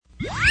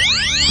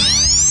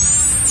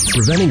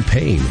preventing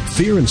pain,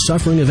 fear, and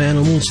suffering of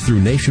animals through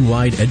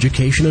nationwide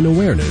education and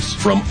awareness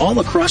from all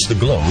across the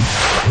globe.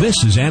 This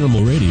is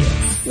Animal Radio.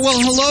 Well,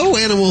 hello,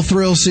 Animal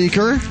Thrill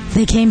Seeker.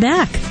 They came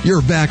back.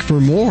 You're back for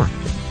more.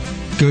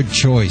 Good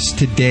choice.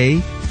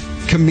 Today,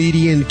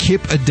 comedian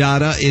Kip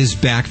Addotta is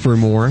back for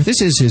more.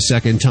 This is his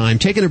second time,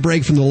 taking a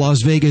break from the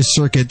Las Vegas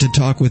circuit to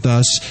talk with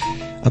us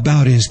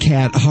about his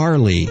cat,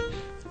 Harley,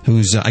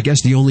 who's, I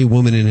guess, the only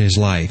woman in his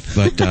life.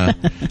 But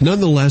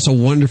nonetheless, a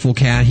wonderful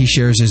cat. He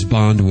shares his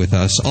bond with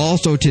us.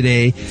 Also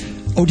today,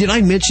 did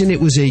I mention it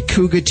was a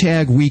Cougar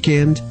Tag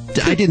weekend?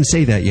 I didn't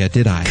say that yet,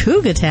 did I?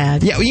 Cougar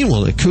Tag? Yeah, you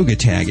know what a Cougar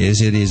Tag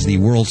is. It is the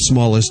world's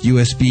smallest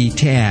USB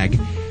tag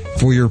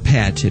for your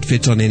pet. It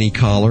fits on any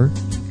collar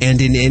and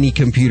in any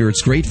computer.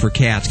 It's great for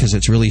cats because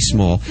it's really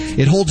small.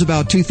 It holds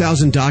about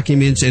 2,000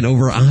 documents and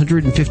over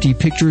 150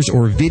 pictures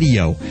or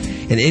video.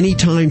 And any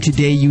time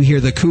today you hear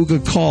the Cougar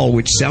call,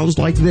 which sounds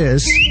like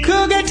this.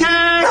 Cougar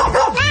time!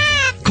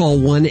 Call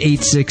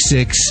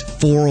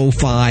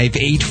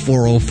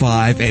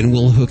 1-866-405-8405 and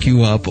we'll hook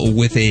you up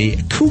with a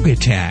Cougar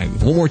Tag.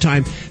 One more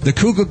time, the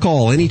Cougar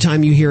call.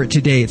 Anytime you hear it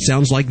today, it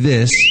sounds like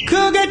this.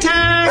 Cougar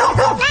time!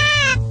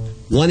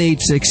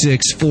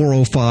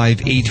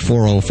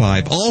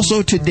 1-866-405-8405.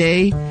 Also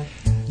today,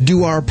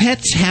 do our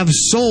pets have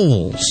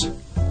souls?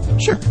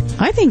 Sure.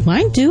 I think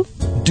mine do.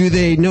 Do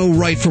they know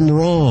right from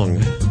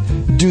wrong?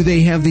 Do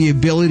they have the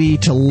ability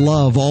to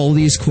love? All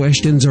these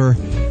questions are,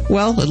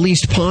 well, at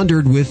least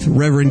pondered with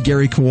Reverend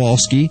Gary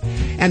Kowalski.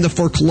 And the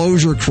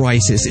foreclosure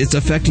crisis, it's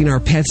affecting our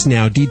pets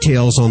now.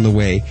 Details on the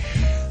way.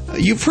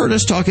 You've heard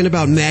us talking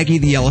about Maggie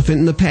the elephant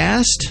in the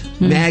past.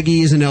 Maggie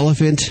is an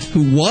elephant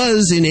who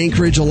was in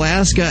Anchorage,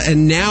 Alaska,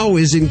 and now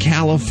is in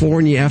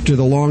California after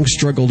the long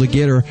struggle to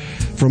get her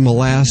from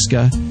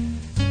Alaska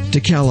to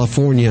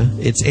California.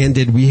 It's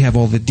ended. We have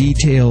all the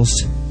details.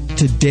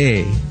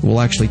 Today,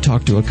 we'll actually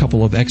talk to a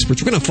couple of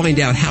experts. We're going to find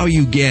out how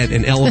you get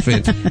an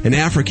elephant, an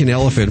African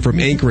elephant from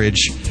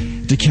Anchorage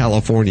to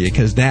California,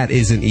 because that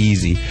isn't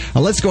easy.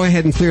 Let's go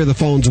ahead and clear the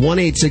phones.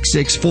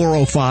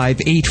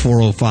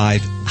 1-866-405-8405.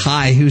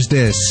 Hi, who's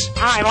this?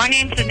 Hi, my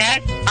name's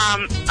Annette.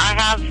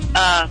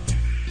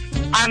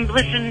 I'm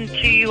listening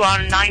to you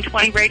on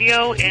 920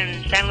 radio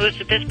in San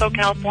Luis Obispo,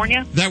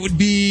 California. That would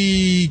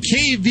be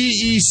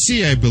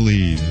KVEC, I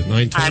believe.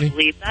 920? I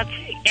believe that's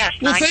it. Yes,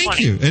 well, 920. thank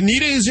you.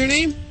 Anita is your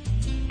name?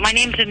 My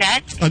name's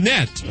Annette.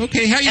 Annette.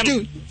 Okay, how you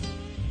doing?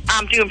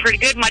 I'm doing pretty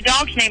good. My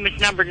dog's name is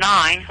Number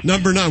 9.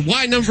 Number 9.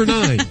 Why Number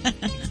 9?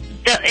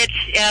 It's,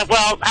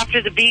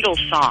 after the Beatles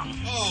song.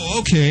 Oh,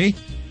 okay.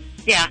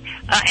 Yeah.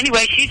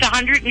 Anyway, she's a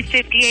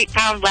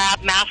 158-pound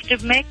lab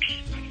mastiff mix.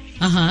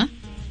 Uh-huh.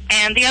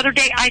 And the other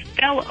day I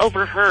fell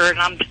over her, and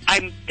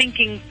I'm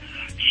thinking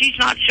she's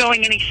not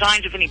showing any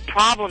signs of any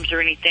problems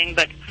or anything,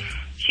 but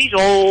she's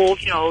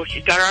old, you know,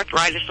 she's got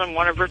arthritis on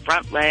one of her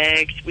front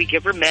legs. We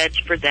give her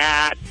meds for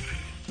that.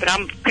 But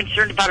I'm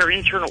concerned about her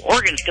internal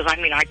organs because,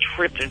 I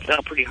tripped and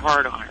fell pretty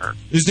hard on her.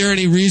 Is there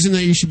any reason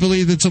that you should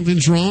believe that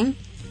something's wrong?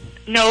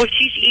 No,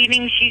 she's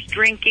eating, she's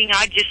drinking.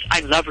 I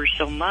love her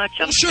so much.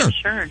 I'm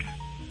concerned.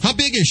 How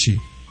big is she?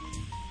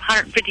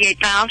 158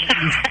 pounds.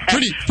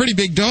 pretty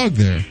big dog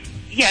there.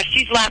 Yeah,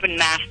 she's lab and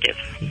mastiff.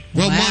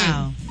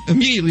 Well,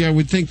 immediately I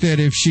would think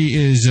that if she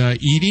is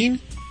eating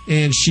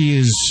and she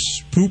is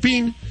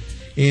pooping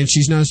and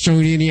she's not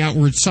showing any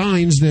outward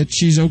signs, that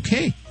she's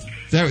okay.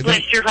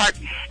 Bless your heart.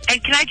 And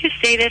can I just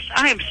say this?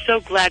 I am so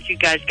glad you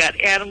guys got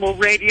Animal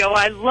Radio.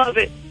 I love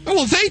it. Oh,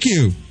 well, thank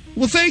you.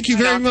 Well, thank you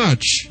very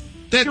much.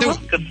 You're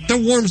welcome. That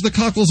warms the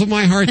cockles of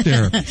my heart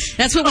there.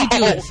 That's what we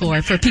do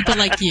it for people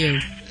like you.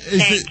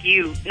 Thank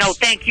you. No,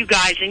 thank you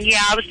guys. And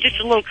yeah, I was just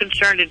a little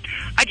concerned, and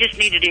I just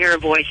needed to hear a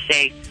voice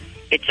say,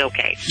 it's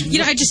okay. You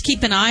know, I just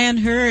keep an eye on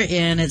her,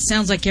 and it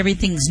sounds like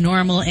everything's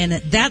normal. And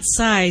at that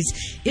size,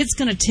 it's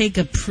going to take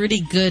a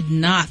pretty good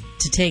knot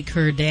to take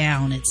her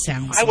down, it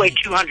sounds I weigh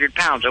 200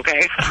 pounds,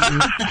 okay?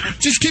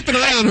 Just keep an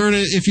eye on her, and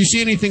if you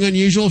see anything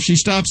unusual, if she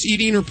stops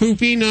eating or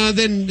pooping,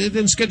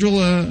 then schedule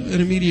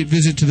an immediate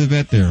visit to the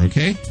vet there,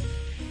 okay?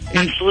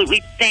 And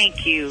absolutely.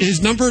 Thank you.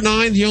 Is Number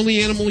 9 the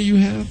only animal you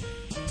have?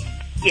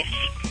 Yes.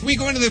 Can we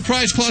go into the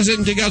prize closet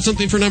and dig out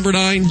something for Number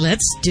 9?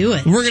 Let's do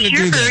it. We're going to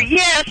do that. Sure,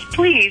 yes,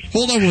 please.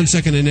 Hold on one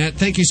second, Annette.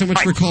 Thank you so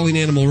much for calling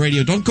Animal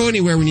Radio. Don't go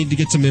anywhere. We need to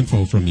get some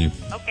info from you.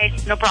 Okay,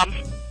 no problem.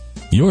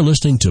 You're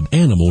listening to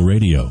Animal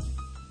Radio.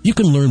 You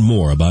can learn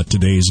more about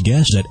today's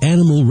guest at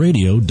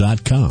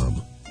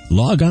animalradio.com.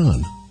 Log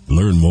on.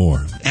 Learn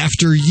more.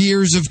 After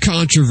years of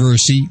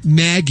controversy,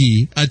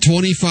 Maggie, a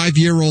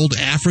 25-year-old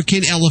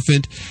African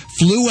elephant,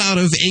 flew out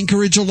of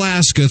Anchorage,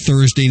 Alaska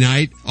Thursday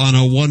night on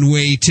a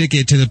one-way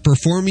ticket to the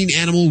Performing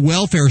Animal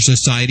Welfare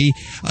Society,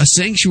 a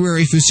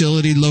sanctuary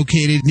facility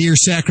located near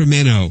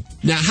Sacramento.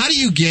 Now, how do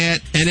you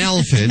get an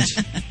elephant,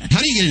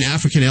 how do you get an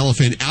African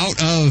elephant out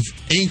of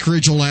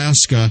Anchorage,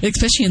 Alaska?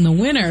 Especially in the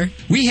winter.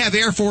 We have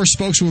Air Force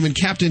spokeswoman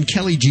Captain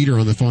Kelly Jeter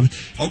on the phone.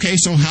 Okay,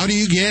 so how do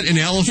you get an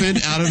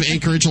elephant out of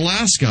Anchorage,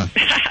 Alaska?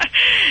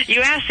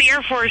 You asked the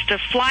Air Force to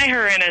fly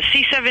her in a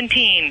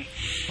C-17.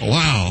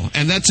 Wow,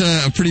 and that's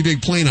a pretty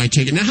big plane, I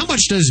take it. Now, how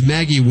much does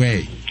Maggie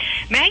weigh?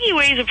 Maggie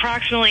weighs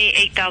approximately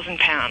 8,000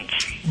 pounds.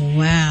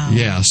 Wow.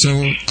 Yeah,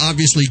 so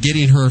obviously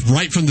getting her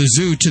right from the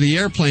zoo to the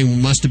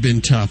airplane must have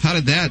been tough. How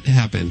did that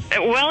happen?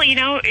 Well, you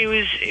know, it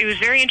was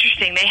very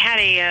interesting. They had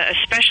a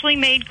specially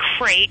made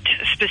crate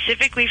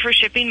specifically for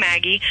shipping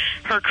Maggie.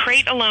 Her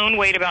crate alone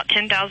weighed about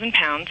 10,000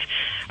 pounds.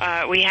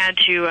 We had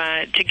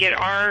to get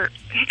our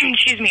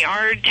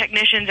our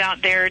technicians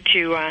out there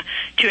to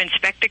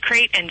inspect the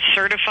crate and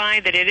certify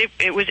that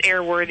it was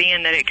airworthy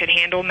and that it could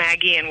handle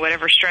Maggie and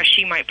whatever stress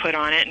she might put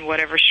on it and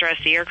whatever stress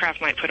the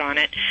aircraft might put on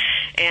it.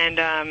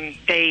 And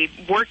they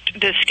worked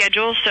the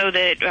schedule so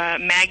that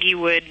Maggie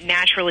would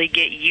naturally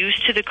get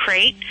used to the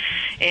crate.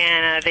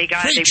 And they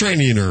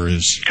training her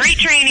is great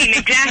training,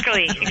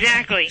 exactly.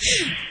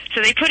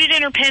 So they put it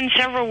in her pen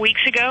several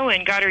weeks ago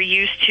and got her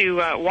used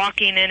to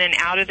walking in and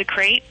out of the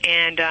crate.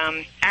 And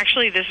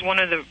actually, this is one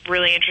of the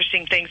really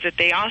interesting things that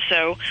they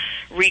also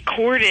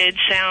recorded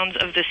sounds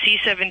of the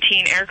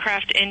C-17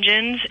 aircraft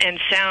engines and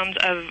sounds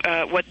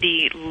of what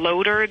the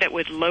loader that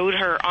would load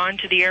her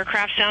onto the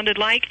aircraft sounded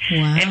like.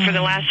 Wow. And for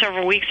the last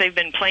several weeks, they've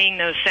been playing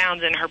those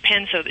sounds in her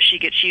pen so that she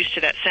gets used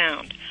to that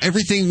sound.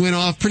 Everything went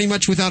off pretty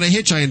much without a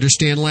hitch, I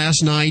understand,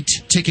 last night,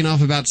 taking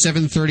off about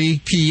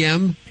 7:30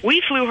 p.m.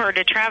 We flew her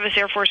to Travis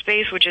Air Force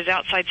Base, which is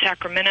outside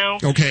Sacramento.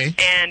 Okay.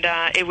 And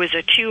it was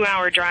a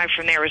 2-hour drive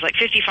from there. It was like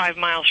 55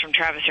 miles from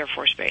Travis Air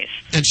Force Base.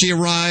 And she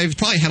arrived,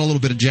 probably had a little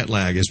bit of jet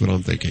lag, is what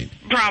I'm thinking.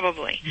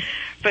 Probably.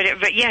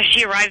 But yeah,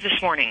 she arrived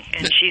this morning,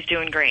 and she's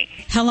doing great.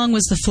 How long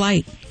was the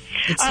flight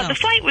itself? The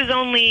flight was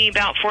only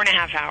about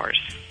 4.5 hours.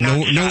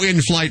 No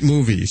in-flight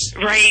movies.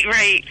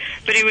 Right.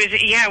 But it was,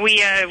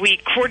 we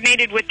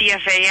coordinated with the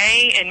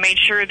FAA and made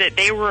sure that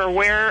they were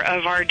aware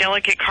of our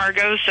delicate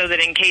cargo so that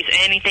in case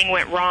anything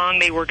went wrong,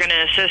 they were going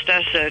to assist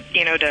us,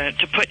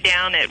 to put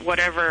down at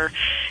whatever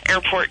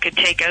airport could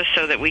take us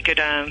so that we could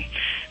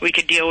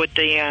deal with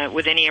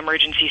with any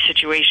emergency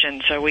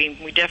situation. So we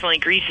definitely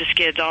greased the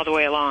skids all the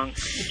way along.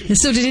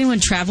 So did anyone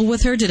travel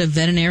with her? Did a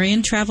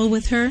veterinarian travel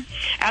with her?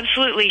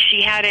 Absolutely.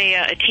 She had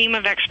a team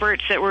of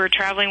experts that were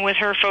traveling with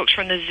her, folks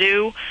from the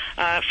zoo,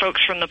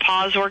 folks from the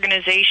PAWS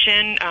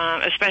organization,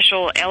 a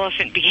special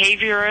elephant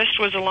behaviorist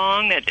was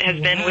along that has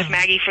been with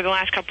Maggie for the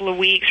last couple of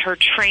weeks. Her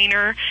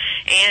trainer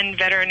and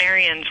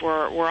veterinarians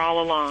were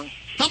all along.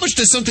 How much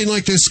does something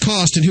like this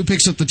cost, and who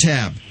picks up the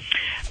tab?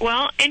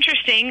 Well,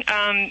 interesting.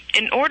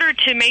 In order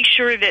to make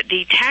sure that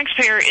the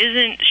taxpayer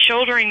isn't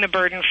shouldering the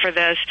burden for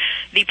this,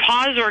 the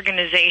PAWS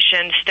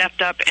organization stepped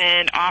up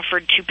and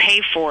offered to pay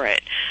for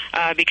it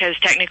because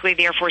technically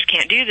the Air Force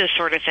can't do this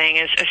sort of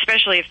thing,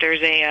 especially if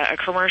there's a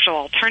commercial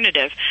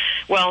alternative.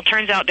 Well, it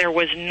turns out there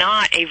was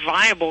not a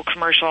viable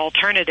commercial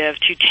alternative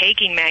to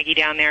taking Maggie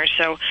down there,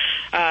 so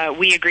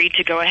we agreed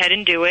to go ahead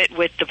and do it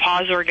with the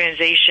PAWS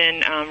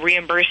organization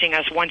reimbursing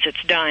us once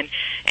it's done,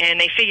 and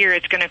they figure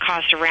it's going to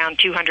cost around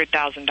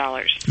 $200,000.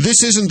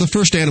 This isn't the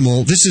first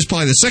animal. This is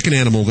probably the second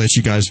animal that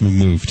you guys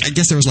moved. I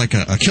guess there was like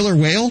a killer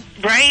whale?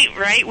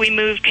 Right. We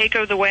moved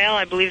Keiko the whale.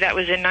 I believe that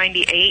was in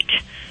 98.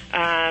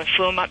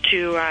 Flew him up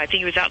to, I think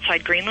he was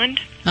outside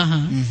Greenland. Uh-huh.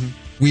 Mm-hmm.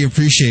 We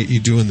appreciate you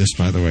doing this,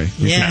 by the way.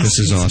 We think this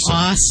is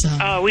awesome.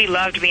 Oh, we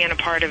loved being a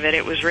part of it.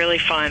 It was really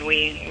fun.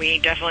 We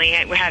definitely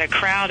had a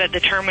crowd at the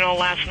terminal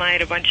last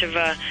night. A bunch of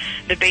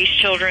the base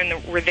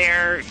children were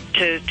there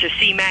to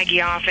see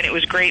Maggie off, and it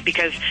was great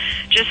because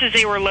just as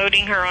they were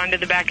loading her onto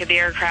the back of the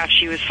aircraft,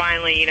 she was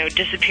finally,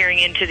 disappearing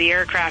into the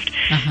aircraft.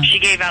 Uh-huh. She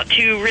gave out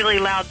 2 really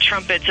loud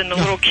trumpets, and the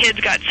little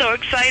kids got so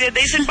excited.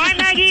 They said, "Bye,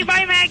 Maggie!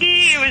 Bye,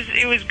 Maggie!"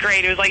 It was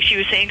great. It was like she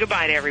was saying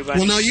goodbye to everybody.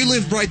 Well, now you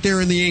live right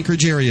there in the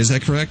Anchorage area. Is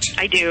that correct?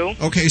 I do.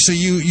 Okay, so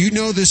you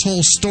know this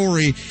whole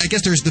story. I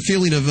guess there's the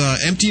feeling of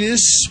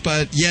emptiness,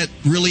 but yet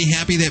really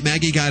happy that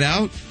Maggie got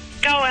out?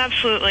 Oh,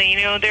 absolutely.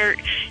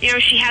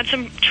 She had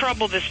some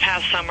trouble this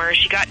past summer.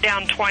 She got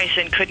down twice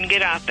and couldn't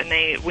get up, and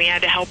we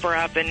had to help her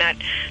up, and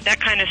that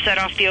kind of set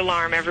off the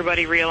alarm.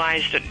 Everybody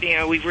realized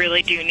that, we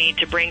really do need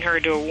to bring her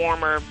to a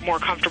warmer, more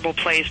comfortable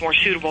place, more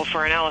suitable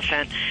for an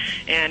elephant.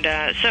 And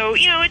so,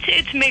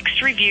 it's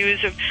mixed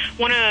reviews.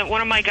 One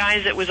of my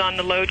guys that was on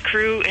the load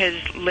crew has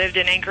lived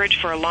in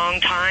Anchorage for a long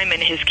time,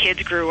 and his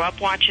kids grew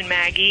up watching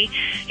Maggie,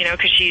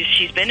 because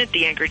she's been at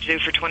the Anchorage Zoo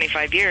for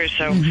 25 years.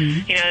 So,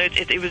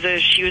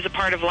 she was a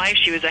part of life.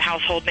 She was a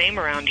household name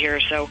around here.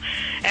 So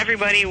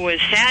everybody was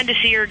sad to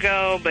see her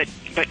go, but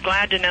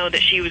glad to know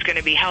that she was going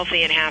to be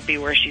healthy and happy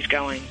where she's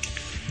going.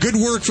 Good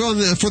work for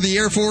the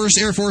Air Force.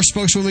 Air Force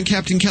spokeswoman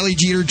Captain Kelly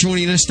Jeter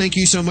joining us. Thank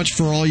you so much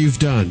for all you've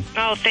done.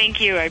 Oh,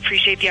 thank you. I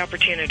appreciate the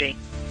opportunity.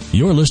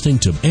 You're listening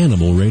to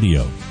Animal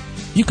Radio.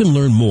 You can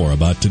learn more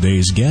about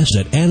today's guest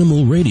at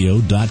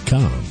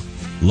animalradio.com.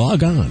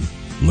 Log on.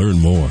 Learn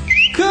more.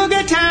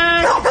 Cougar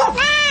time!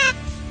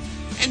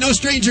 And no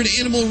stranger to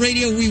Animal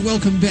Radio, we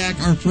welcome back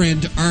our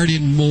friend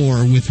Arden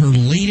Moore with her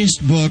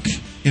latest book.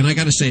 And I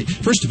got to say,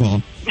 first of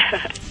all,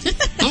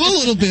 I'm a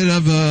little bit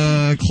of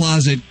a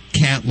closet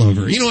cat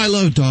lover. I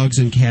love dogs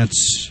and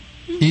cats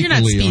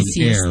equally on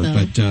air,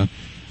 though.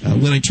 But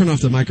when I turn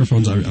off the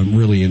microphones, I'm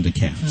really into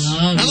cats.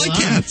 Oh, I like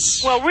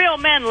cats. Well, real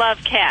men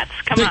love cats.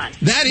 Come on.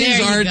 That is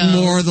Arden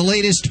Moore, the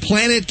latest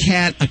Planet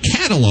Cat, a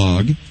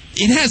catalog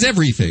it has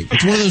everything.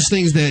 It's one of those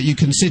things that you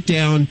can sit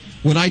down.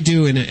 What I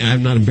do, and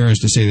I'm not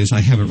embarrassed to say this, I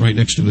have it right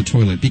next to the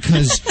toilet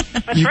because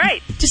That's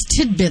right. Just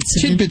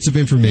tidbits of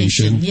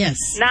information. Yes.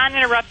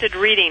 Non-interrupted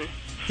reading.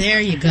 There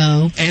you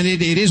go. And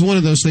it is one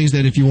of those things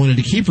that if you wanted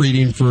to keep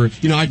reading for,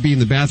 I'd be in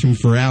the bathroom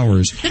for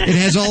hours. It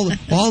has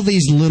all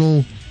these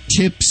little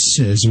tips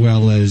as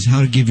well as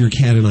how to give your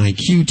cat an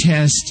IQ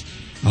test,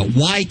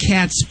 why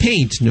cats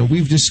paint. Now,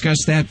 we've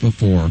discussed that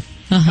before.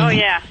 Oh,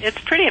 yeah. It's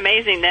pretty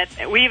amazing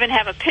that we even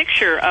have a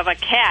picture of a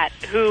cat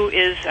who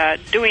is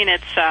doing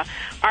its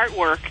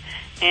artwork.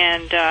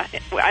 And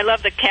I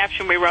love the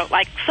caption we wrote,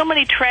 like so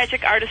many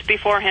tragic artists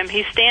before him,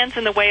 he stands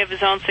in the way of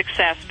his own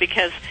success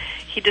because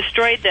he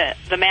destroyed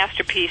the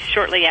masterpiece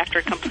shortly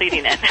after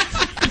completing it.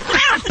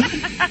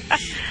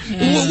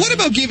 Well, what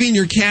about giving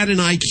your cat an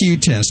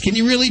IQ test? Can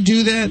you really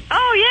do that?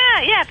 Oh, yeah.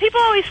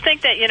 People always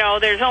think that,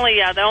 there's only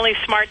the only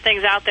smart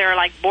things out there are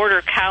like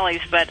border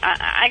collies. But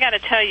I got to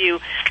tell you,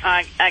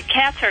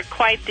 cats are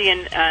quite the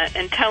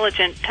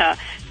intelligent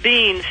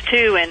beings,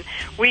 too. And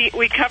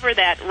we cover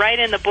that right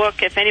in the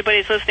book. If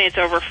anybody's listening, it's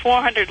over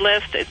 400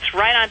 lists. It's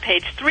right on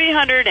page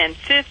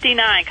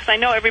 359, because I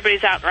know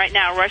everybody's out right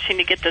now rushing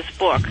to get this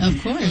book.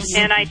 Of course.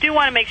 And I do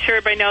want to make sure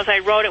everybody knows I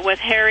wrote it with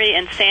Harry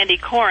and Sandy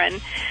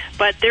Corin.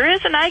 But there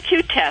is an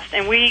IQ test,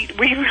 and we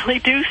really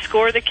do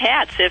score the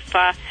cats. If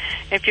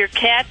your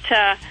cat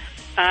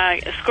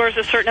scores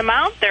a certain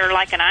amount, they're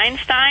like an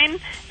Einstein,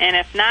 and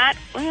if not,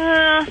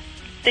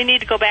 they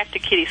need to go back to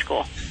kiddie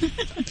school.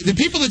 The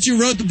people that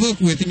you wrote the book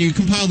with and you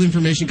compiled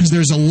information, because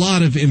there's a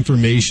lot of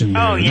information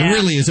there. Oh, yeah. There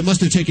really is. It must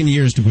have taken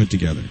years to put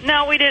together.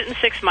 No, we did it in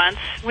 6 months.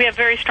 We have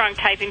very strong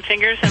typing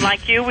fingers, and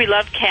like you, we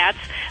love cats.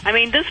 I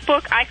mean, this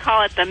book, I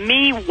call it the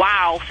me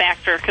wow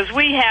factor, because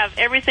we have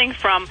everything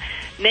from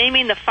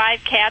naming the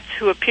 5 cats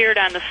who appeared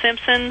on The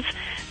Simpsons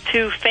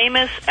to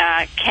famous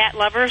cat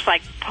lovers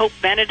like Pope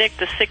Benedict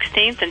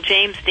XVI and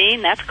James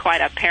Dean. That's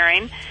quite a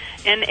pairing.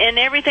 And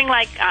everything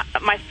like,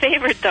 my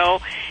favorite,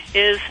 though,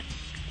 is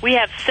we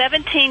have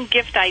 17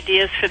 gift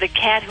ideas for the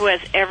cat who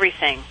has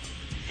everything,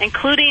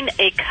 including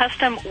a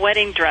custom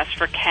wedding dress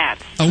for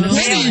cats. A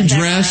wedding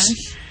dress?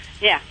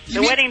 Yeah,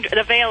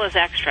 the veil is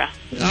extra.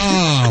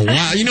 Oh,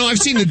 wow. I've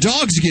seen the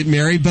dogs get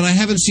married, but I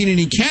haven't seen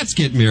any cats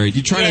get married.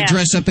 You try to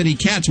dress up any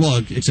cats,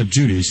 well, except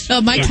Judy's.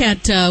 Oh, my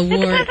cat It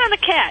wore... depends on the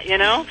cat,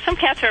 Some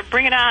cats are,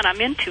 bring it on, I'm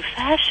into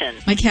fashion.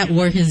 My cat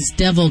wore his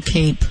devil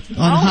cape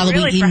on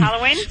Halloween. Really, for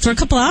Halloween? For a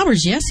couple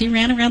hours, yes. He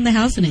ran around the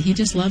house in it. He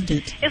just loved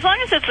it. As long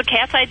as it's the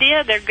cat's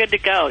idea, they're good to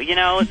go.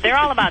 They're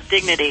all about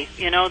dignity.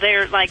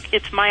 They're like,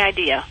 it's my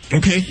idea.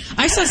 Okay.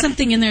 I saw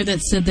something in there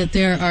that said that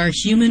there are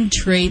human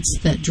traits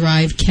that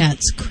drive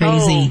cats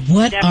crazy.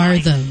 What definitely. are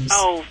those?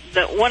 Oh,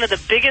 one of the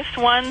biggest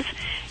ones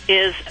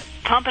is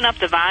pumping up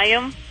the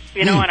volume,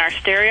 on our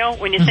stereo.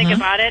 When you think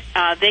about it,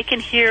 they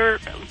can hear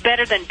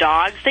better than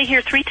dogs. They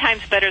hear 3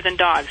 times better than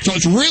dogs. So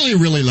it's really,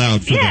 really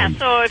loud for them. Yeah,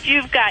 so if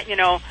you've got,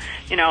 a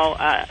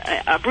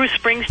Bruce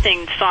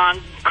Springsteen song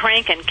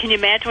cranking, can you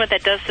imagine what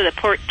that does to the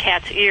poor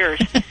cat's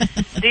ears?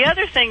 The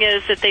other thing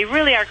is that they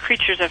really are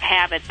creatures of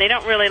habit. They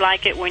don't really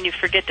like it when you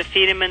forget to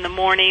feed them in the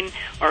morning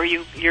or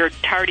you're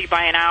tardy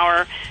by an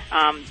hour.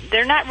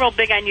 They're not real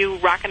big on you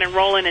rocking and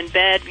rolling in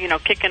bed,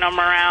 kicking them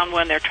around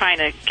when they're trying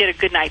to get a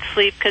good night's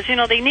sleep, because,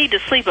 they need to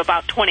sleep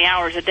about 20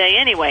 hours a day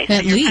anyway.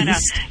 So you're kind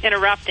of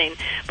interrupting.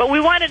 But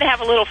we wanted to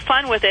have a little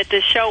fun with it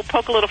to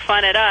poke a little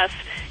fun at us,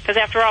 because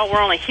after all,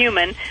 we're only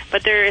human.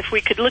 But if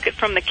we could look at it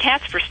from the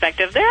cat's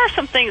perspective, there are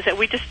some things that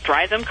we just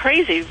drive them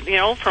crazy,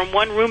 from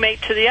one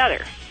roommate to the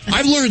other.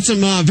 I've learned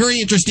some very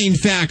interesting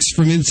facts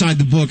from inside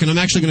the book, and I'm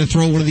actually going to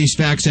throw one of these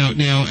facts out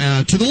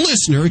now to the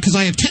listener, because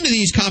I have 10 of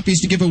these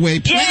copies to give away.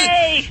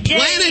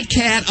 Planet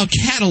Cat, a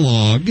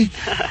catalog.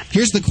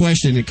 Here's the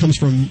question. It comes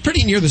from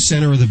pretty near the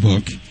center of the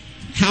book.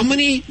 How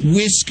many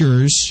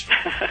whiskers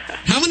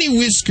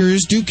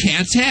do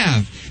cats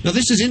have? Now,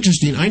 this is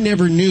interesting. I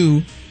never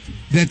knew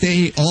that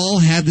they all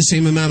had the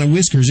same amount of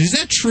whiskers. Is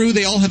that true?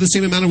 They all have the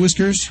same amount of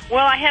whiskers?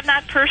 Well, I have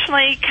not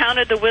personally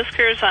counted the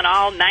whiskers on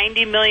all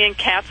 90 million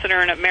cats that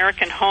are in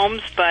American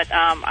homes, but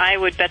I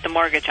would bet the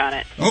mortgage on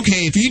it.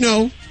 Okay, if you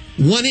know,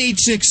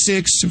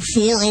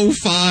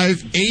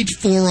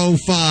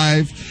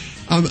 1-866-405-8405.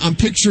 I'm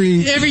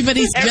picturing...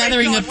 Everybody's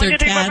gathering up their 1,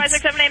 2, 3, 4, 5, cats.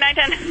 6, 7, 8, 9,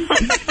 10.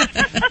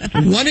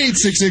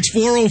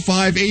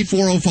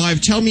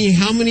 1-866-405-8405. Tell me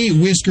how many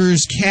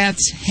whiskers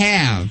cats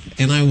have,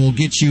 and I will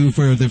get you,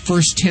 for the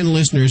first 10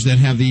 listeners that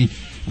have the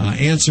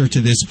answer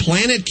to this,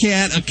 Planet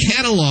Cat, a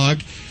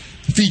catalog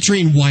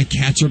featuring why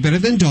cats are better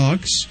than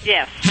dogs.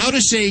 Yes. How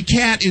to say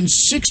cat in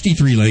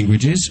 63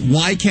 languages.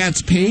 Why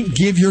cats paint.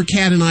 Give your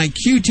cat an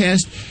IQ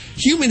test.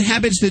 Human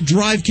habits that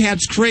drive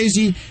cats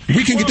crazy.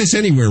 We can get this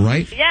anywhere,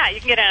 right? Yeah, you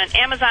can get it on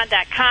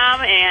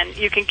Amazon.com, and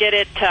you can get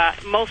it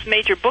most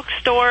major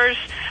bookstores.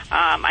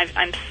 I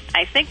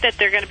think that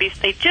they're going to be...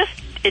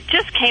 It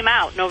just came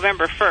out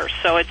November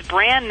 1st, so it's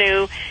brand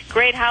new.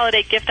 Great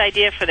holiday gift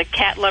idea for the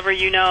cat lover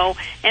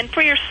and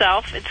for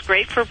yourself. It's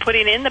great for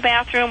putting in the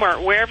bathroom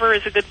or wherever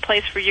is a good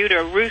place for you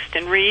to roost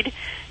and read.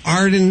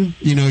 Arden,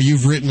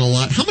 you've written a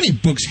lot. How many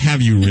books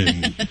have you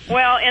written?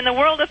 Well, in the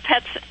world of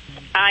pets,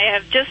 I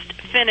have just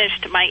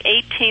finished my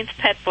 18th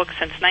pet book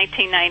since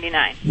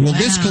 1999. Well,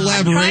 this I'm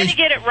trying collaboration... to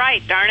get it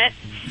right, darn it.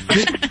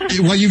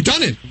 Well, you've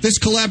done it. This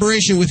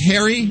collaboration with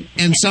Harry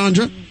and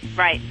Sandra.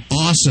 Right.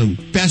 Awesome.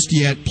 Best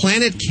yet,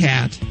 Planet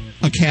Cat,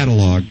 a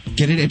catalog.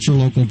 Get it at your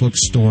local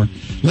bookstore.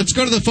 Let's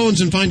go to the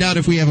phones and find out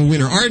if we have a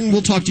winner. Arden,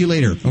 we'll talk to you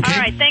later, okay? All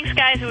right. Thanks,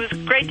 guys. It was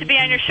great to be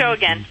on your show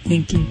again.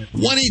 Thank you.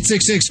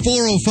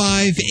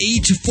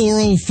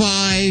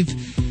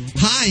 1-866-405-8405.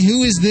 Hi,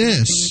 who is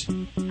this?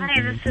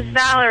 Hi, this is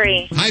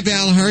Valerie. Hi,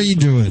 Val. How are you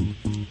doing?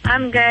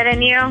 I'm good,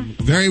 and you?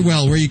 Very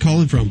well. Where are you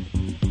calling from?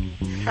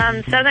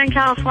 From Southern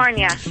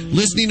California.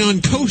 Listening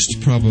on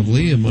Coast,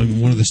 probably, among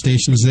one of the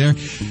stations there.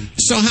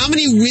 So how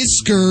many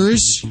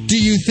whiskers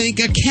do you think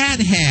a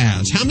cat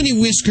has? How many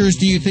whiskers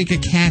do you think a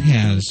cat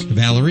has,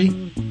 Valerie?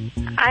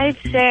 I'd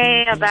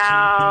say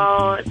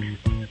about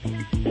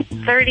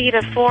 30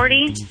 to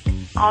 40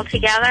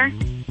 altogether.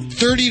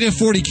 30 to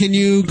 40. Can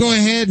you go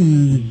ahead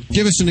and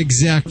give us an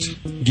exact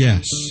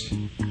guess?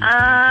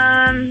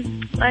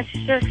 Let's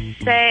just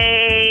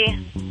say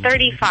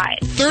 35.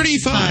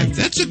 35.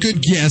 That's a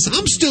good guess.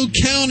 I'm still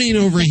counting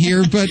over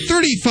here, but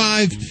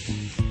 35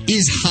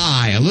 is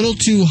high. A little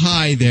too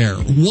high there.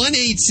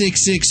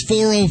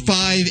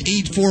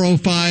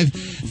 1-866-405-8405.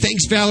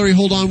 Thanks, Valerie.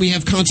 Hold on. We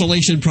have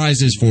consolation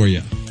prizes for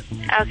you.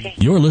 Okay.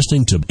 You're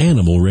listening to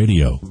Animal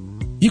Radio.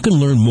 You can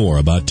learn more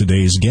about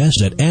today's guest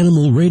at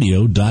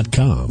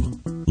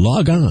animalradio.com.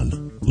 Log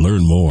on.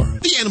 Learn more.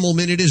 The Animal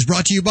Minute is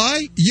brought to you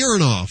by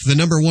Urinoff, the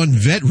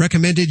 #1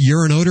 vet-recommended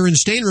urine odor and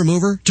stain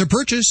remover. To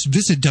purchase,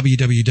 visit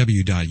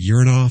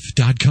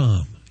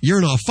www.urinoff.com.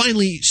 Urinoff,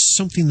 finally,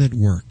 something that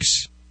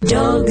works.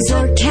 Dogs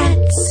or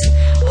cats,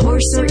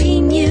 horse or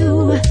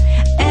emu,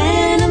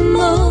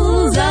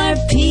 animals are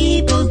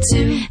people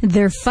too.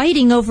 They're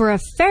fighting over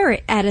a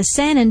ferret at a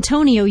San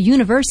Antonio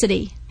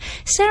university.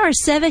 Sarah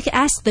Sevick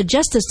asked the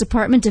Justice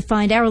Department to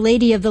find Our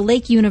Lady of the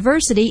Lake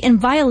University in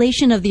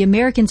violation of the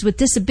Americans with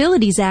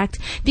Disabilities Act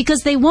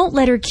because they won't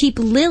let her keep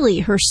Lily,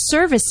 her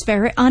service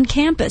ferret, on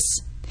campus.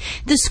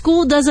 The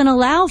school doesn't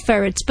allow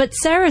ferrets, but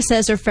Sarah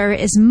says her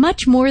ferret is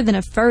much more than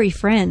a furry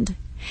friend.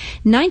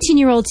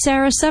 19-year-old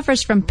Sarah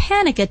suffers from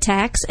panic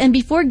attacks, and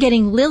before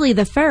getting Lily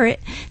the ferret,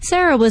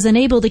 Sarah was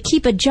unable to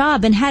keep a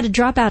job and had to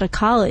drop out of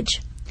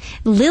college.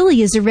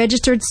 Lily is a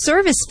registered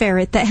service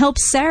ferret that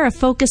helps Sarah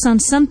focus on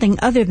something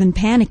other than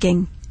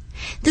panicking.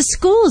 The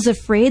school is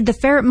afraid the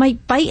ferret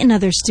might bite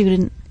another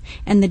student,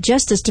 and the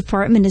Justice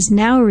Department is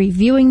now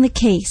reviewing the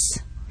case.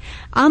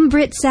 I'm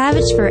Britt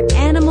Savage for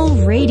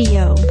Animal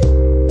Radio.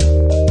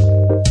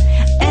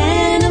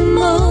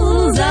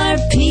 Animals are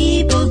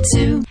people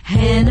too.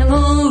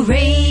 Animal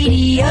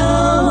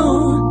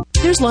Radio.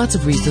 There's lots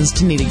of reasons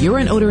to need a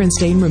urine odor and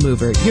stain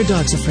remover. Your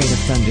dog's afraid of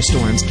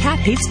thunderstorms. Cat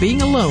hates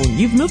being alone.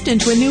 You've moved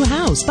into a new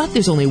house. But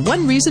there's only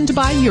one reason to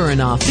buy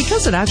Urinoff,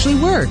 because it actually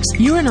works.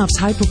 Urinoff's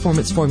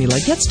high-performance formula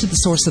gets to the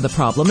source of the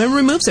problem and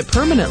removes it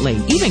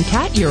permanently, even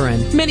cat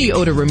urine. Many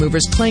odor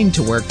removers claim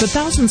to work, but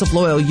thousands of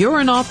loyal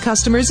Urinoff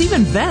customers,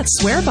 even vets,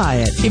 swear by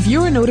it. If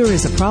urine odor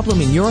is a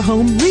problem in your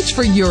home, reach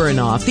for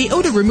Urinoff, the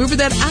odor remover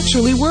that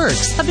actually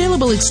works.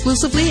 Available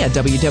exclusively at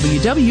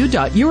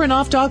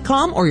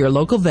www.urinoff.com or your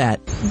local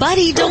vet.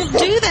 Buddy, don't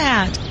do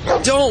that.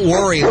 Don't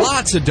worry,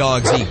 lots of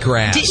dogs eat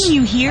grass. Didn't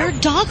you hear?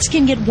 Dogs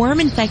can get worm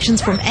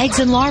infections from eggs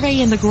and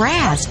larvae in the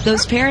grass.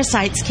 Those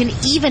parasites can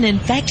even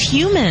infect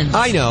humans.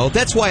 I know.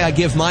 That's why I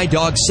give my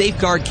dog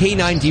Safeguard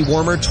K9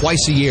 Dewormer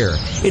twice a year.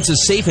 It's a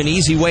safe and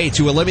easy way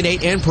to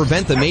eliminate and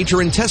prevent the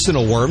major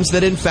intestinal worms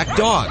that infect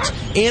dogs,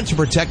 and to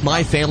protect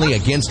my family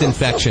against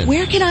infection.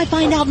 Where can I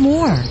find out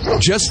more?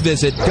 Just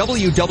visit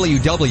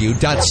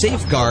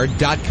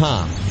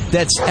www.safeguard.com.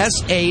 That's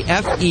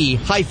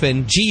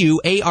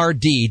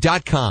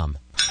SAFE-GUARD.com.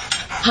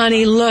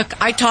 Honey, look,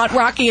 I taught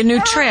Rocky a new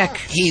trick.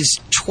 He's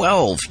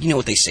 12. You know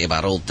what they say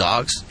about old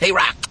dogs. Hey,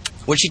 Rock,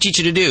 what'd she teach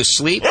you to do,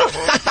 sleep?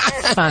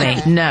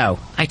 Funny, no.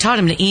 I taught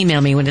him to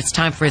email me when it's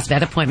time for his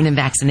vet appointment and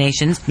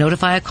vaccinations,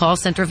 notify a call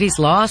center if he's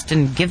lost,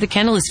 and give the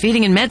kennel his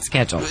feeding and med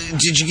schedule.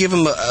 Did you give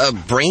him a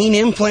brain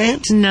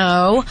implant?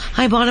 No,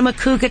 I bought him a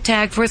Cougar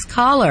tag for his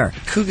collar.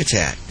 Cougar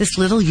tag? This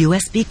little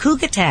USB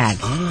Cougar tag.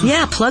 Oh.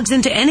 Yeah, plugs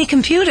into any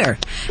computer.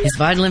 His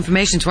vital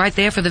information's right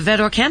there for the vet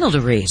or kennel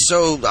to read.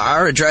 So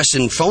our address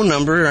and phone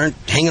number aren't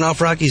hanging off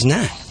Rocky's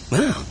neck.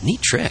 Wow,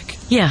 neat trick.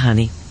 Yeah,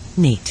 honey.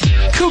 Neat.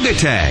 Cougar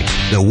Tag,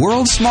 the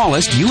world's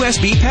smallest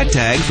USB pet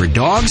tag for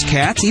dogs,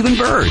 cats, even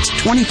birds.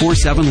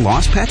 24/7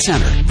 Lost Pet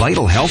Center,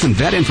 vital health and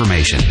vet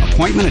information,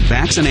 appointment and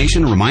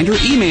vaccination, reminder,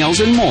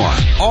 emails, and more.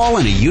 All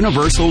in a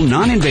universal,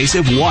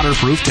 non-invasive,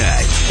 waterproof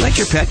tag. Let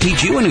your pet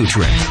teach you a new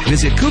trick.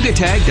 Visit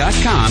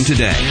CougarTag.com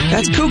today.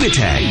 That's Cougar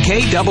Tag,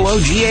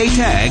 KOOGA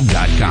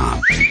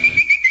tag.com.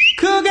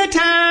 Cougar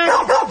time!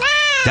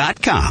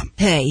 PetSmart.com.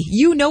 Hey,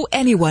 you know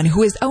anyone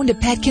who has owned a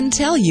pet can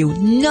tell you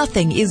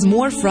nothing is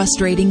more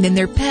frustrating than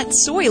their pet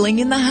soiling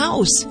in the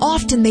house.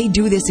 Often they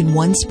do this in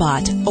one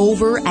spot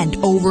over and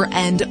over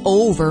and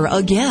over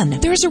again.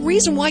 There's a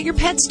reason why your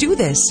pets do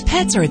this.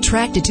 Pets are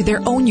attracted to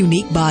their own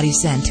unique body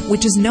scent,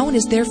 which is known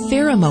as their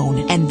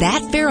pheromone, and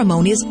that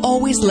pheromone is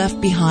always left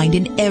behind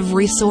in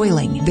every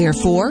soiling.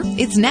 Therefore,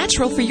 it's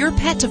natural for your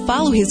pet to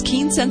follow his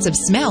keen sense of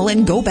smell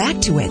and go back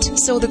to it.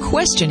 So the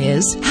question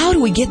is, how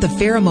do we get the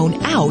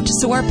pheromone out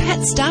so our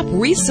pets stop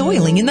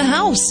re-soiling in the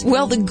house?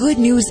 Well, the good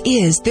news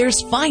is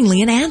there's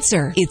finally an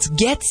answer. It's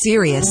Get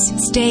Serious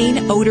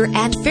Stain, Odor,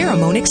 and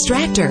Pheromone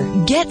Extractor.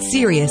 Get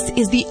Serious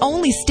is the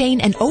only stain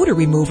and odor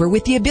remover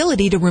with the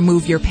ability to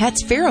remove your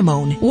pet's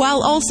pheromone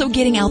while also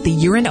getting out the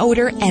urine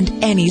odor and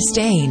any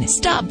stain.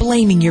 Stop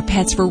blaming your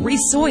pets for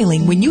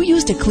re-soiling when you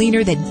used a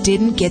cleaner that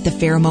didn't get the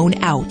pheromone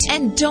out.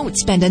 And don't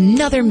spend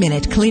another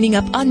minute cleaning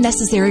up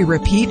unnecessary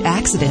repeat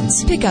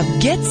accidents. Pick up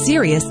Get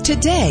Serious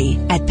today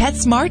at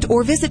PetSmart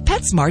or visit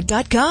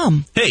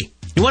PetSmart.com. Hey,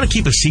 you want to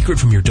keep a secret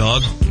from your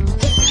dog?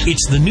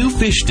 It's the new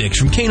fish sticks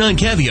from Canine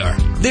Caviar.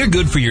 They're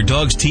good for your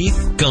dog's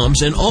teeth,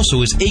 gums, and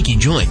also his achy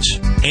joints.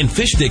 And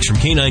fish sticks from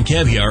Canine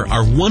Caviar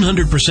are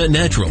 100%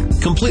 natural,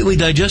 completely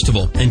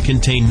digestible, and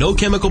contain no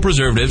chemical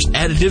preservatives,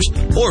 additives,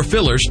 or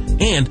fillers,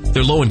 and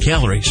they're low in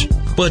calories.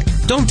 But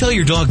don't tell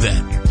your dog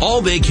that.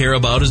 All they care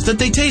about is that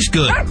they taste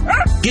good.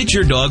 Get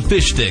your dog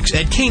fish sticks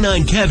at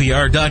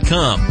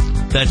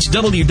caninecaviar.com. That's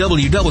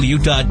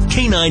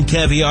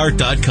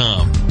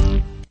www.caninecaviar.com.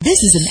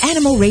 This is an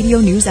Animal Radio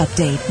News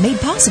Update made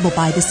possible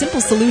by the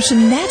Simple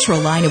Solution Natural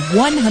line of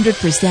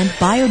 100%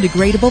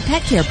 biodegradable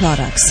pet care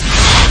products.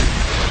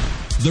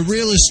 The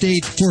real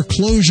estate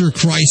foreclosure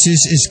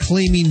crisis is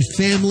claiming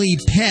family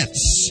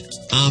pets.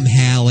 I'm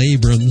Hal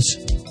Abrams.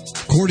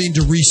 According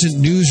to recent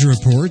news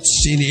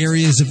reports, in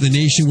areas of the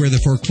nation where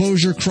the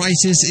foreclosure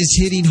crisis is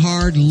hitting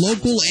hard,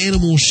 local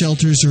animal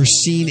shelters are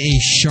seeing a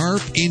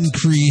sharp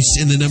increase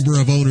in the number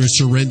of owners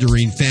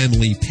surrendering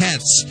family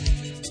pets.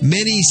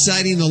 Many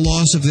citing the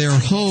loss of their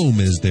home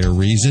as their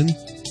reason.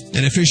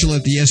 An official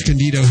at the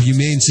Escondido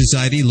Humane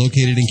Society,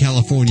 located in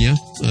California,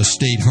 a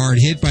state hard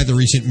hit by the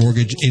recent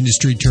mortgage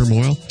industry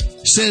turmoil,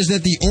 says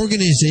that the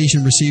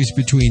organization receives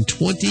between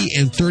 20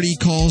 and 30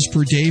 calls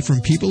per day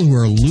from people who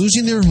are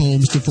losing their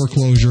homes to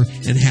foreclosure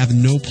and have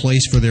no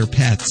place for their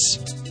pets.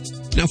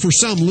 Now, for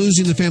some,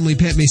 losing the family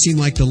pet may seem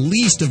like the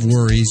least of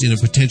worries in a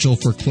potential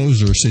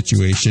foreclosure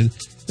situation.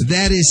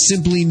 That is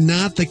simply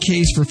not the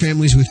case for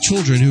families with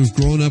children who've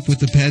grown up with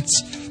the pets,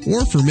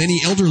 or for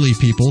many elderly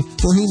people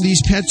for whom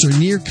these pets are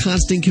near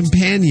constant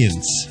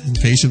companions. And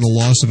facing the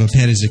loss of a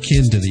pet is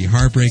akin to the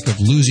heartbreak of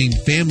losing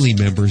family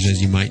members,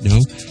 as you might know.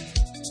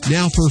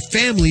 Now, for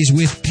families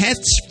with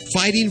pets,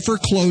 fighting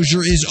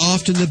foreclosure is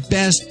often the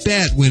best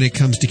bet when it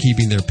comes to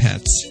keeping their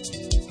pets.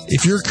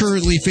 If you're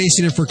currently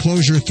facing a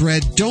foreclosure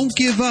threat, don't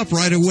give up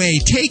right away.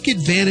 Take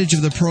advantage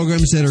of the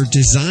programs that are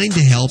designed to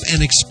help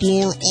and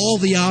explore all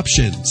the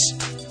options.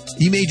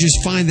 You may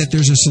just find that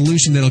there's a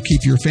solution that'll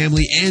keep your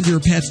family and your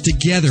pets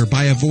together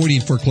by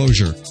avoiding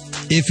foreclosure.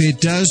 If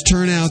it does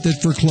turn out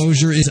that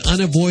foreclosure is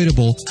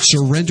unavoidable,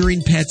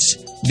 surrendering pets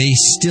may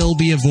still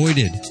be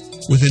avoided.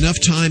 With enough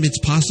time, it's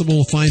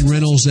possible to find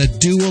rentals that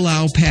do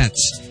allow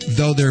pets,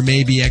 though there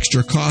may be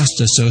extra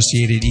costs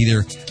associated,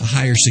 either a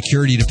higher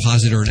security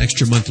deposit or an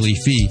extra monthly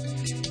fee.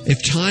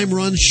 If time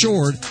runs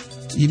short,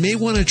 you may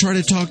want to try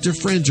to talk to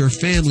friends or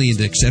family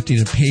into accepting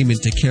a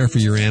payment to care for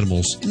your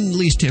animals, at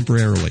least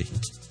temporarily.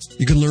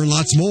 You can learn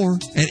lots more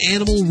at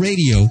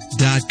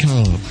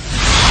animalradio.com.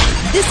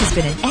 This has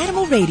been an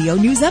Animal Radio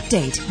News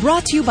Update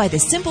brought to you by the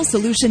Simple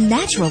Solution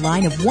Natural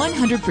line of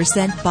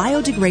 100%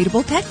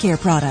 biodegradable pet care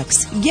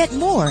products. Get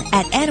more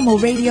at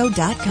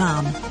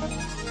animalradio.com.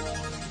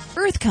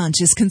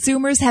 Earth-conscious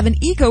consumers have an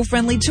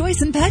eco-friendly choice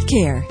in pet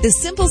care. The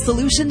Simple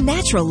Solution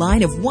Natural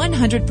line of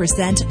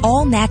 100%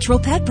 all-natural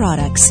pet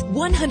products.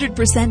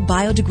 100%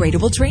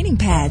 biodegradable training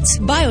pads.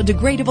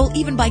 Biodegradable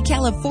even by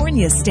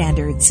California's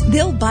standards.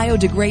 They'll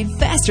biodegrade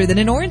faster than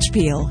an orange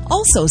peel.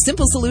 Also,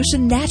 Simple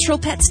Solution Natural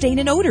Pet Stain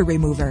and Odor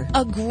Remover.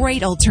 A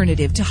great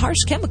alternative to harsh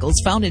chemicals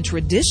found in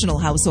traditional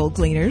household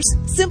cleaners.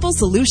 Simple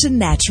Solution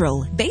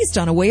Natural. Based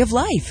on a way of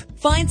life.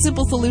 Find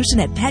Simple Solution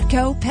at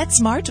Petco,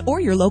 PetSmart, or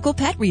your local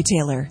pet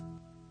retailer.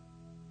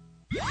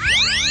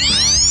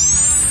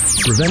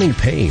 Preventing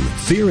pain,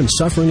 fear, and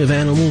suffering of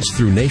animals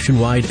through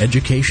nationwide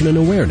education and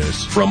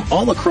awareness from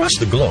all across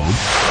the globe.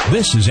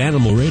 This is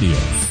Animal Radio.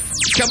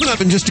 Coming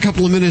up in just a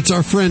couple of minutes,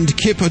 our friend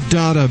Kip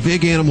Adada,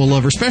 big animal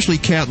lover, especially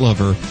cat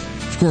lover.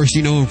 Of course,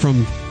 you know him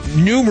from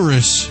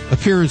numerous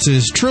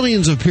appearances,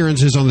 trillions of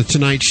appearances on The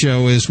Tonight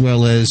Show, as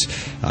well as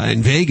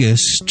in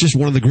Vegas. Just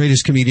one of the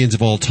greatest comedians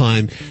of all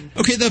time.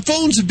 Okay, the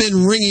phones have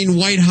been ringing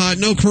white hot.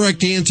 No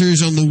correct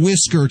answers on the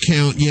whisker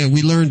count yet.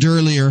 We learned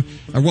earlier,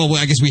 well,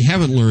 I guess we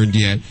haven't learned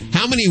yet,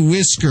 how many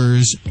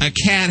whiskers a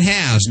cat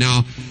has.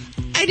 Now,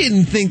 I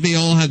didn't think they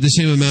all had the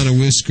same amount of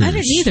whiskers. I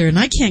didn't either, and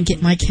I can't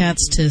get my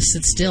cats to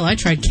sit still. I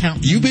tried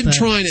counting. You've been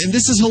trying, and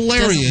this is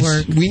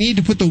hilarious. We need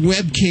to put the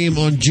webcam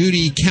on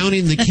Judy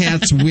counting the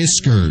cat's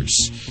whiskers.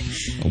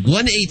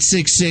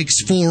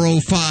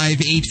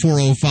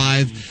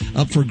 1-866-405-8405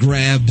 up for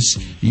grabs.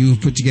 You've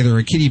put together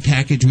a kitty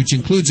package which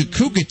includes a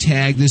Kuga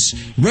tag, this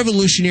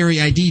revolutionary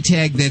ID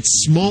tag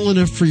that's small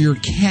enough for your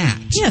cat.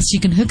 Yes,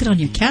 you can hook it on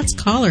your cat's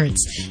collar.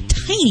 It's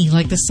tiny,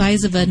 like the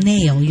size of a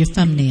nail, your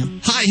thumbnail.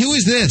 Hi, who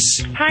is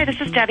this? Hi, this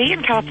is Debbie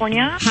in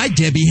California. Hi,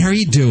 Debbie. How are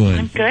you doing?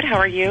 I'm good. How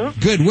are you?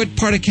 Good. What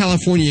part of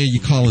California are you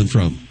calling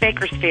from?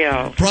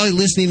 Bakersfield. Probably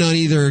listening on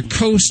either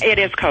coast. It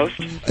is coast.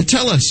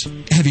 Tell us,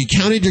 have you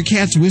counted your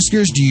cat's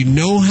whiskers? Do you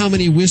know how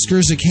many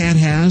whiskers a cat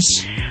has?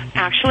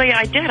 Actually,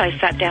 I did. I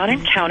sat down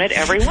and counted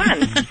every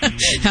one.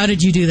 How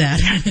did you do that?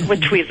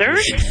 With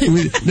tweezers.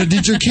 Now,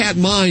 did your cat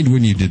mind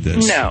when you did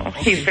this? No.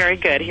 He's very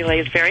good. He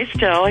lays very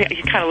still.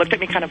 He kind of looked at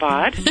me kind of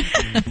odd.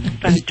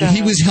 But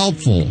he was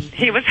helpful.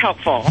 He was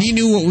helpful. He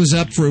knew what was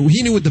up for.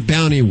 He knew what the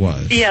bounty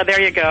was. Yeah,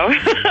 there you go.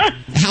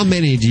 How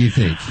many do you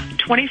think?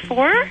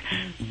 24.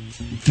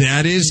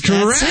 That is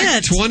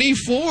correct.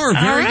 24.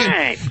 Very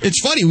good. It's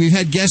funny. We've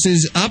had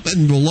guesses up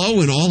and below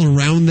and all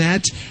around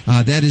that.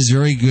 That is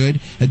very good.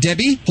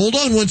 Debbie, hold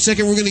on one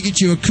second. We're going to get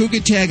you a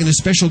Kuga tag and a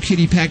special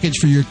kitty package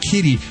for your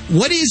kitty.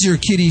 What is your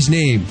kitty's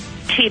name?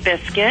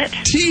 T-Biscuit.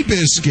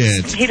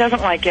 T-Biscuit. He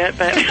doesn't like it,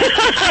 but...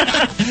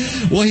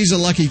 Well, he's a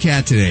lucky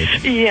cat today.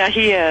 Yeah,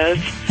 he is.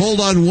 Hold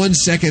on one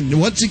second.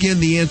 Once again,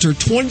 the answer,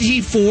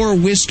 24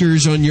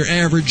 whiskers on your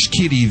average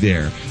kitty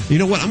there. You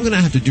know what? I'm going to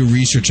have to do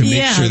research and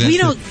make sure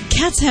that...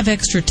 cats have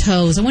extra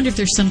toes. I wonder if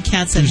there's some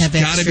cats that have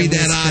extra whiskers.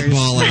 There's got to be that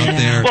oddball out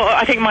there. Well,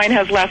 I think mine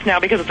has less now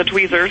because of the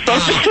tweezers. So.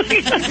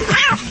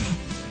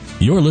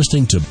 You're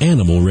listening to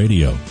Animal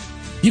Radio.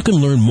 You can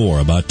learn more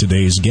about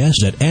today's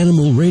guest at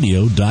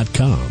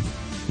animalradio.com.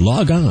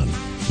 Log on.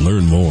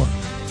 Learn more.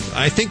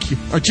 I think...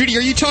 Judy,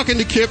 are you talking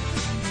to Kip?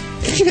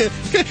 You're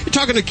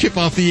talking to Kip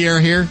off the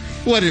air here?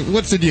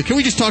 What's the deal? Can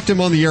we just talk to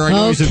him on the air? I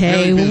know he's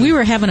okay. Well, we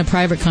were having a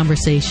private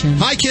conversation.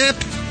 Hi, Kip.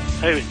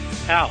 Hey,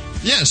 Al.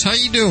 Yes, how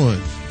you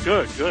doing?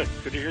 Good. Good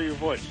to hear your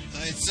voice.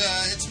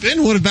 It's been,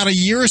 about a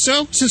year or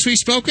so since we've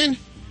spoken?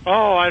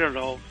 Oh, I don't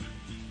know.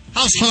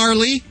 How's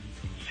Harley?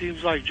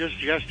 Seems like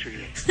just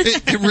yesterday.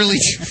 It really...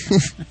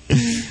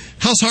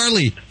 How's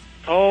Harley?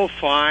 Oh,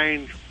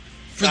 fine.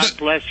 God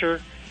bless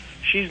her.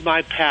 She's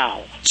my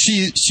pal.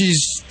 She's,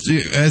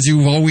 as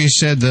you've always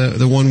said,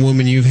 the one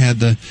woman you've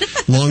had the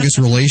longest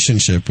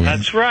relationship with.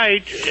 That's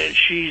right.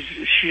 She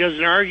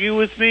doesn't argue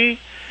with me,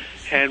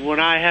 and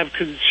when I have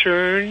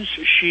concerns,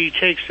 she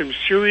takes them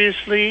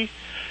seriously.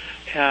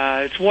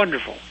 It's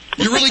wonderful.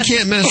 You really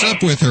can't mess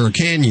up with her,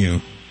 can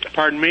you?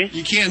 Pardon me?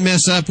 You can't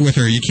mess up with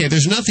her. You can't.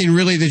 There's nothing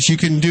really that you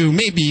can do,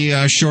 maybe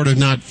short of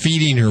not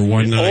feeding her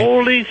one night. The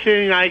only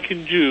thing I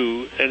can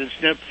do, and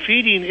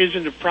feeding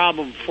isn't a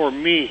problem for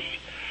me,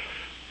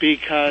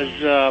 because,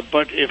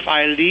 but if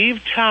I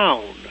leave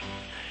town,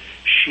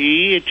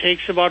 it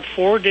takes about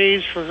 4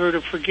 days for her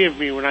to forgive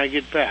me when I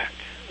get back.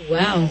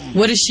 Wow.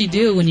 What does she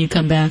do when you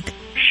come back?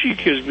 She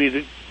gives me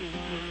the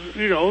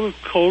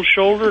cold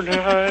shoulder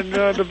and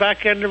the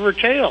back end of her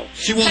tail.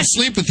 She won't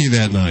sleep with you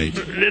that night.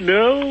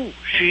 No,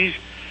 she's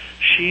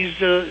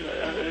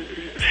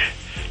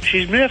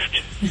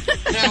miffed.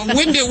 Now,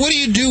 what do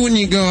you do when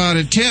you go out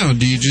of town?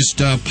 Do you just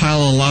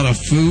pile a lot of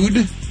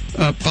food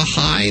up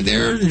high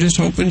there, just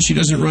hoping she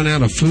doesn't run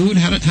out of food?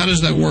 How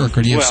does that work?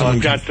 Or do you have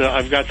I've got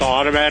the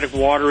automatic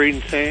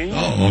watering thing.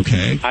 Oh,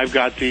 okay. I've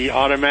got the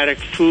automatic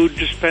food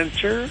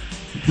dispenser.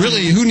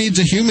 Really, who needs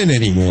a human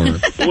anymore?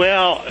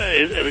 Well,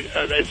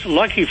 it's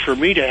lucky for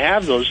me to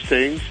have those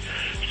things,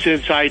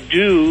 since I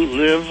do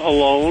live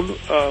alone.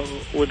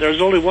 There's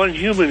only one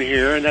human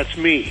here, and that's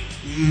me.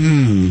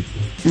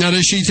 Now,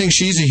 does she think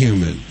she's a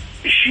human?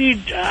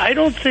 I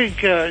don't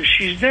think,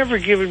 she's never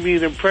given me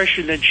the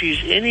impression that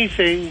she's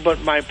anything but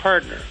my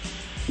partner.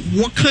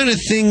 What kind of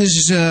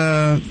things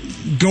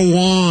go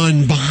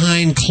on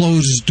behind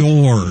closed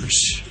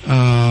doors?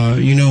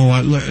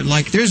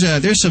 Like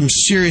there's some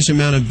serious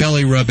amount of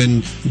belly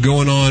rubbing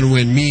going on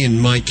when me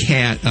and my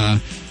cat are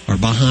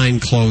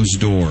behind closed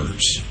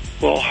doors.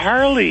 Well,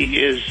 Harley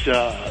is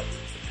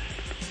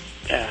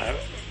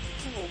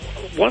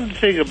one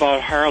thing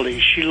about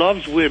Harley. She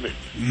loves women.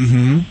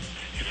 Mm-hmm.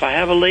 If I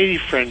have a lady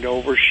friend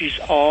over, she's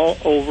all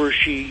over.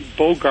 She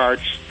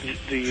bogarts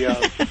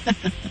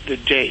the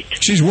date.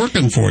 She's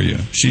working for you.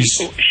 She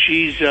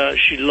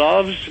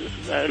loves.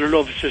 I don't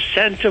know if it's a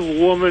scent of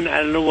woman.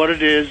 I don't know what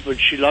it is, but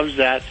she loves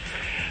that.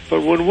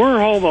 But when we're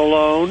home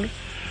alone,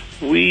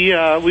 we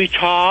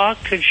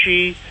talk, and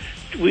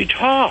we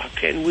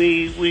talk, and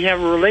we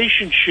have a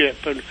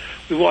relationship, and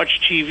we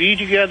watch TV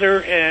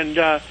together, and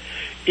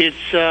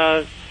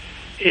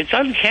it's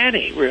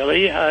uncanny,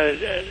 really.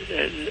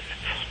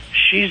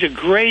 She's a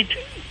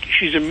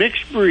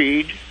mixed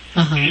breed.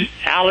 She's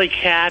alley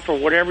cat or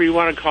whatever you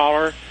want to call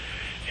her,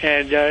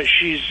 and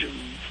she's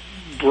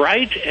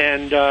bright,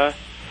 and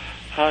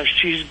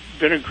she's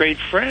been a great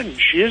friend.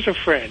 She is a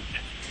friend.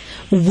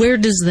 Where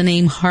does the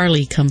name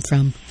Harley come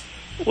from?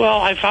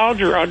 Well, I found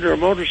her under a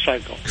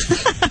motorcycle.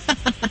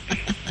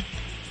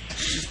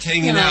 Just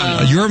hanging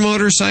out. Your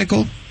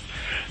motorcycle?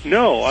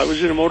 No, I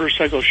was in a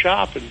motorcycle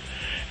shop,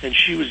 and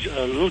she was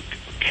a little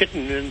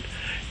kitten,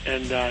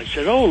 and I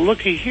said, "Oh,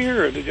 looky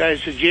here." And the guy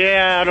said,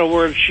 "Yeah, I don't know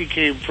where she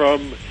came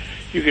from.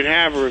 You can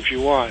have her if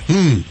you want."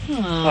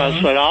 I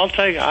said,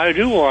 I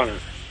do want her.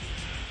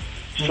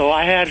 So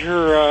I had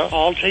her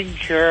all taken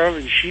care of,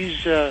 and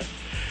she's, the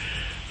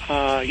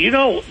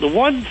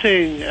one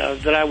thing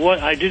that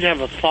I did have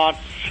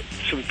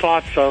some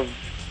thoughts of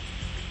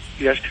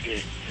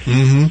yesterday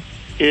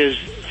is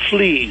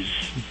fleas.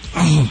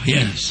 Oh,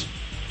 yes.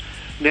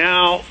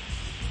 Now,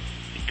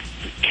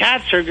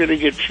 cats are going to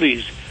get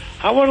fleas.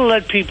 I want to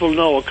let people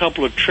know a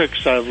couple of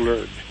tricks I've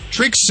learned.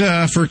 Tricks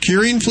for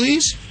curing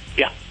fleas?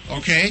 Yeah.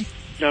 Okay.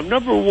 Now,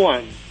 number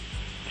one,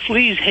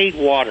 fleas hate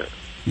water.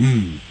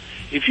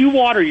 If you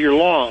water your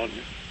lawn,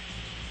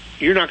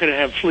 you're not going to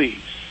have fleas.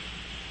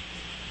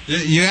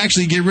 You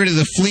actually get rid of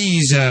the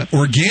fleas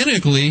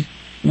organically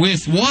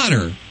with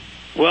water.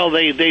 Well,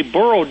 they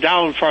burrow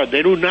down far.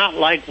 They do not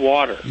like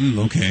water.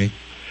 Okay.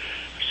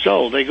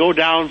 So they go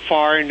down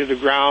far into the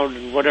ground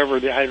and whatever.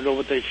 I don't know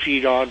what they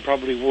feed on,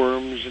 probably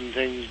worms and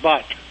things.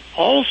 But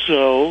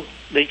also,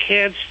 they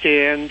can't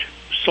stand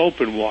soap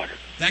and water.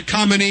 That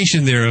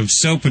combination there of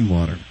soap and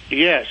water.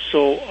 Yes.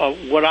 So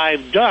what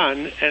I've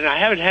done, and I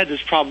haven't had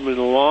this problem in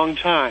a long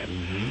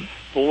time,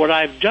 but what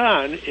I've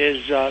done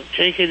is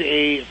taken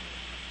a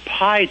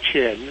pie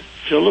tin,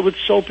 filled it with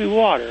soapy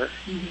water,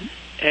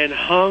 and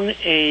hung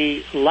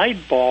a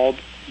light bulb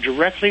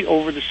directly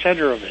over the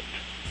center of it.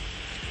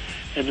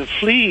 And the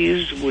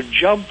fleas would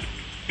jump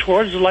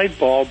towards the light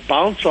bulb,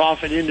 bounce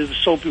off and into the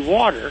soapy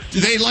water. Do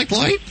they like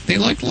light? They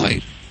like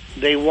light.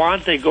 They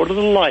go to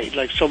the light,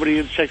 like so many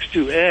insects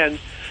do. And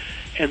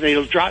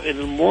they'll drop in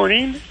the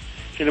morning.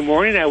 In the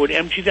morning, I would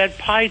empty that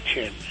pie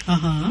tin.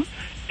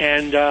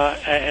 And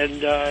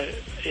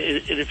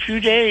in a few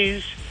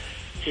days,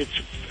 it's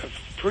a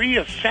pretty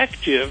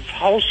effective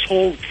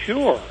household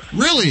cure.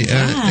 Really?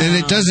 And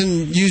it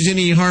doesn't use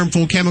any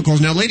harmful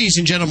chemicals. Now, ladies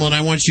and gentlemen,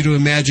 I want you to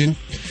imagine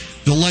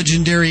the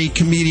legendary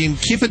comedian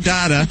Kip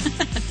Addotta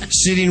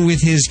sitting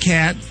with his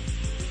cat,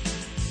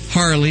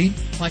 Harley.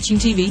 Watching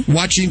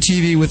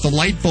TV with the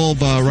light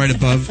bulb right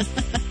above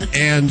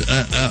and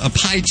a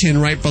pie tin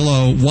right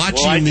below. What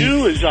I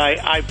do is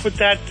I put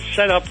that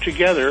setup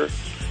together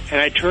and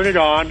I turn it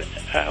on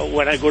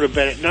when I go to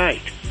bed at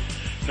night.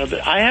 Now,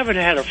 I haven't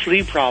had a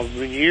flea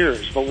problem in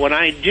years, but when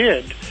I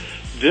did,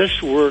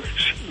 this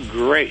works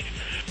great.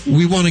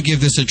 We want to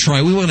give this a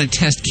try. We want to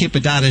test Kip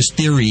Addotta's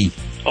theory.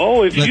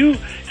 Oh, you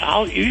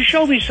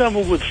show me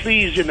someone with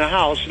fleas in the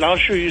house, and I'll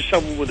show you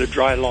someone with a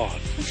dry lawn.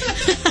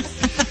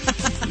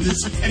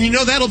 And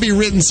that'll be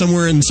written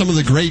somewhere in some of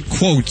the great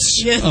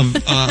quotes of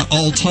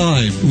all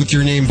time with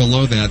your name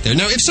below that there.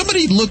 Now, if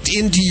somebody looked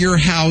into your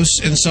house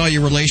and saw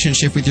your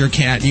relationship with your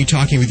cat and you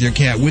talking with your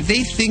cat, would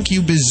they think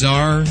you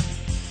bizarre?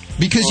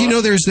 Because,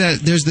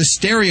 there's the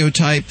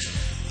stereotype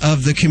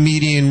of the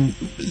comedian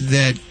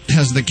that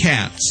has the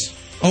cats.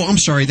 Oh, I'm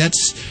sorry,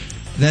 that's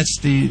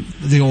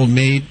the old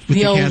maid with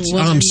the cats.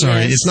 Woman, I'm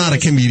sorry, yes. It's not a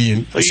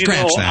comedian. But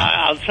Scratch that.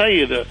 I'll tell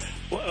you,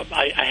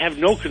 I have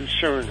no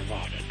concern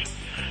about it.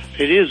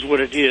 It is what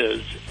it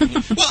is.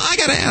 Well, I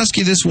got to ask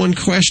you this one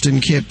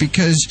question, Kip,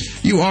 because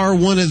you are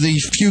one of the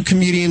few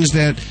comedians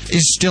that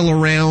is still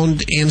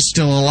around and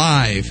still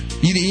alive.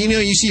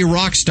 You see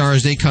rock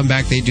stars, they come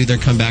back, they do their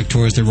comeback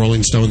tours, the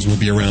Rolling Stones will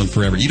be around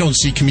forever. You don't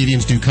see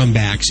comedians do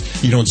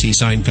comebacks. You don't see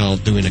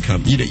Seinfeld doing a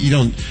comeback. You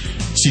don't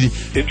see...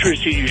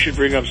 Interesting, you should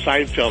bring up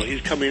Seinfeld.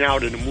 He's coming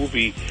out in a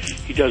movie.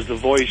 He does the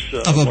voice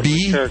of one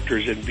bee? of the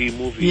characters in Bee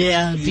Movie.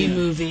 Yeah, Bee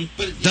Movie.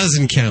 But it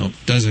doesn't count.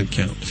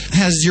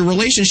 Has your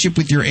relationship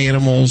with your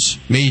animals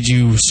made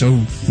you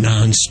so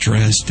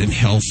non-stressed and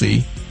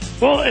healthy?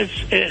 Well, it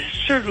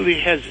certainly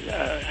has.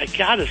 I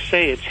gotta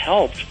say, it's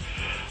helped.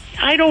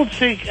 I don't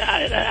think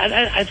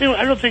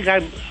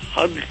I'm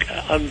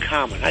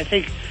uncommon. I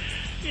think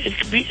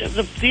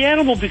the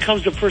animal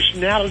becomes a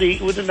personality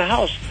within the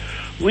house.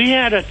 We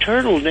had a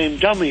turtle named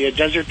Dummy, a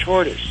desert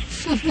tortoise,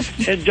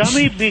 and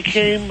Dummy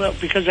became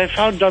because I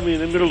found Dummy in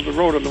the middle of the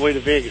road on the way to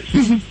Vegas,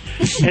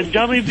 and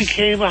Dummy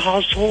became a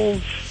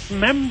household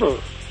member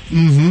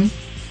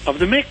of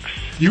the mix.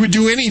 You would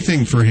do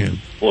anything for him.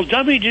 Well,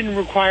 Dummy didn't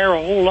require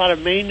a whole lot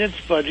of maintenance,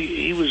 but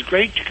he was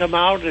great to come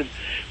out and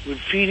would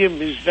feed him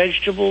his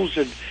vegetables,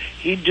 and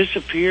he'd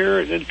disappear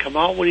and then come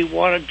out when he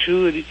wanted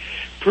to, and he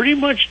pretty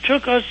much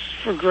took us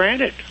for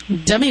granted.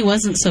 Dummy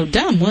wasn't so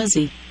dumb, was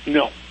he?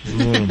 No.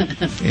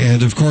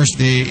 And, of course,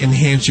 they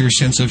enhance your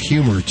sense of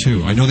humor,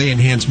 too. I know they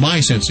enhance my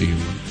sense of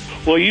humor.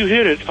 Well, you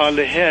hit it on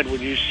the head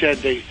when you said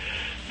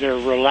they're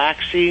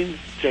relaxing,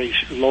 they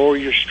lower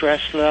your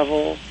stress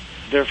level.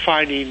 They're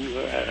finding,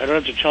 I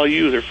don't have to tell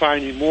you, they're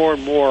finding more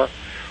and more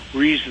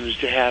reasons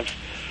to have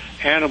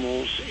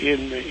animals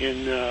in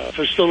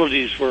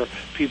facilities where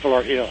people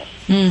are ill.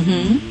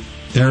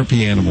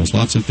 Therapy animals,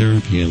 lots of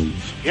therapy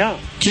animals. Yeah.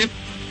 Kip,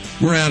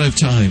 we're out of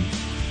time.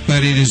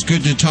 But it is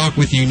good to talk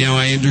with you now.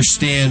 I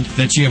understand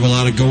that you have a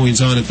lot of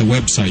goings on at the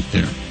website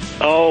there.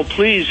 Oh,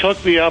 please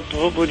hook me up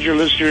with your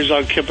listeners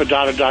on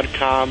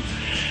kipadata.com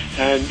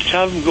and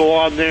tell them go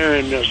on there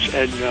and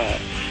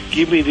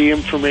give me the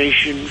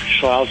information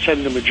so I'll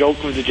send them a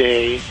joke of the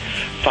day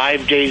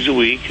 5 days a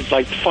week. It's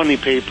like the funny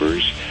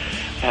papers.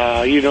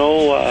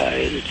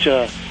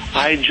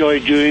 I enjoy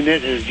doing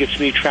it, and it gets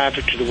me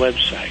traffic to the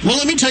website. Well,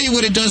 let me tell you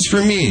what it does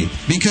for me,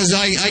 because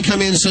I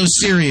come in so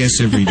serious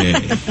every day.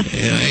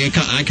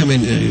 I come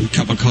in a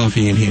cup of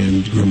coffee in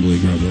hand, grumbly,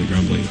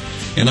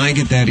 and I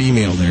get that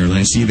email there, and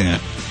I see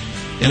that,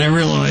 and I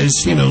realize,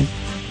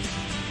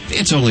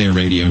 it's only a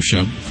radio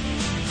show.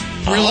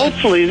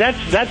 Hopefully,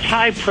 that's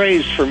high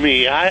praise for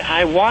me.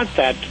 I want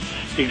that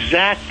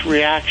exact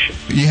reaction.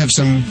 You have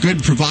some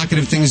good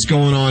provocative things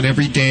going on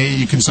every day.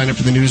 You can sign up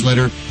for the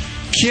newsletter.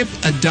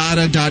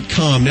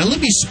 kipadata.com. Now,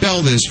 let me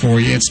spell this for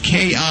you. It's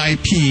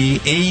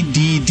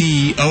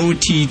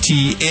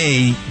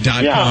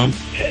KIPADDOTTA.com. Yeah.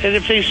 And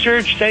if they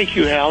search, thank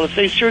you, Hal, if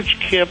they search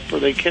KIP or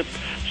they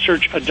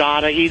search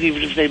Adata,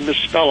 even if they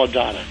misspell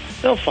Adata,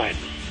 they'll find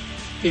me.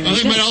 Well,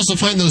 they might also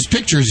find those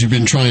pictures you've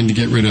been trying to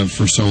get rid of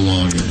for so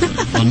long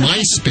on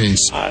MySpace.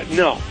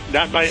 No,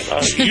 not my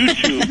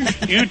YouTube.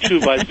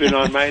 YouTube, I've been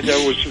on.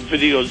 There were some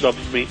videos up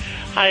of me.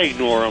 I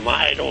ignore them.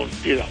 I don't.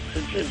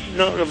 It's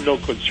no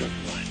concern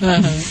of mine.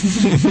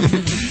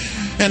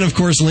 And of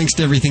course, links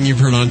to everything you've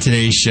heard on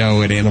today's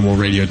show at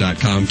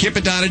animalradio.com. Kip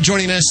Adata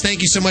joining us.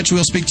 Thank you so much.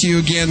 We'll speak to you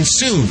again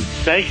soon.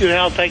 Thank you,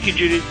 Hal. Thank you,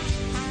 Judy.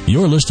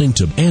 You're listening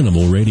to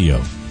Animal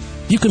Radio.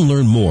 You can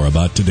learn more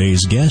about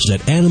today's guest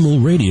at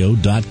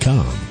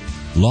animalradio.com.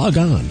 Log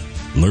on.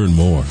 Learn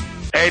more.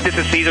 Hey, this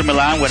is Cesar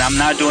Milan. When I'm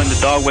not doing the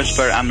dog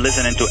whisper, I'm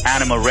listening to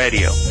Animal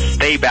Radio.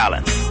 Stay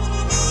balanced.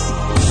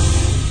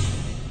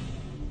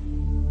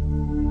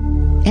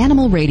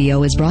 Animal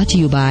Radio is brought to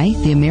you by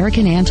the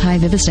American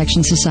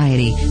Anti-Vivisection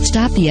Society.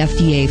 Stop the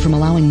FDA from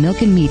allowing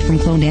milk and meat from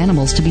cloned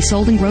animals to be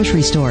sold in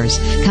grocery stores.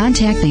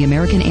 Contact the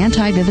American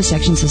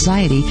Anti-Vivisection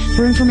Society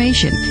for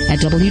information at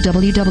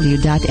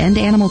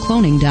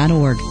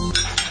www.endanimalcloning.org.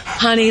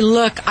 Honey,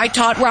 look, I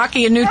taught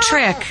Rocky a new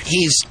trick.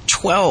 He's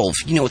 12.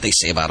 You know what they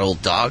say about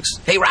old dogs.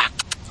 Hey, Rock,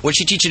 what'd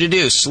she teach you to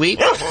do? Sleep?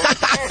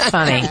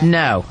 Funny,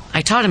 no.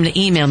 I taught him to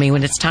email me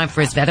when it's time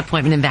for his vet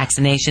appointment and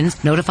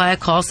vaccinations, notify a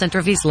call center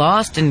if he's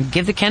lost, and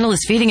give the kennel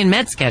his feeding and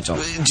med schedule.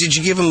 Did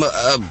you give him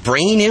a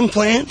brain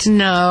implant?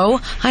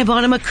 No. I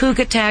bought him a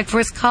Cougar tag for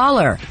his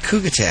collar.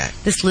 Cougar tag?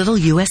 This little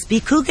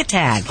USB Cougar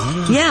tag.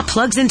 Oh. Yeah,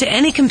 plugs into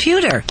any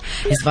computer.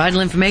 His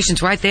vital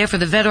information's right there for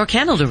the vet or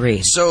kennel to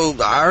read. So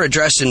our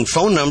address and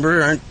phone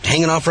number aren't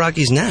hanging off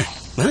Rocky's neck.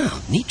 Wow,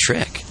 neat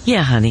trick.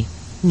 Yeah, honey.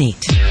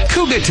 Neat.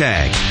 Cougar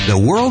Tag, the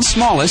world's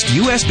smallest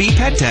USB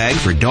pet tag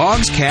for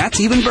dogs, cats,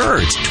 even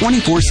birds.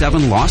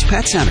 24/7 Lost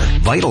Pet Center,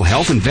 vital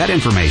health and vet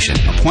information,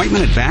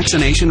 appointment and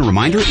vaccination,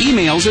 reminder,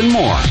 emails, and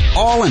more.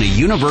 All in a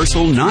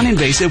universal,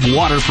 non-invasive,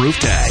 waterproof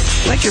tag.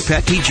 Let your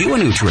pet teach you a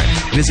new trick.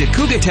 Visit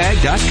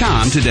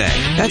CougarTag.com today.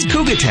 That's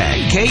Cougar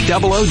Tag,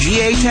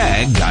 KOOGA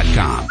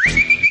Tag.com.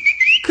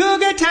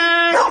 Cougar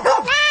Tag!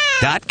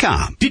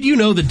 .com. Did you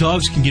know that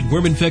dogs can get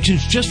worm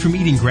infections just from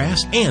eating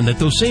grass, and that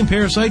those same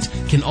parasites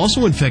can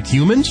also infect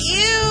humans?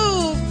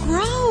 Ew,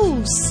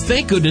 gross.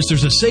 Thank goodness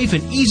there's a safe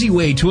and easy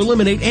way to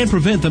eliminate and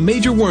prevent the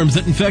major worms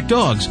that infect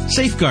dogs.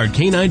 Safeguard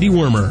K9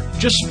 Dewormer.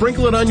 Just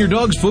sprinkle it on your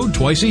dog's food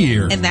twice a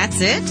year. And that's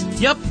it?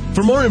 Yep.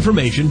 For more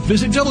information,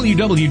 visit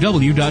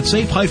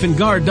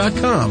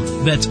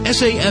www.safe-guard.com. That's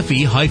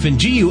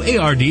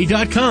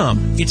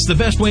SAFE-GUARD.com. It's the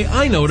best way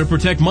I know to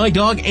protect my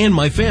dog and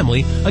my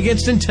family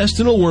against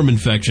intestinal worm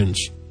infections.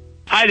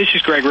 Hi, this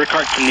is Greg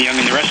Rickhart from The Young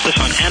and the Restless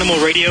on Animal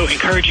Radio,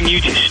 encouraging you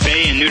to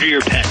spay and neuter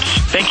your pets.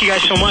 Thank you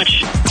guys so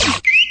much.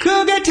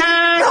 Cougar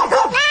Time!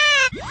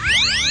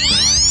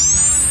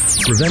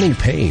 Preventing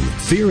pain,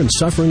 fear, and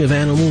suffering of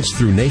animals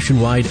through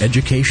nationwide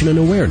education and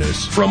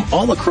awareness from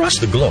all across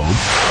the globe.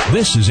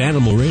 This is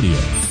Animal Radio.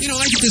 I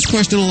get this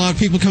question a lot.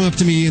 People come up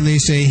to me and they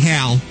say,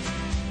 Hal.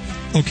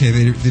 Okay,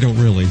 they don't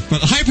really.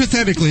 But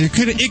hypothetically, it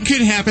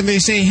could happen. They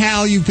say,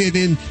 Hal, you've been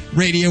in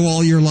radio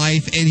all your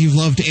life and you've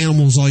loved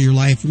animals all your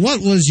life.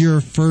 What was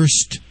your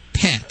first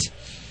pet?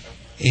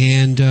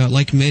 And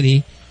like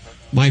many,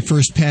 my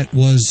first pet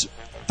was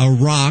a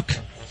rock.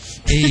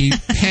 A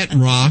pet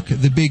rock,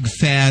 the big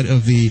fad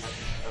of the,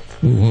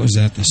 what was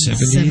that, the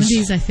 70s?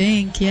 70s, I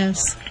think,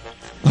 yes.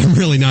 I'm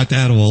really not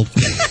that old.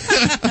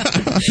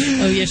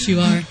 Oh, yes, you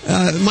are.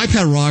 My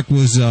pet rock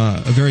was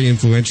very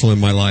influential in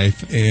my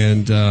life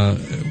and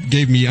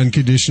gave me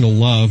unconditional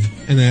love,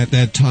 and at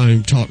that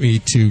time taught me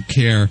to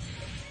care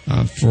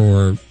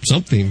for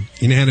something,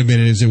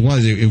 inanimate as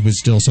it was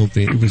still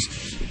something.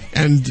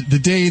 And the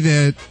day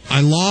that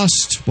I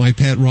lost my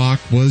pet rock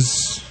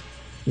was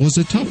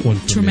a tough one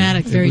for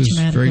traumatic, me. Very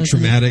traumatic. Very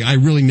traumatic. I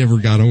really never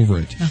got over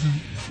it. Uh-huh.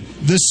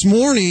 This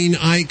morning,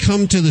 I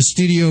come to the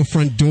studio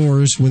front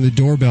doors when the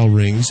doorbell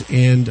rings,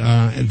 and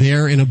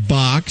there in a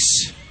box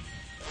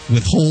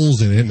with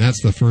holes in it, and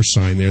that's the first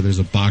sign there. There's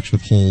a box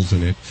with holes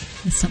in it.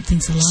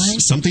 Something's alive.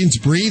 Something's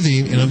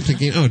breathing, and I'm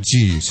thinking, oh,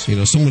 geez,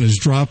 someone has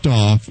dropped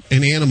off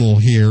an animal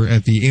here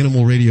at the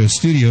Animal Radio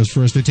studios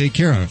for us to take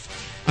care of.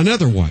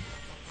 Another one.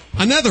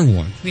 Another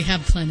one. We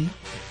have plenty.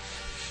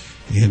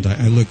 And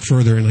I look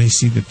further and I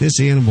see that this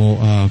animal,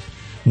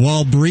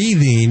 while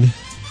breathing,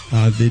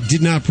 that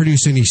did not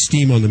produce any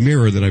steam on the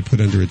mirror that I put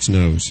under its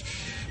nose.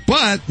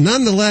 But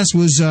nonetheless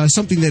was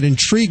something that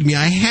intrigued me.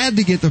 I had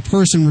to get the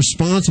person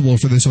responsible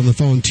for this on the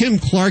phone. Tim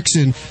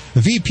Clarkson,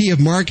 the VP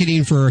of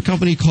Marketing for a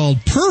company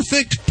called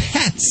Perfect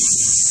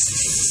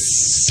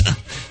Pets.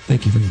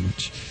 Thank you very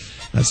much.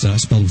 That's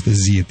spelled with a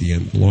Z at the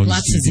end. Long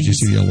Lots Z. of Did you Zs.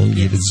 see the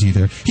elongated Z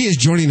there? He is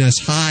joining us.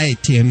 Hi,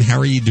 Tim. How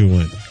are you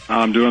doing?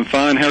 I'm doing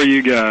fine. How are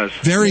you guys?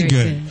 Very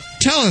good.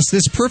 Tell us,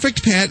 this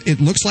Perfect Pet,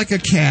 it looks like a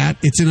cat.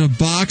 It's in a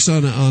box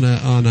well,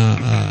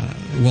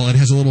 it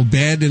has a little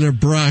bed and a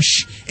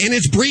brush, and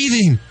it's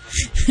breathing.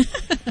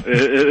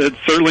 It's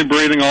certainly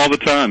breathing all the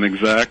time,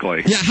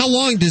 exactly. Yeah, how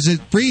long does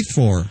it breathe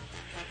for?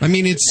 I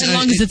mean, it's... As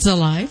long as it's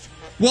alive.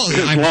 Well,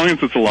 as long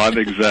as it's alive,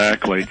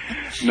 exactly.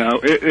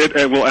 No,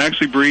 it will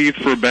actually breathe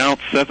for about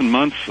 7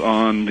 months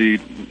on the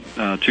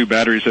 2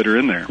 batteries that are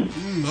in there.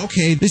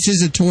 Okay, this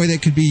is a toy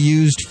that could be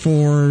used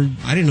for,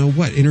 I don't know,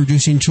 what,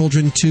 introducing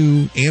children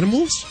to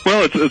animals?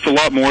 Well, it's a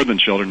lot more than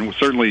children.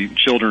 Certainly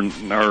children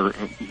are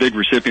big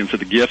recipients of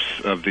the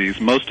gifts of these.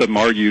 Most of them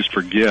are used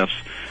for gifts.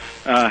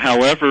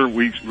 However,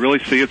 we really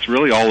see it's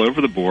really all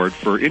over the board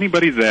for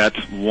anybody that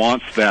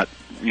wants that,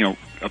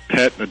 a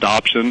pet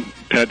adoption,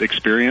 pet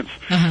experience,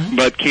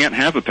 but can't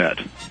have a pet.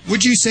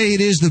 Would you say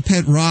it is the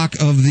pet rock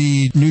of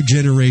the new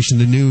generation,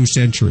 the new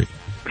century?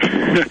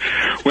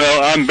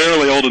 Well, I'm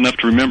barely old enough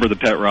to remember the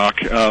pet rock,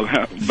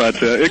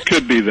 but it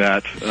could be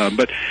that.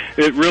 But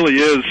it really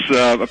is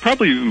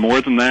probably even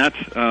more than that,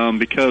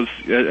 because,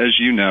 as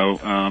you know,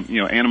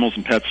 animals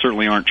and pets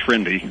certainly aren't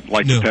trendy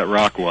like the pet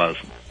rock was.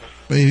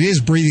 But it is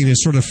breathing.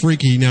 It's sort of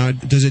freaky. Now,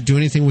 does it do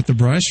anything with the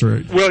brush?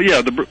 Or? Well,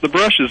 yeah, the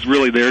brush is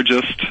really there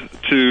just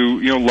to,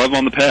 love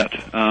on the pet.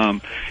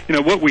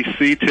 What we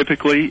see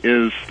typically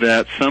is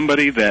that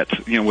somebody that,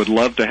 would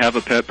love to have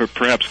a pet but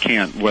perhaps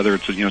can't, whether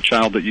it's a,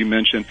 child that you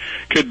mentioned,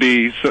 could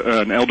be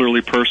an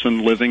elderly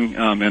person living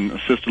in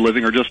assisted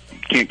living or just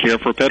can't care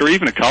for a pet, or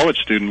even a college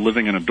student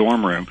living in a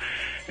dorm room.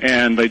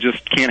 And they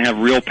just can't have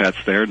real pets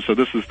there, and so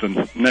this is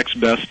the next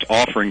best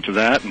offering to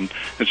that. And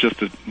it's just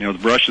the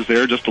brush is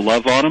there just to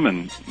love on them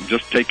and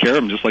just take care of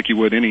them, just like you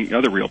would any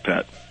other real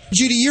pet.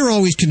 Judy, you're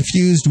always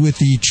confused with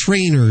the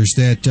trainers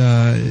that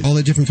all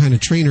the different kind of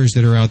trainers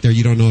that are out there.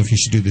 You don't know if you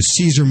should do the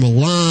Cesar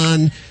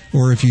Millan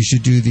or if you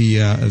should do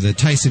the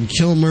Tyson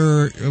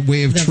Kilmer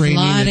way of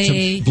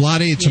training.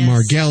 Vlade, it's a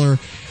Margeller.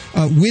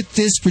 With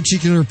this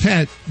particular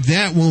pet,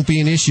 that won't be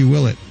an issue,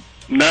 will it?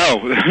 No,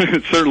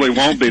 it certainly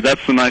won't be.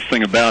 That's the nice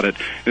thing about it,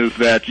 is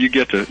that you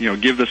get to,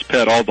 give this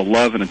pet all the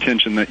love and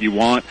attention that you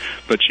want,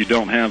 but you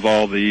don't have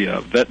all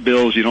the vet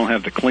bills, you don't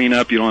have the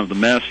cleanup, you don't have the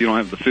mess, you don't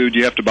have the food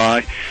you have to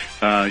buy.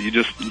 You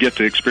just get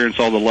to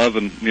experience all the love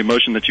and the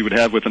emotion that you would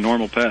have with a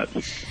normal pet.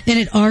 And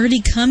it already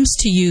comes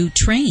to you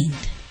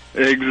trained.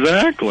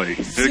 Exactly.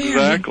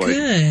 Very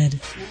good.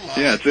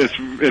 Yeah,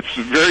 it's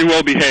very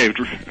well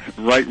behaved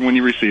right when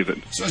you receive it.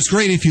 So it's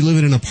great if you live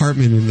in an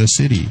apartment in the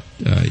city.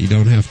 You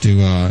don't have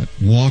to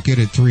walk it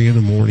at 3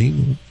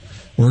 a.m.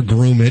 or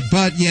groom it,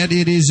 but yet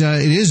it is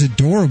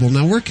adorable.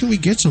 Now, where can we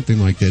get something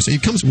like this?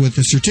 It comes with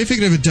a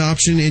certificate of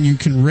adoption, and you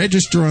can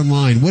register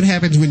online. What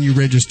happens when you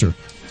register?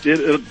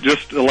 It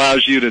just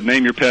allows you to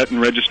name your pet and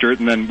register it,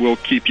 and then we'll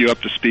keep you up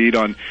to speed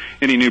on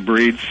any new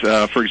breeds.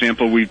 For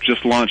example, we've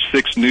just launched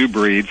 6 new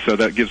breeds, so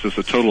that gives us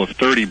a total of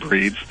 30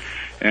 breeds,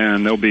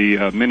 and there'll be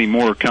many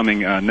more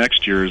coming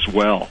next year as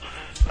well.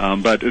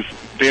 But to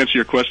answer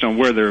your question on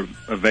where they're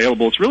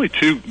available, it's really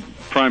 2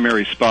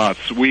 primary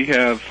spots. We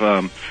have,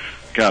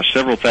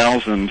 several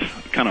thousand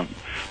kind of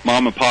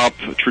mom-and-pop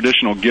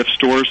traditional gift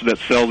stores that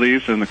sell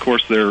these, and of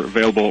course they're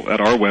available at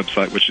our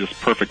website, which is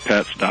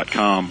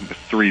perfectpets.com with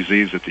 3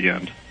 Z's at the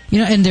end.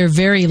 And they're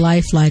very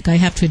lifelike. I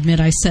have to admit,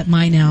 I set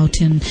mine out,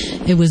 and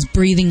it was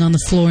breathing on the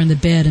floor in the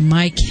bed, and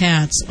my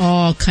cats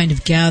all kind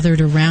of gathered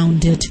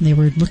around it, and they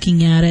were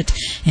looking at it,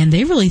 and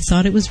they really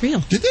thought it was real.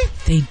 Did they?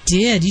 They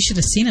did. You should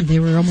have seen them. They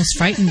were almost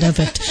frightened of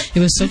it.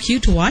 It was so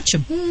cute to watch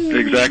them.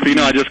 Exactly.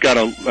 I just got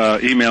an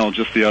email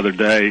just the other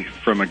day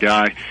from a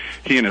guy.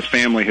 He and his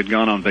family had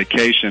gone on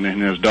vacation,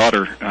 and his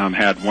daughter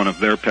had one of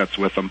their pets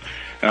with them,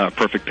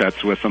 Perfect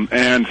Pets with them,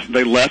 and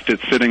they left it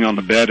sitting on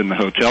the bed in the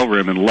hotel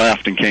room and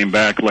left and came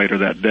back later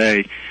that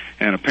day.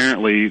 And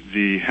apparently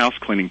the house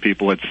cleaning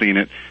people had seen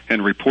it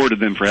and reported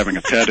them for having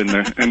a pet in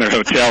their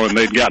hotel, and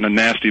they'd gotten a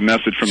nasty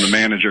message from the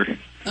manager.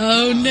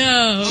 Oh,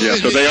 no. Yeah,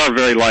 so they are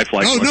very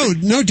lifelike. Oh,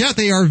 no doubt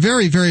they are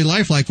very, very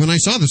lifelike. When I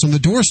saw this on the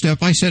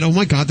doorstep, I said, oh,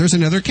 my God, there's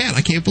another cat.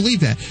 I can't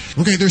believe that.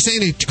 Okay, they're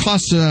saying it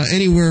costs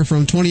anywhere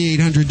from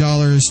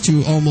 $2,800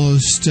 to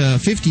almost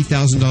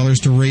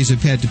 $50,000 to raise a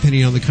pet,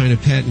 depending on the kind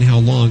of pet and how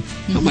long.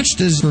 How much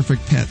does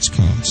Perfect Pets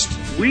cost?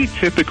 We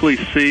typically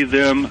see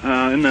them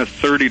in the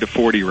 30 to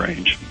 40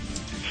 range.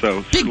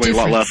 So certainly a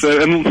lot less,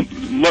 and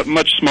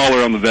much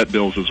smaller on the vet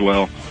bills as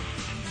well.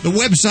 The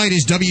website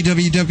is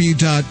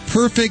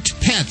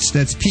www.perfectpets,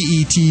 that's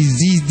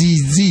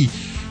P-E-T-Z-D-Z,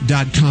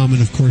 animalradio.com,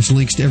 and of course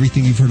links to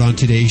everything you've heard on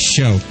today's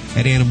show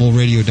at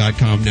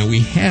animalradio.com. Now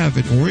we have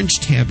an orange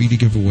tabby to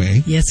give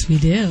away. Yes, we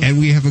do. And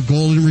we have a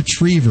golden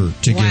retriever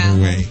to give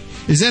away.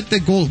 Is that the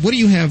gold? What do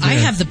you have there? I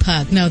have the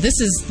pug. No, this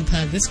is the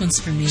pug. This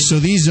one's for me. So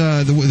these,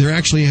 they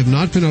actually have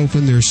not been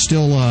opened. They're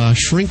still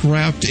shrink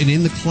wrapped and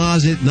in the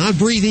closet. Not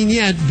breathing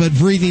yet, but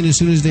breathing as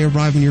soon as they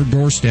arrive on your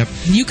doorstep.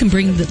 You can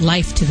bring the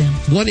life to them.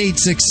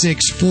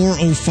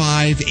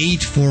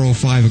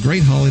 1-866-405-8405. A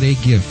great holiday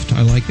gift.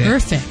 I like that.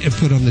 Perfect. And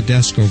put on the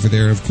desk over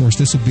there. Of course,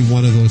 this will be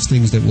one of those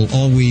things that will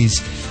always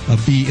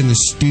be in the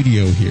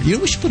studio here. You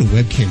know, we should put a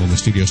webcam on the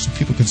studio so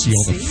people can see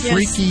all the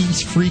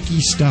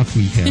freaky stuff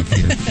we have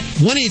here.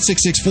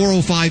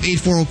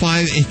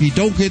 1-866-405-8405. If you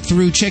don't get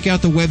through, check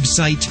out the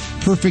website,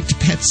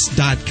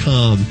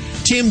 perfectpets.com.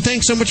 Tim,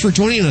 thanks so much for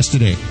joining us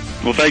today.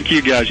 Well, thank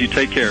you, guys. You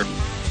take care.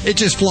 It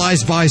just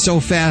flies by so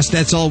fast.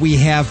 That's all we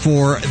have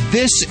for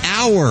this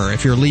hour.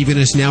 If you're leaving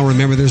us now,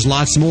 remember there's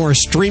lots more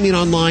streaming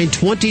online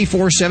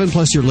 24/7,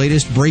 plus your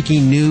latest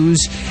breaking news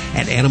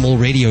at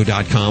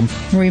animalradio.com.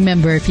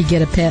 Remember, if you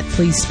get a pet,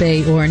 please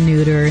spay or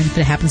neuter. And if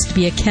it happens to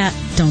be a cat,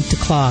 don't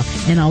declaw.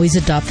 And always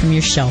adopt from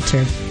your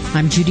shelter.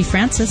 I'm Judy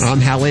Francis. I'm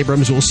Hal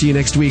Abrams. We'll see you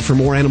next week for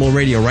more Animal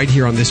Radio right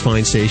here on this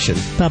fine station.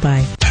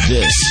 Bye-bye.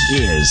 This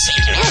is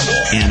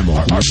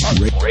Animal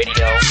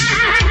Radio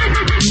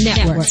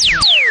Network.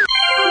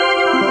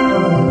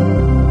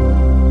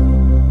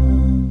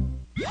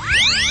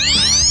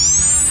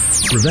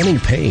 Preventing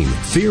pain,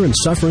 fear, and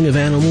suffering of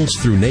animals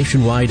through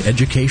nationwide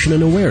education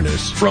and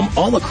awareness from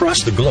all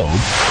across the globe.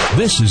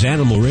 This is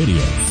Animal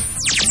Radio.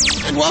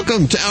 And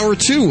welcome to Hour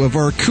 2 of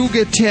our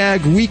Cougar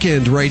Tag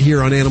Weekend right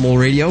here on Animal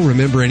Radio.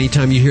 Remember,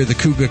 anytime you hear the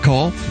Cougar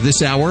call,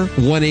 this hour,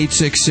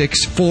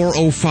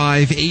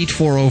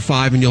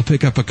 1-866-405-8405, and you'll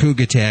pick up a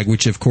Cougar Tag,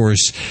 which, of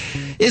course,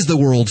 is the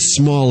world's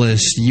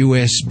smallest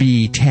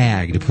USB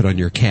tag to put on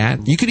your cat.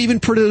 You could even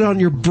put it on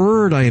your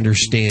bird, I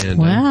understand.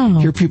 Wow.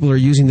 I hear people are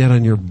using that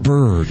on your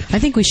bird. I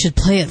think we should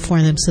play it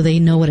for them so they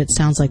know what it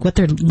sounds like, what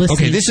they're listening for.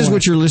 Okay, this is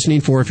what you're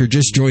listening for if you're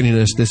just joining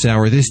us this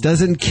hour. This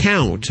doesn't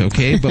count,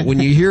 okay? But when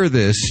you hear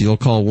this, you'll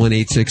call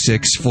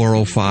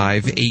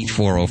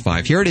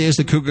 1-866-405-8405. Here it is,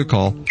 the Cougar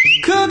call.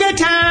 Cougar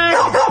time!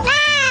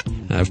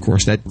 Of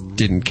course, that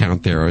didn't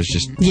count there. I was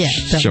just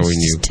showing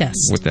you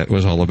what that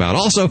was all about.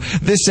 Also,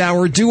 this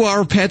hour, do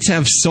our pets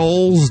have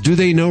souls? Do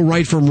they know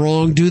right from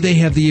wrong? Do they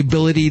have the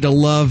ability to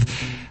love?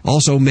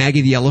 Also,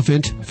 Maggie the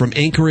elephant from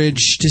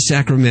Anchorage to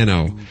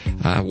Sacramento.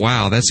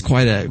 Wow, that's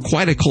quite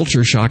a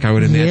culture shock, I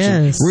would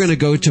imagine. Yes. We're going to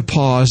go to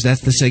Paws. That's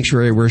the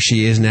sanctuary where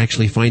she is, and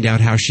actually find out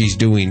how she's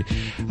doing.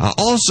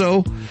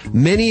 Also,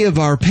 many of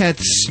our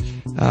pets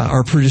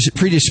are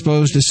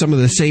predisposed to some of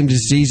the same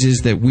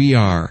diseases that we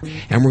are.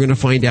 And we're going to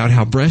find out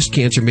how breast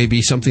cancer may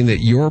be something that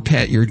your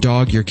pet, your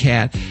dog, your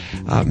cat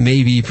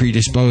may be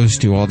predisposed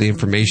to. All the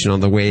information on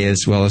the way,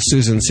 as well as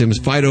Susan Sims'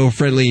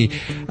 Fido-friendly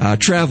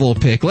travel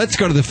pick. Let's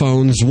go to the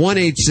phones.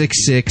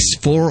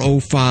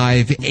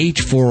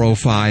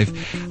 1-866-405-8405.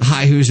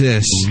 Hi, who's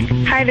this?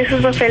 Hi, this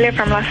is Ophelia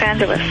from Los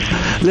Angeles.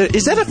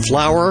 Is that a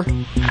flower?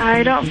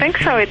 I don't think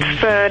so.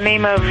 It's the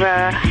name of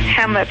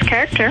Hamlet's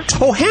character.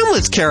 Oh,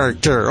 Hamlet's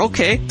character.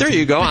 Okay, there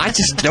you go. I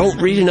just don't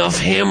read enough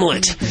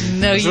Hamlet.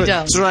 No, you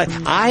don't. So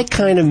I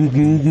kind of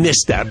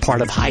missed that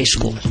part of high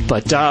school.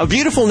 But a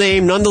beautiful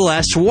name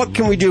nonetheless. What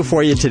can we do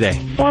for you today?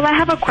 Well, I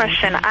have a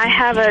question. I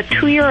have a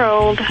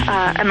 2-year-old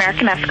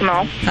American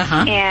Eskimo,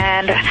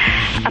 and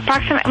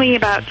approximately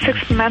about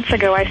 6 months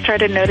ago, I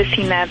started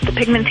noticing that the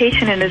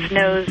pigmentation in his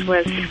nose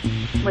was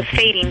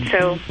fading.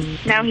 So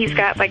now he's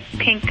got like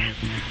pink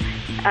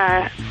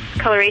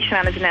coloration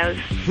on his nose.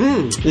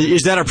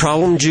 Is that a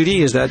problem,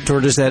 Judy? Or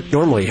does that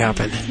normally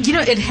happen? You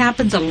know, it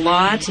happens a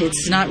lot.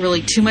 It's not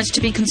really too much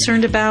to be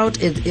concerned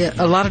about.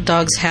 A lot of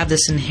dogs have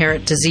this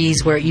inherent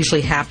disease where it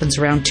usually happens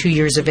around 2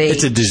 years of age.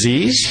 It's a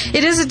disease?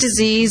 It is a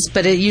disease,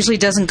 but it usually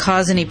doesn't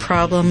cause any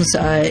problems.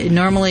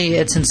 Normally,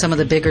 it's in some of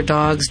the bigger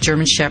dogs,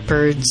 German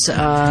Shepherds,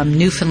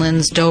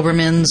 Newfoundlands,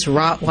 Dobermans,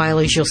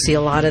 Rottweilers. You'll see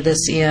a lot of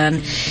this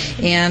in.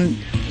 And,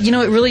 you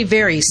know, it really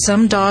varies.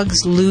 Some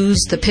dogs lose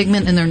the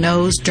pigment in their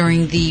nose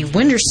during the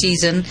winter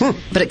season,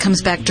 but it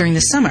comes back during the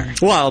summer.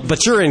 Well,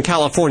 but you're in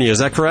California, is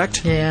that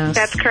correct? Yeah.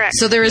 That's correct.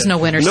 So there is no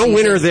winter season. No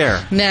winter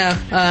there? No.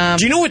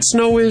 Do you know what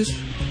snow is?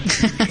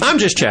 I'm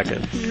just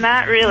checking.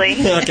 Not really.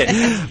 Okay.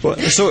 Well,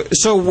 so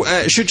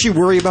should she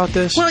worry about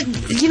this? Well,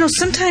 you know,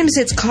 sometimes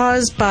it's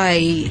caused by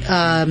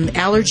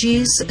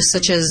allergies,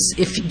 such as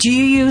do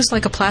you use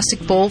like a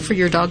plastic bowl for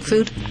your dog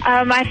food?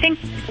 I think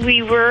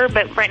we were,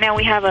 but right now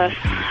we have a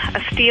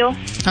steel.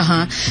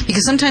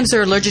 Because sometimes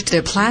they're allergic to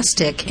their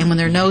plastic, and when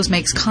their nose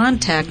makes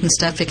contact and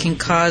stuff, it can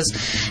cause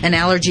an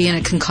allergy and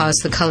it can cause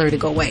the color to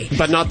go away.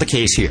 But not the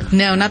case here.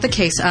 No, not the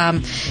case.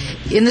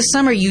 In the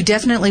summer, you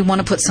definitely want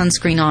to put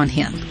sunscreen on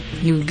him.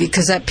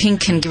 Because that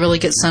pink can really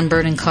get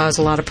sunburned and cause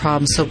a lot of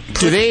problems. So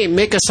do they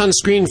make a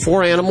sunscreen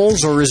for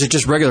animals, or is it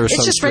just regular sunscreen?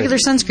 It's just regular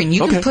sunscreen.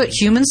 You can put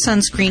human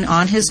sunscreen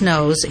on his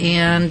nose,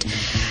 and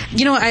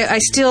I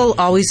still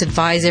always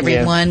advise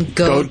everyone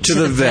go to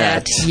the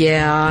vet.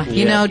 Yeah,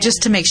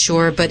 just to make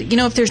sure. But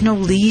if there's no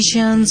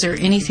lesions or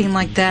anything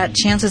like that,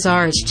 chances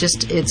are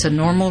it's a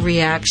normal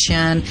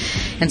reaction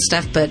and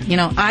stuff. But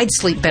I'd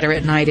sleep better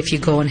at night if you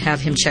go and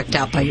have him checked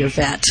out by your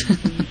vet.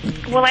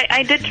 Well,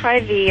 I did try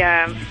the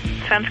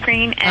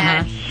sunscreen,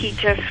 and he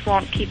just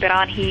won't keep it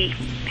on.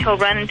 He'll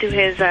run into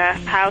his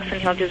house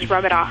and he'll just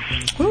rub it off.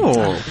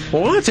 Oh,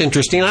 well, that's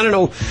interesting. I don't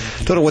know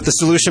what the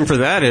solution for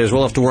that is.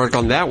 We'll have to work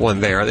on that one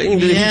there.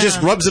 He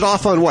just rubs it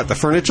off on what, the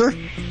furniture?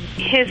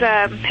 His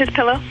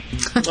pillow.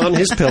 On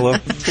his pillow.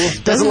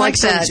 Doesn't like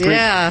that, sunscreen.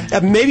 yeah.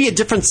 Maybe a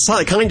different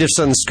kind of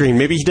sunscreen.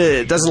 Maybe he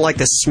doesn't like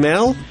the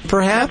smell,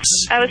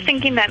 perhaps? I was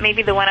thinking that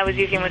maybe the one I was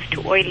using was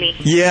too oily.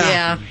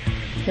 Yeah.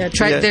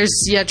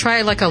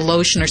 Try like a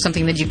lotion or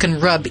something that you can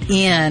rub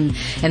in,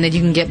 and then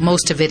you can get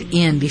most of it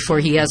in before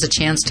he has a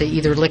chance to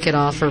either lick it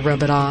off or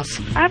rub it off.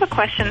 I have a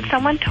question.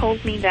 Someone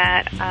told me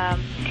that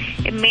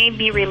it may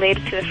be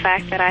related to the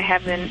fact that I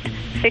haven't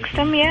fixed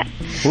him yet.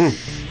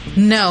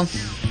 No,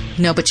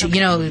 but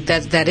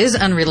that is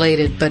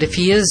unrelated. But if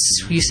he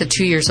is, you said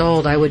 2 years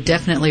old, I would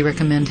definitely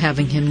recommend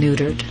having him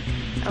neutered.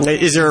 Okay.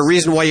 Is there a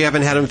reason why you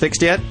haven't had him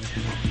fixed yet?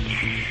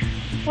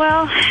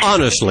 Well,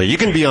 honestly, you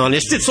can be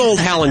honest. It's old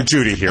Hal and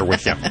Judy here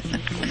with you.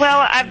 Well,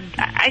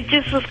 I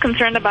just was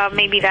concerned about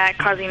maybe that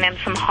causing them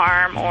some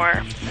harm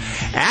or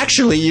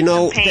actually,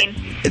 pain.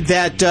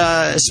 That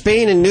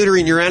spaying and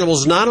neutering your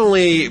animals not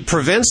only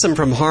prevents them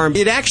from harm,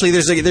 it actually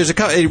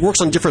it works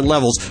on different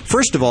levels.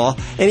 First of all,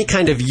 any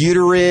kind of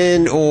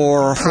uterine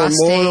or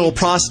hormonal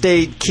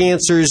prostate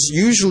cancers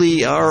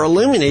usually are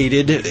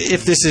eliminated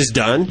if this is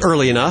done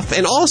early enough.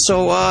 And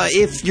also,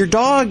 if your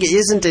dog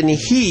isn't in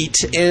heat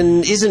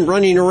and isn't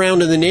running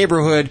around in the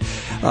neighborhood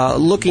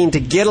looking to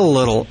get a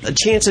little,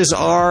 chances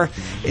are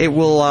it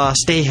will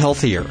stay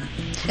healthier.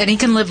 And he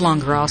can live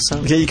longer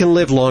also. Yeah, you can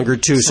live longer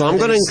too. So I'm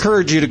going to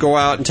encourage you to go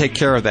out and take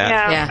care of that.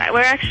 Yeah. We're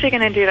actually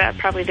going to do that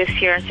probably this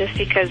year just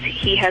because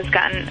he has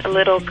gotten a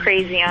little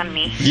crazy on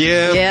me.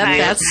 Yeah,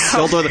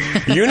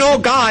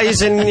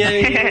 guys, and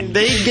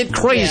they get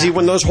crazy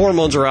when those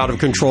hormones are out of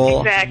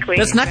control. Exactly.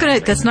 That's not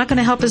going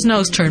to help his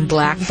nose turn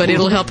black, but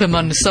it'll help him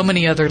on so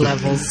many other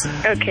levels.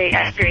 Okay,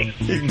 I agree.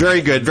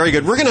 Very good, very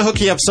good. We're going to hook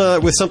you up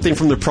with something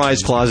from the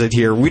prize closet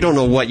here. We don't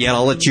know what yet.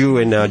 I'll let you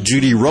and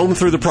Judy roam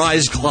through the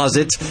prize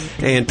closet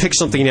and pick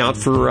something out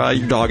for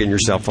your dog and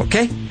yourself,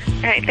 okay?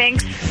 All right,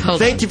 thanks.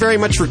 Thank you very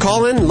much for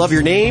calling. Love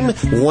your name.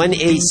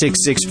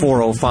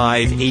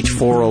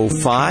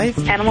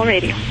 1-866-405-8405. Animal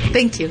Radio.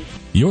 Thank you.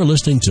 You're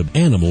listening to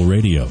Animal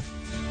Radio.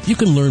 You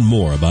can learn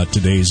more about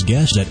today's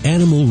guest at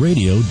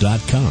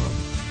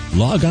animalradio.com.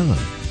 Log on.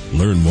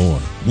 Learn more.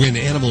 When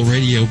Animal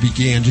Radio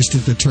began just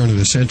at the turn of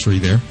the century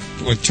there.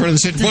 With turn of the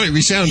century, boy,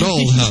 we sound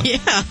old, huh?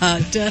 Yeah,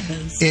 it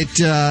does.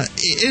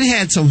 It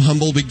had some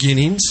humble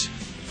beginnings.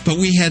 But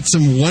we had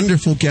some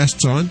wonderful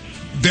guests on,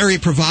 very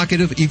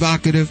provocative,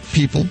 evocative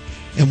people.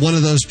 And one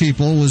of those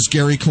people was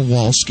Gary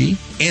Kowalski.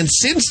 And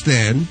since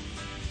then,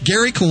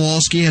 Gary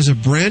Kowalski has a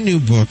brand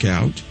new book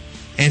out.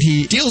 And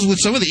he deals with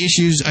some of the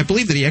issues, I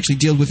believe that he actually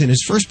dealt with in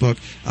his first book.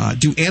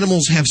 Do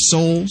animals have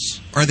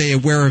souls? Are they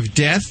aware of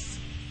death?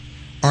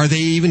 Are they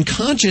even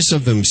conscious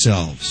of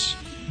themselves?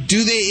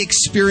 Do they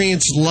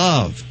experience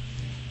love?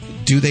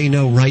 Do they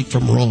know right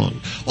from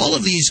wrong? All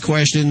of these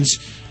questions...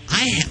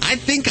 I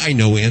think I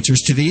know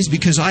answers to these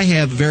because I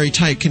have a very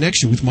tight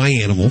connection with my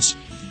animals.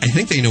 I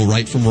think they know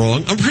right from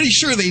wrong. I'm pretty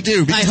sure they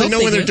do because they know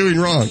when they're doing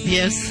wrong.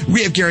 Yes.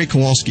 We have Gary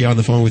Kowalski on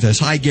the phone with us.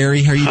 Hi,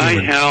 Gary. How are you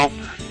doing? Hi, Hal.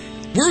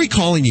 Where are we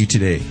calling you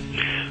today?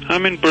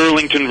 I'm in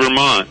Burlington,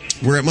 Vermont.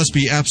 Where it must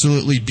be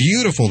absolutely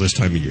beautiful this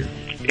time of year.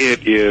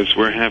 It is.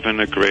 We're having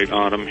a great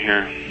autumn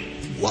here.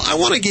 Well, I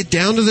want to get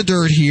down to the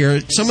dirt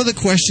here. Some of the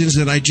questions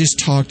that I just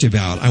talked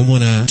about, I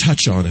want to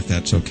touch on if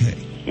that's okay.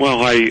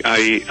 Well,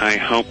 I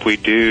hope we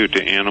do.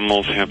 Do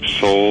animals have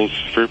souls?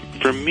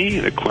 For me,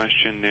 the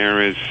question there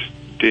is,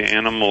 do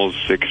animals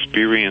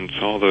experience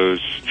all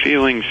those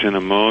feelings and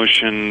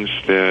emotions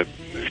that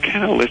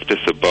kind of lift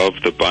us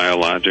above the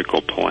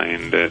biological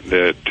plane,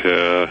 that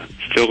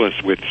fill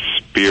us with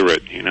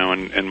spirit?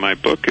 And my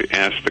book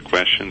asks the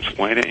questions,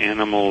 why do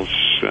animals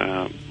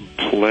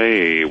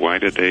play? Why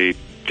do they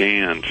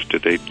dance? Do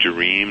they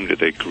dream? Do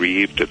they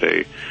grieve? Do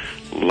they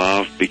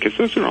love? Because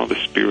those are all the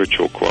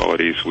spiritual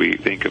qualities we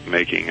think of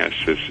making us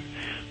as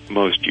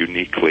most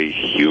uniquely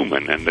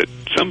human, and that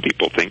some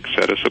people think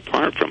set us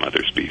apart from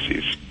other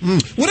species.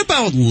 What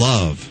about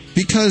love?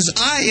 Because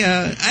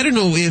I don't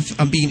know if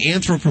I'm being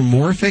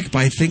anthropomorphic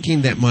by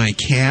thinking that my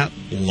cat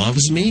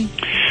loves me.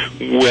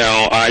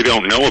 Well, I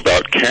don't know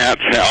about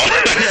cats,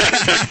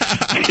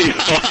 Hal.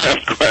 People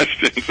have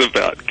questions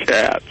about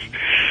cats.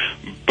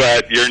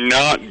 But you're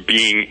not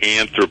being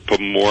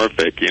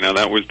anthropomorphic.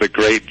 That was the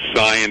great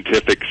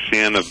scientific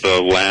sin of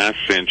the last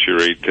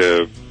century,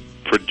 to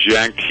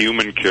project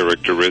human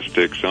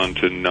characteristics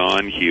onto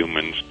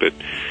non-humans. But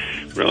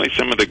really,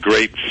 some of the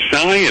great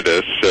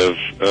scientists of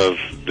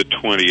the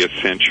 20th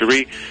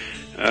century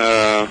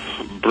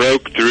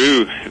broke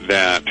through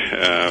that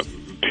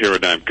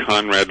paradigm.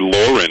 Konrad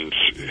Lorenz,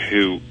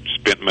 who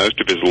spent most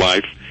of his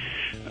life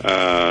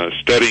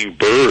studying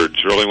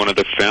birds. Really, one of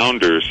the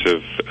founders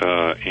of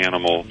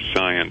animal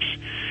science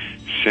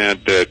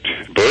said that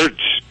birds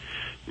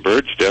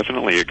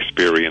definitely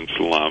experience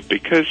love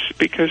because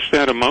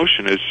that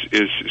emotion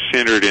is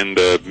centered in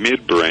the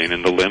midbrain,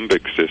 in the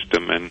limbic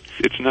system, and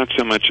it's not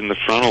so much in the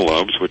frontal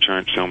lobes, which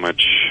aren't so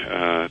much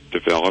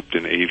developed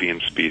in avian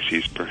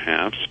species,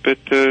 perhaps, but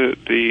the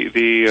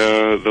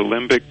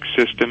limbic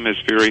system is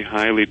very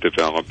highly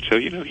developed. So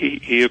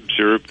he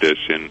observed this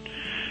in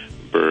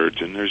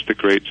birds, and there's the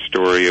great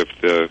story of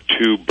the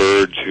two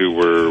birds who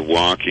were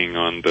walking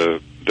on the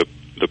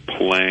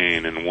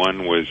plain, and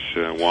one was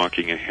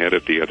walking ahead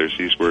of the others.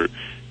 These were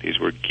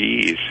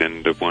geese,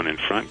 and the one in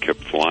front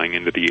kept flying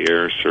into the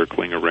air,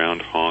 circling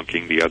around,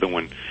 honking. The other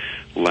one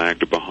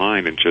lagged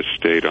behind and just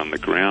stayed on the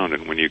ground,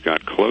 and when you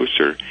got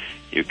closer,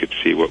 you could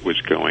see what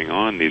was going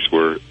on. These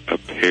were a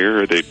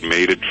pair. They'd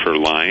mated for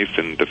life,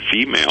 and the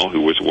female who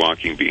was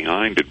walking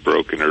behind had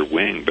broken her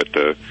wing, but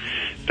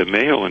the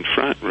male in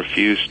front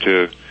refused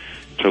to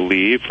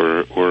leave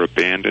or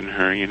abandon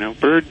her.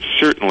 Birds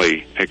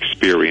certainly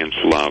experience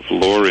love,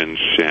 Lauren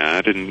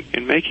said, and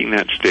in making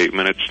that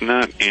statement, it's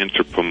not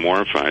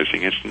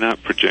anthropomorphizing, it's not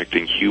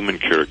projecting human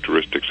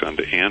characteristics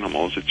onto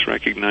animals, it's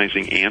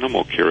recognizing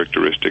animal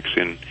characteristics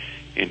in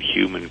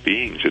human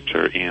beings. It's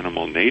our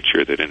animal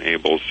nature that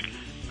enables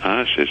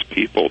us as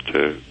people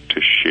to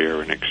share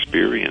and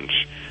experience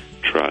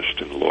trust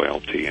and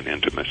loyalty and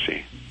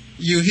intimacy.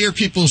 You hear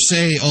people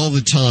say all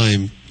the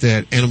time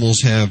that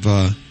animals have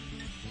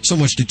so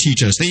much to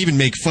teach us. They even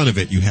make fun of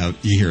it. You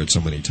hear it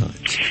so many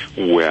times.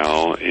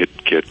 Well, it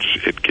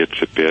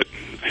gets a bit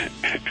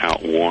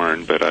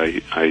outworn, but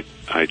I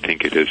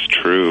think it is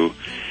true,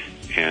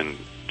 and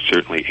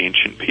certainly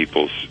ancient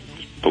peoples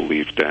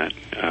believed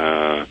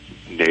that.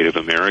 Native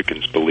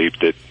Americans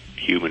believed that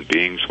human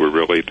beings were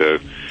really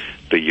the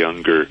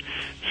younger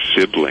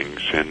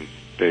siblings, and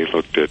they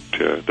looked at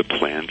the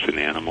plants and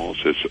animals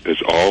as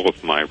all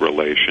of my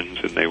relations,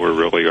 and they were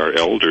really our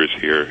elders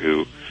here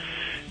who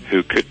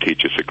could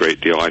teach us a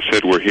great deal. I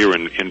said we're here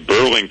in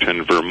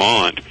Burlington,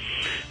 Vermont.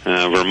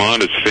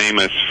 Vermont is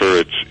famous for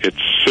its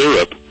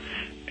syrup,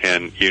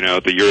 and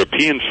the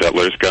European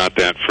settlers got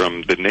that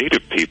from the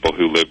native people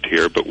who lived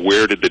here, but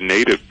where did the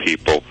native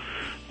people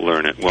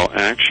learn it? Well,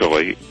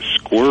 actually,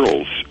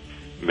 squirrels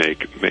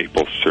make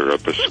maple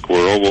syrup. A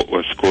squirrel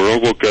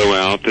will go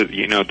out.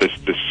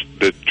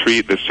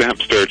 The sap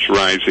starts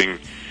rising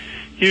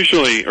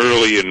usually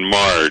early in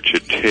March.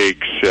 It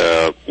takes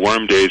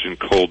warm days and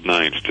cold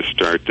nights to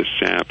start the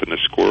sap, and the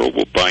squirrel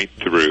will bite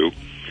through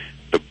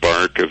the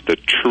bark of the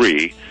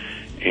tree,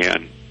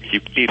 and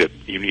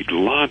you need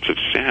lots of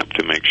sap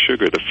to make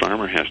sugar. The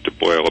farmer has to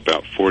boil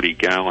about 40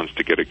 gallons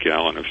to get a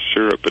gallon of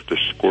syrup, but the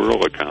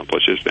squirrel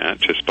accomplishes that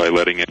just by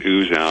letting it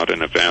ooze out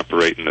and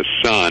evaporate in the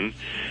sun,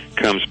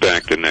 comes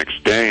back the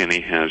next day, and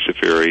he has a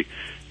very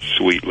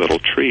sweet little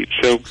treat.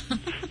 So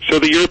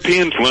the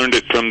Europeans learned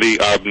it from the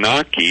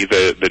Abnaki,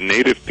 the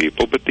native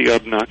people, but the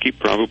Abnaki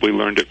probably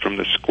learned it from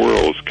the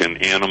squirrels. Can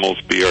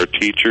animals be our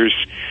teachers?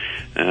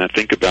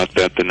 Think about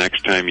that the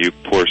next time you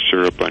pour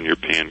syrup on your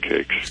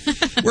pancakes.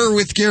 We're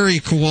with Gary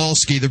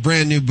Kowalski. The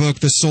brand new book,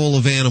 The Soul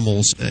of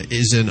Animals,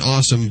 is an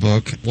awesome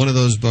book. One of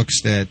those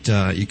books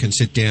that you can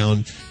sit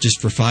down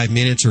just for 5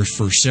 minutes or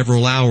for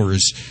several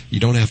hours. You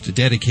don't have to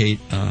dedicate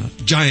a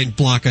giant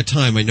block of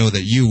time. I know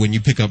that when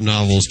you pick up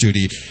novels,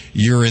 Judy,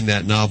 you're in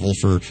that novel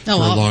for a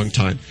long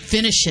time.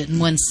 Finish it in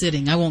one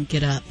sitting. I won't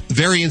get up.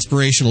 Very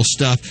inspirational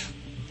stuff.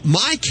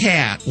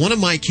 One of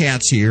my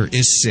cats here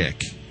is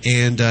sick.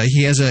 And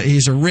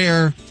he's a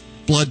rare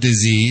blood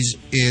disease.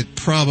 It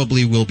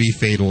probably will be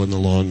fatal in the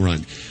long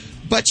run.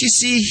 But you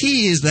see,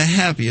 he is the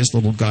happiest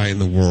little guy in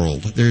the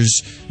world.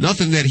 There's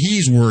nothing that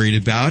he's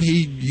worried about.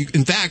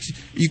 In fact,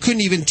 you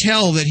couldn't even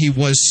tell that he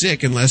was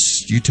sick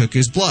unless you took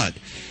his blood.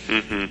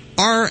 Mm-hmm.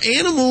 Are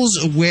animals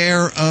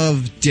aware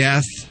of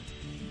death?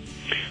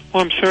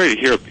 Well, I'm sorry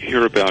to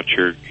hear about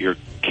your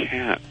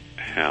cat,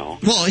 Hal.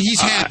 Well,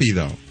 he's happy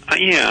though.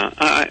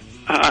 Yeah.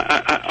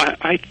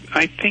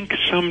 I think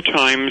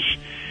sometimes,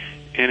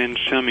 and in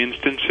some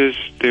instances,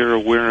 they're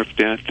aware of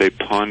death. They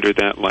ponder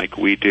that like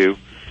we do.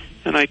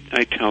 And I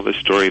tell the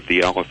story of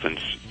the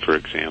elephants, for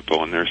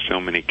example, and there are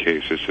so many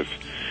cases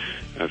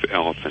of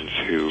elephants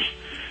who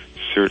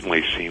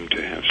certainly seem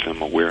to have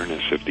some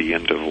awareness of the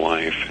end of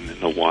life. And in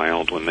the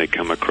wild, when they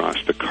come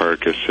across the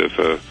carcass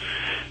of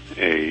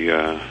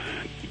a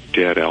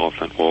dead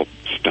elephant, will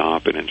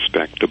stop and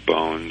inspect the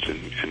bones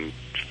and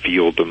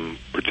feel them,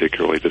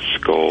 particularly the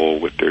skull,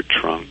 with their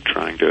trunk,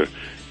 trying to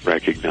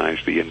recognize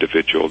the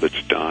individual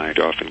that's died,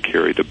 often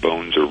carry the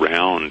bones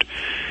around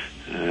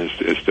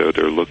as though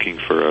they're looking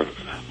for a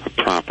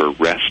proper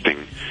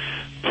resting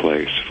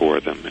place for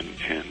them.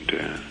 And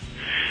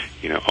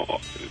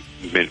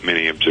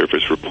many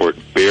observers report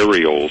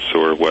burials,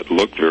 or what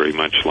look very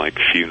much like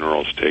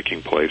funerals,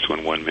 taking place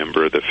when one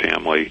member of the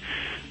family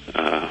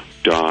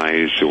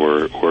dies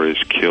or is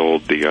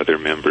killed. The other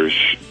members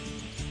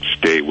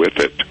stay with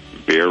it,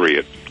 bury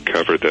it,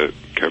 cover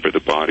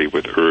the body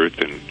with earth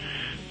and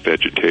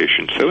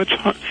vegetation. So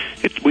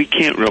it's we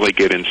can't really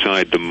get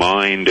inside the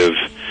mind of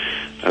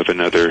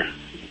another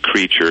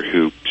creature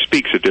who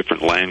speaks a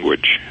different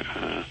language.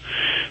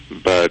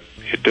 But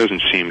it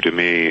doesn't seem to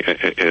me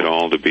at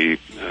all to be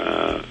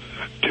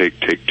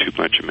take too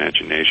much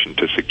imagination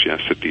to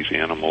suggest that these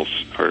animals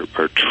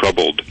are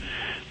troubled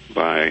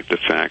by the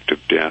fact of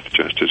death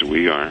just as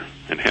we are,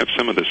 and have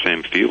some of the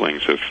same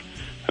feelings of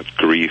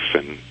grief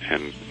and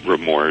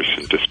remorse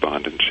and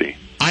despondency.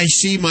 I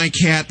see my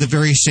cat, the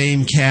very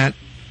same cat,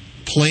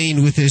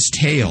 playing with his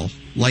tail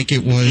like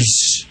it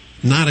was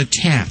not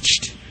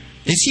attached.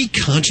 Is he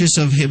conscious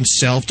of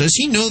himself? Does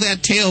he know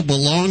that tail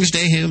belongs to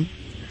him?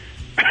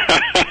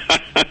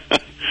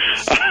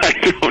 I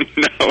don't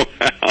know,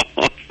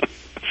 Al.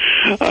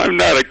 I'm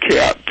not a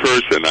cat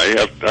person. I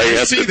have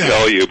to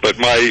tell you, but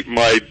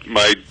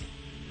my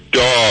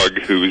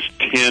dog, who's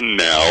 10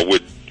 now,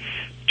 would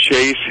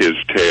chase his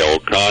tail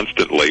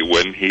constantly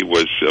when he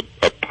was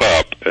a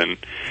pup, and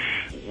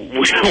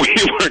we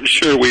weren't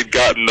sure we'd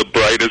gotten the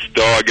brightest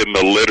dog in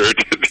the litter,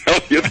 to tell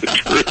you the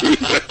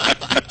truth.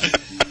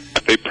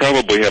 They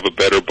probably have a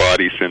better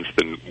body sense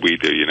than we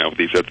do. You know,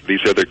 these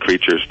other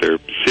creatures, their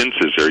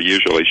senses are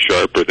usually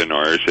sharper than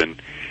ours,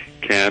 and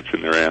cats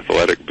and their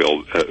athletic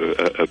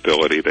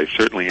ability, they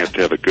certainly have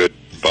to have a good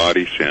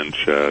body sense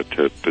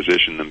to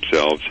position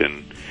themselves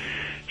in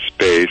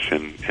space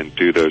and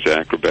do those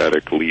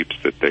acrobatic leaps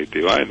that they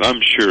do.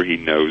 I'm sure he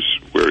knows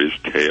where his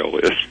tail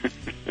is.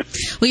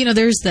 Well, you know,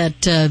 there's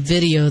that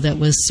video that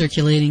was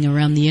circulating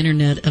around the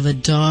internet of a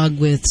dog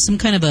with some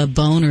kind of a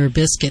bone or a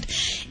biscuit,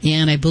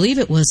 and I believe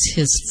it was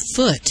his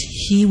foot.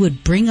 He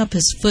would bring up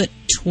his foot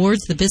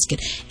towards the biscuit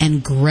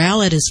and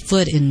growl at his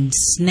foot and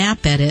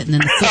snap at it, and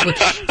then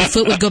the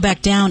foot would go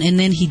back down, and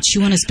then he'd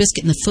chew on his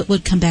biscuit, and the foot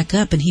would come back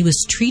up, and he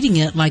was treating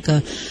it like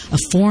a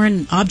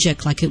foreign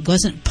object, like it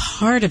wasn't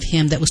part of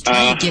him that was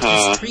trying to get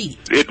his treat.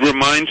 It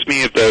reminds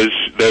me of those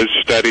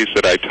studies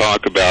that I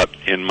talk about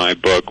in my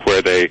book,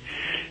 where they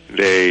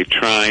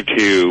try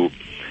to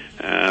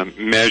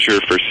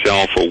measure for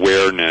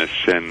self-awareness,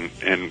 and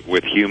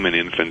with human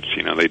infants,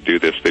 you know, they do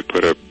this. They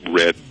put a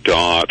red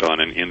dot on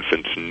an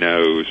infant's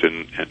nose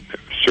and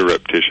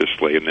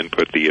surreptitiously, and then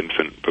put the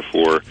infant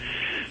before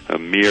a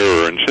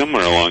mirror, and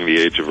somewhere along the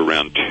age of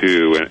around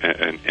 2,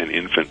 an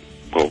infant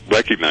will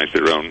recognize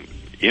their own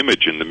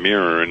image in the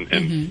mirror, and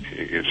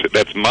so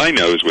that's my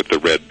nose with the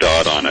red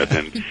dot on it,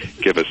 and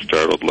give a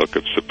startled look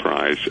of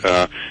surprise.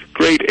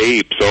 Great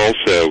apes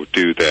also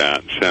do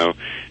that, so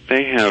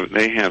they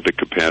have the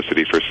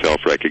capacity for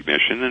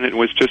self-recognition, and it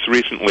was just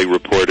recently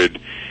reported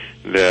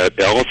that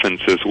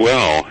elephants as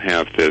well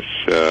have this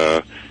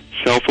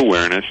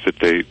self-awareness that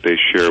they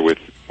share with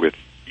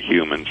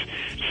humans.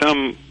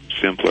 Some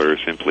simpler,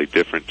 simply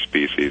different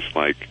species,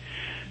 like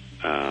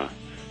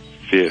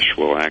fish,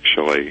 will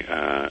actually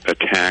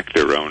attack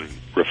their own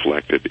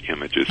reflected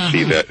images,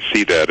 see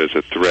that as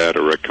a threat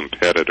or a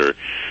competitor.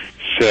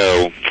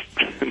 So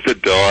the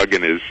dog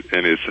and his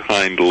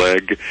hind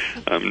leg,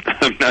 I'm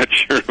not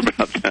sure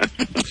about that.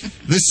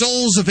 The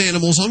Souls of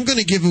Animals. I'm going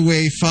to give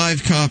away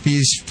 5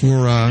 copies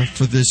for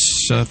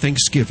this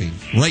Thanksgiving.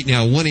 Right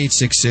now,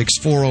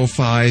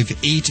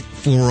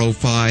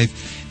 1-866-405-8405.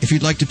 If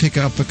you'd like to pick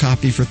up a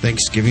copy for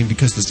Thanksgiving,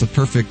 because it's the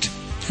perfect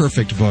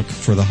book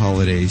for the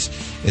holidays.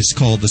 It's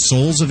called The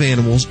Souls of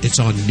Animals. It's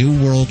on New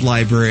World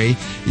Library.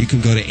 You can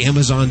go to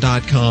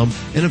Amazon.com,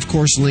 and of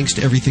course links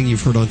to everything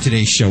you've heard on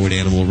today's show at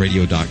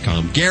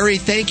AnimalRadio.com. Gary,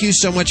 thank you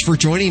so much for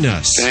joining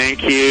us.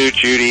 Thank you,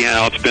 Judy.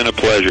 Al, it's been a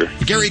pleasure.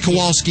 Gary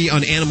Kowalski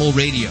on Animal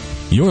Radio.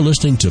 You're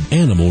listening to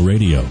Animal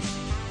Radio.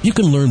 You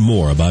can learn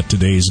more about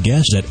today's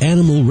guest at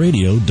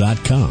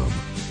AnimalRadio.com.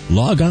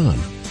 Log on.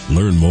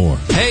 Learn more.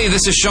 Hey,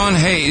 this is Sean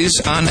Hayes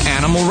on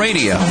Animal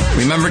Radio.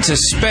 Remember to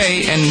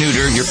spay and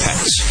neuter your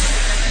pets.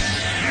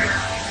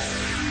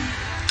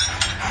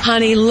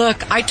 Honey,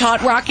 look, I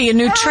taught Rocky a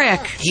new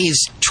trick. He's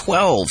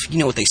 12. You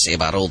know what they say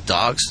about old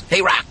dogs.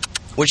 Hey, Rock,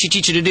 what'd she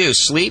teach you to do?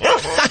 Sleep?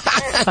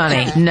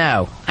 Funny,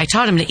 no. I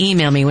taught him to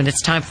email me when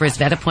it's time for his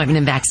vet appointment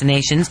and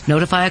vaccinations,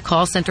 notify a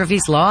call center if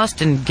he's lost,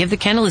 and give the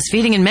kennel his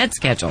feeding and med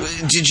schedule.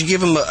 Did you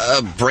give him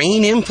a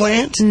brain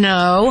implant?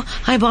 No.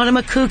 I bought him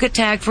a Cougar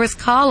tag for his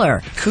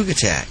collar. Cougar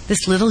tag?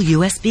 This little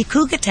USB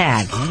Cougar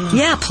tag. Oh.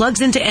 Yeah,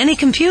 plugs into any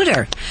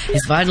computer.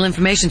 His vital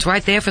information's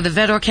right there for the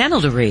vet or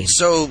kennel to read.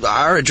 So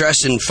our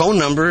address and phone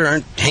number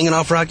aren't hanging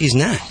off Rocky's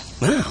neck.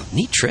 Wow,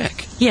 neat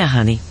trick. Yeah,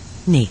 honey.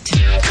 Neat.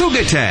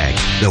 Cougar Tag,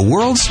 the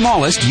world's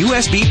smallest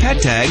USB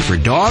pet tag for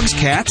dogs,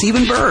 cats,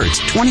 even birds.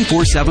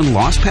 24/7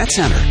 Lost Pet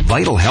Center.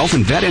 Vital health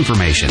and vet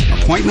information.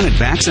 Appointment and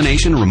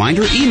vaccination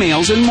reminder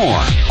emails and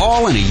more.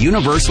 All in a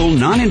universal,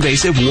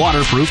 non-invasive,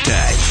 waterproof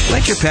tag.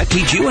 Let your pet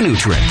teach you a new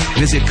trick.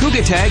 Visit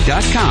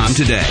CougarTag.com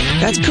today.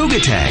 That's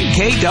Cougar Tag,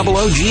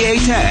 KOOGA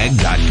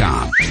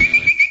tag.com.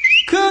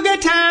 Cougar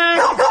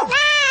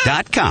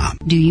Tag.com.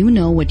 Do you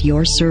know what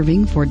you're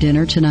serving for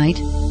dinner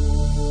tonight?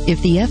 If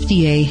the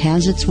FDA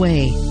has its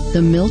way,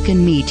 the milk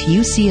and meat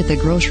you see at the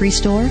grocery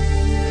store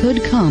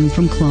could come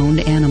from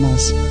cloned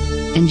animals.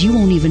 And you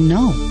won't even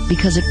know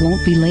because it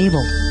won't be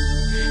labeled.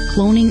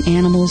 Cloning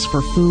animals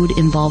for food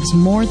involves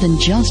more than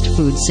just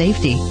food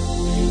safety.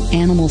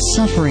 Animal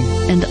suffering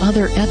and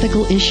other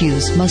ethical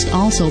issues must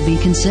also be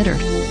considered.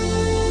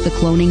 The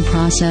cloning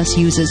process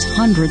uses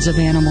hundreds of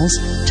animals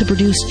to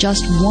produce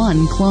just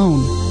one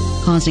clone,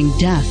 causing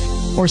death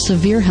or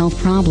severe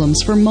health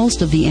problems for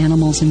most of the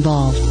animals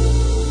involved.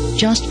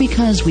 Just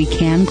because we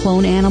can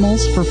clone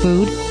animals for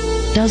food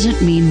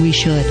doesn't mean we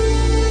should.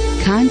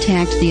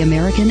 Contact the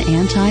American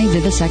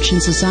Anti-Vivisection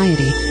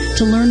Society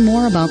to learn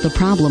more about the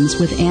problems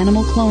with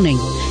animal cloning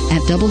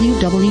at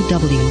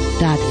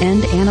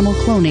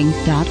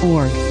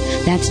www.endanimalcloning.org.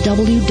 That's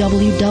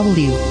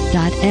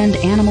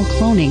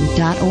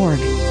www.endanimalcloning.org.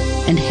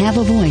 And have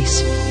a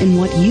voice in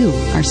what you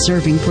are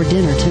serving for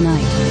dinner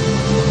tonight.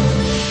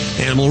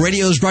 Animal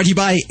Radio is brought to you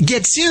by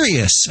Get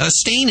Serious, a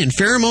stain and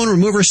pheromone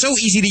remover so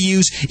easy to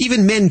use,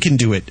 even men can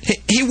do it.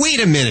 Hey,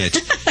 wait a minute.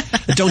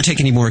 Don't take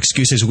any more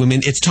excuses,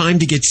 women. It's time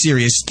to get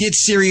serious. Get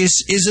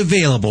Serious is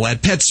available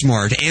at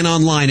PetSmart and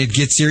online at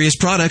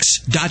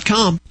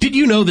GetSeriousProducts.com. Did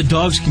you know that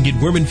dogs can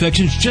get worm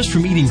infections just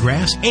from eating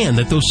grass, and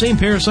that those same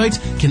parasites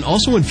can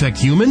also infect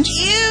humans?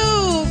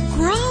 Ew,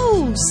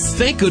 gross.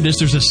 Thank goodness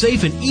there's a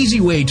safe and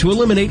easy way to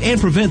eliminate and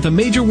prevent the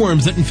major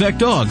worms that infect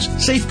dogs.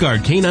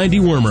 Safeguard Canine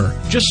Dewormer.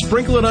 Just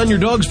sprinkle it on your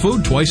dog's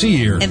food twice a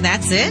year. And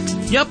that's it?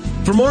 Yep.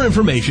 For more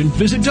information,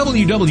 visit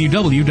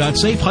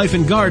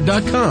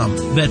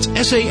www.safe-guard.com. That's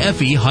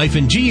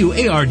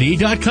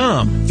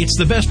SAFE-GUARD.com. It's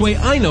the best way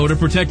I know to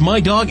protect my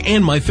dog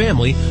and my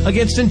family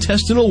against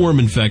intestinal worm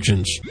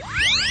infections.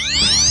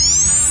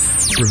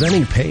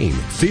 Preventing pain,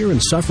 fear, and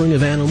suffering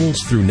of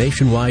animals through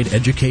nationwide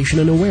education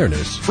and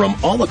awareness from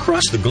all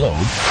across the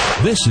globe.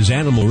 This is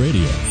Animal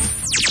Radio.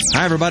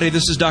 Hi, everybody.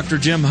 This is Dr.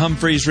 Jim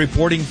Humphreys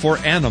reporting for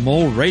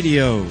Animal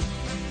Radio.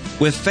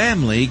 With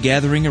family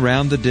gathering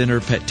around the dinner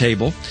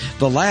table,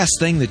 the last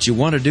thing that you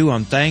want to do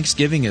on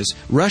Thanksgiving is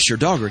rush your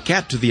dog or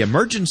cat to the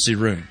emergency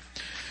room.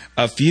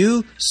 A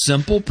few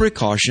simple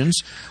precautions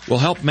will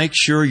help make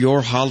sure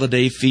your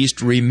holiday feast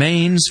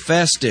remains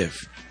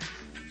festive.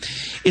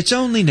 It's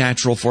only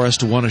natural for us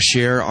to want to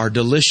share our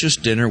delicious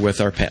dinner with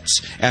our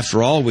pets.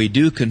 After all, we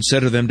do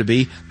consider them to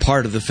be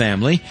part of the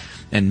family,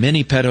 and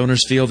many pet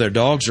owners feel their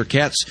dogs or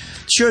cats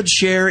should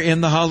share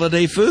in the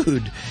holiday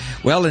food.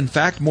 Well, in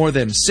fact, more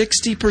than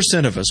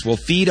 60% of us will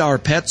feed our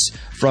pets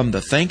from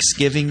the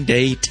Thanksgiving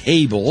Day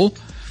table.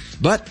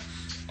 But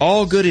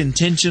all good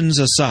intentions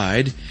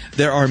aside,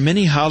 there are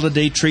many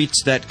holiday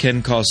treats that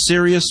can cause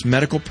serious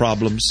medical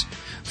problems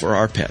for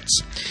our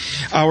pets.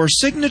 Our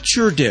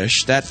signature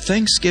dish, that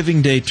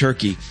Thanksgiving Day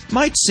turkey,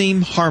 might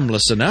seem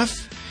harmless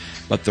enough,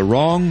 but the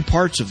wrong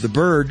parts of the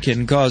bird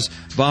can cause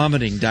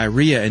vomiting,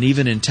 diarrhea, and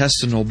even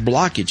intestinal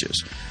blockages.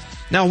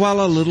 Now, while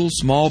a little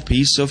small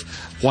piece of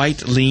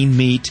white lean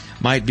meat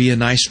might be a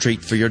nice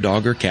treat for your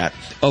dog or cat,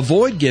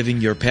 avoid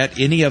giving your pet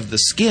any of the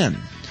skin,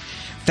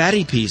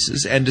 fatty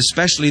pieces, and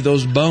especially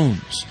those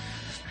bones.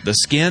 The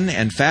skin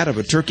and fat of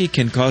a turkey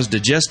can cause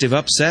digestive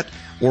upset,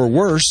 or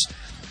worse,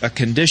 a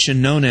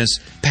condition known as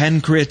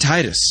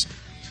pancreatitis,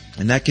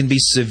 and that can be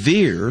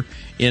severe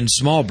in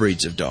small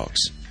breeds of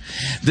dogs.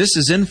 This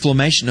is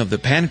inflammation of the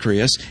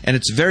pancreas, and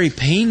it's very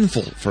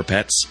painful for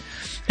pets,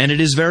 and it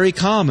is very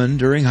common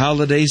during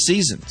holiday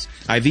seasons.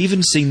 I've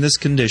even seen this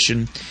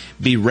condition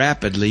be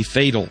rapidly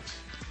fatal.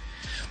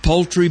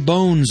 Poultry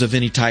bones of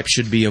any type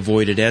should be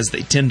avoided, as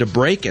they tend to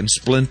break and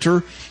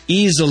splinter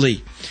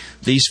easily.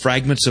 These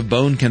fragments of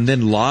bone can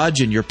then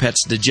lodge in your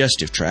pet's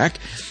digestive tract,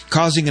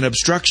 causing an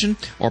obstruction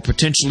or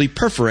potentially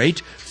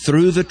perforate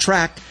through the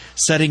tract,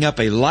 setting up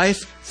a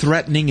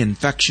life-threatening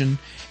infection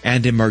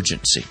and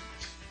emergency.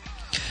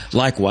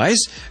 Likewise,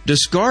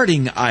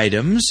 discarding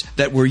items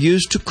that were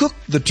used to cook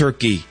the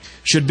turkey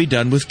should be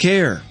done with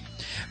care.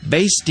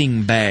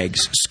 Basting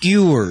bags,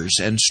 skewers,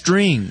 and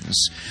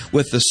strings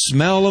with the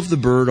smell of the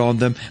bird on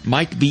them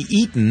might be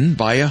eaten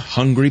by a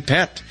hungry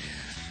pet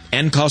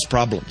and cause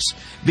problems.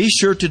 Be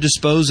sure to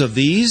dispose of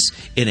these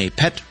in a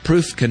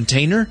pet-proof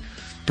container,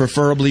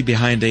 preferably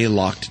behind a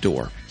locked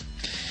door.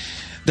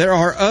 There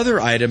are other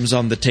items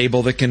on the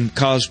table that can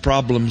cause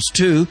problems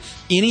too.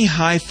 Any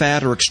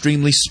high-fat or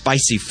extremely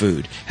spicy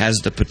food has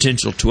the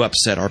potential to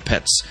upset our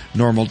pet's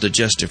normal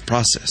digestive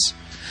process.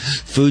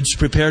 Foods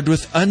prepared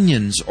with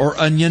onions or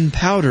onion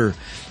powder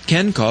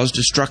can cause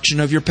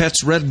destruction of your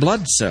pet's red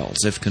blood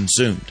cells if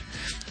consumed.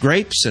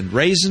 Grapes and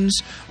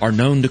raisins are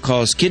known to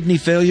cause kidney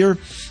failure,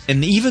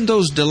 and even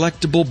those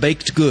delectable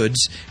baked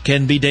goods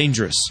can be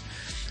dangerous.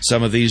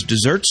 Some of these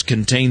desserts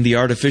contain the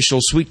artificial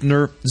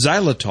sweetener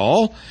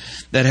xylitol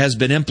that has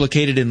been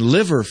implicated in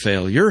liver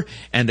failure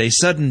and a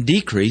sudden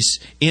decrease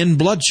in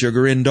blood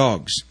sugar in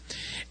dogs.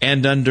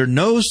 And under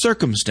no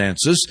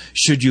circumstances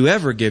should you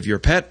ever give your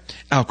pet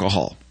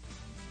alcohol.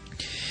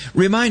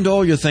 Remind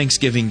all your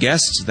Thanksgiving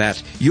guests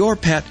that your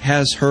pet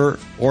has her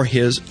or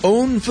his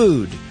own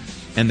food,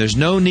 and there's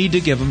no need to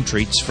give them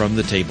treats from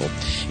the table.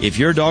 If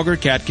your dog or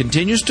cat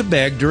continues to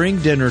beg during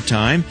dinner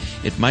time,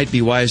 it might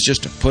be wise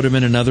just to put them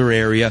in another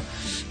area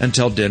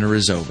until dinner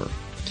is over.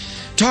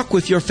 Talk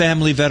with your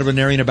family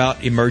veterinarian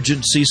about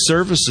emergency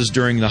services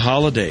during the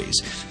holidays,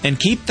 and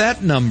keep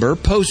that number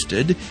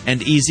posted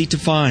and easy to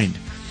find.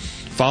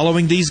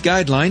 Following these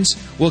guidelines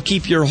will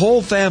keep your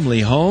whole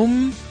family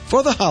home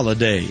for the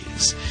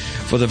holidays.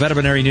 For the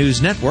Veterinary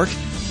News Network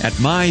at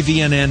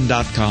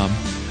myvnn.com,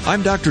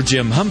 I'm Dr.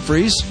 Jim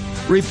Humphreys,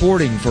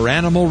 reporting for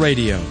Animal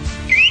Radio.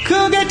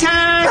 Cougar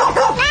time!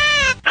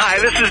 Hi,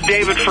 this is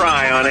David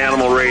Fry on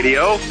Animal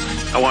Radio.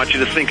 I want you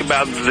to think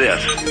about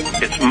this.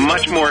 It's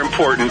much more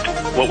important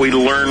what we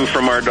learn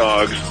from our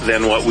dogs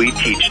than what we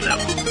teach them.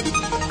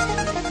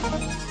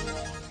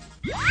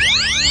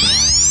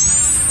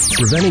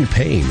 Preventing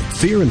pain,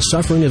 fear, and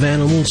suffering of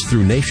animals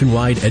through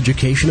nationwide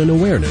education and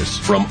awareness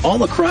from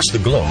all across the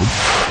globe.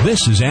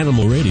 This is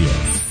Animal Radio.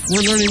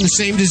 We're learning the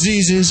same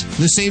diseases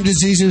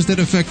that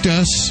affect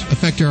us,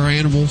 affect our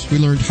animals. We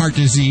learned heart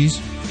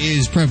disease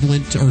is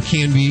prevalent or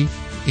can be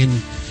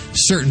in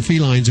certain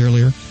felines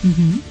earlier.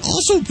 Mm-hmm.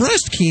 Also,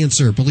 breast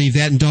cancer, believe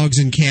that in dogs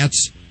and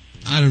cats.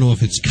 I don't know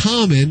if it's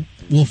common.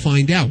 We'll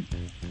find out.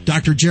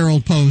 Dr.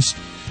 Gerald Post,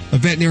 a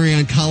veterinary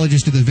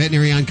oncologist at the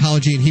Veterinary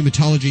Oncology and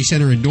Hematology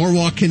Center in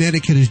Norwalk,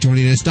 Connecticut, is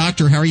joining us.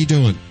 Doctor, how are you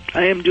doing?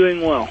 I am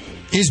doing well.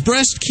 Is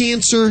breast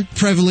cancer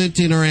prevalent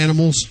in our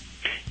animals?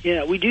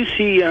 Yeah, we do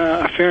see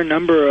a fair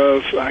number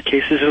of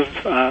cases of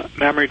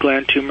mammary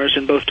gland tumors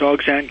in both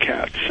dogs and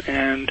cats.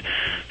 And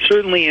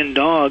certainly in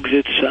dogs,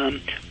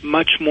 it's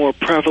much more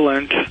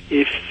prevalent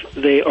if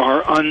they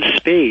are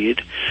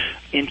unspayed.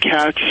 In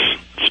cats,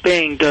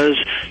 spaying does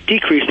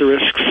decrease the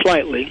risk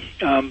slightly,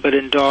 but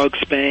in dogs,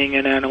 spaying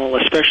an animal,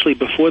 especially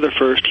before the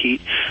first heat,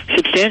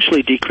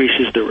 substantially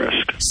decreases the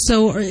risk.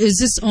 So is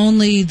this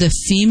only the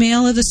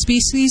female of the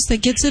species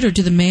that gets it, or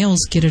do the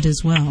males get it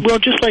as well? Well,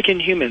 just like in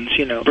humans,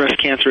 breast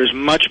cancer is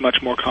much,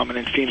 much more common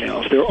in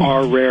females. There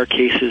are rare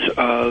cases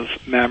of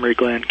mammary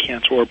gland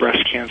cancer or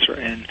breast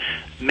cancer in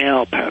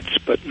male pets,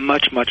 but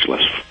much, much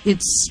less.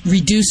 It's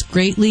reduced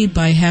greatly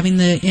by having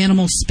the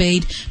animal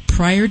spayed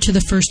prior to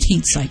the first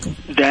heat cycle.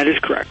 That is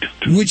correct.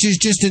 Which is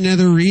just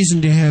another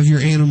reason to have your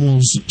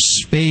animals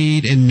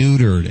spayed and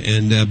neutered,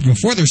 and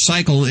before their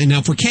cycle. And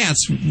now for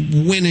cats,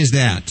 when is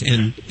that?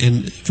 And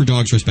for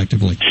dogs,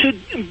 respectively. So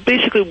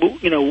basically,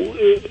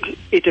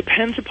 it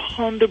depends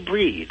upon the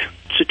breed.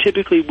 So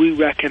typically, we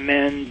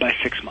recommend by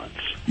 6 months.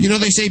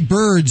 They say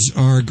birds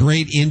are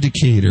great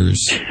indicators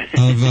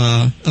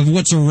of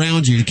what's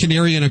around you.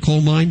 Canary in a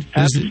coal mine?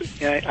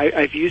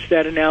 I've used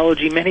that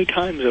analogy many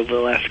times over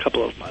the last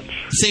couple of months.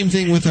 Same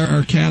thing with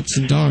our cats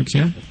and dogs,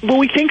 yeah? Well,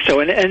 we think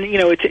so. And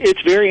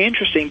it's very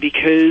interesting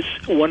because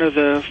one of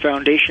the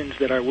foundations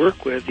that I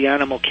work with, the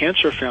Animal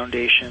Cancer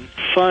Foundation,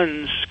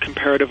 funds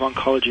comparative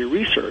oncology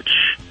research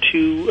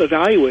to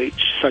evaluate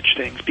such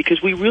things,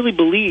 because we really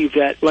believe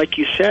that, like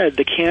you said,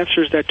 the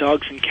cancers that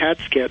dogs and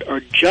cats get are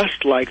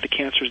just like the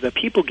cancers that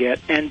people get,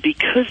 and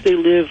because they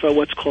live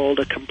what's called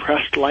a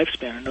compressed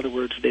lifespan, in other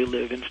words, they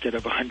live, instead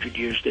of 100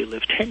 years, they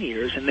live 10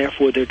 years, and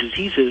therefore their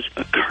diseases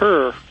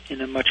occur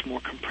in a much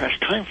more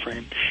compressed time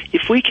frame.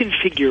 If we can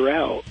figure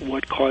out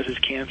what causes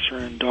cancer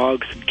in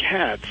dogs and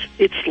cats,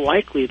 it's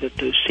likely that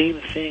those same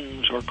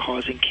things are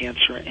causing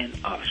cancer in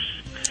us.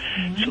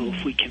 So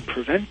if we can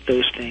prevent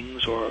those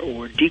things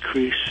or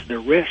decrease the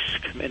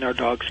risk in our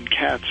dogs and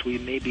cats, we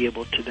may be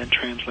able to then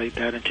translate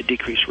that into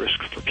decreased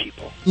risk for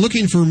people.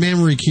 Looking for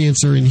mammary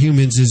cancer in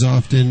humans is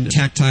often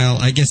tactile.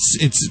 I guess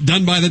it's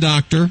done by the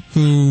doctor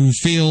who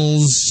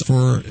feels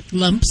for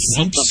lumps.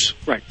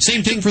 Right.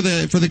 Same thing for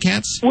the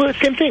cats? Well,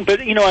 same thing.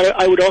 But,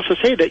 I would also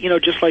say that,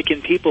 just like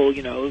in people,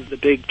 the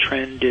big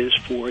trend is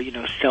for,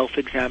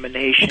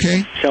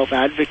 self-examination,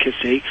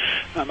 self-advocacy.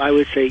 I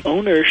would say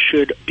owners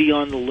should be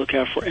on the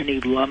lookout for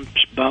any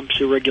lumps, bumps,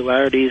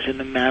 irregularities in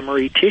the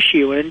mammary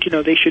tissue, and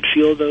they should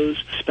feel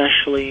those,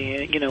 especially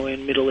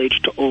in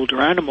middle-aged to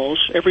older animals,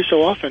 every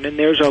so often. And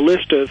there's a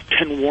list of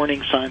 10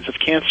 warning signs of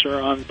cancer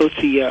on both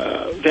the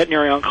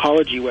veterinary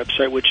oncology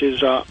website, which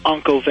is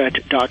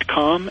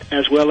oncovet.com,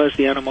 as well as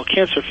the Animal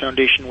Cancer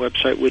Foundation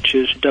website, which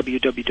is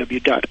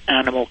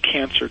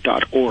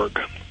www.animalcancer.org.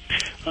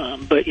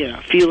 But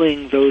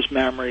feeling those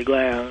mammary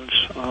glands,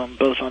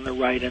 both on the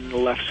right and the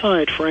left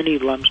side, for any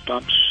lumps,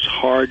 bumps,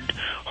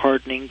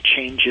 hardening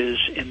changes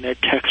in their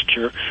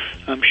texture,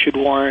 should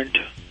warrant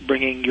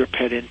bringing your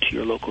pet into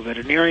your local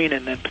veterinarian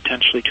and then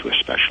potentially to a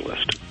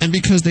specialist. And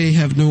because they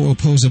have no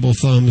opposable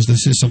thumbs,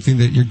 this is something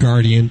that your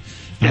guardian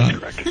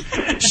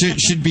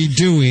should be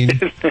doing.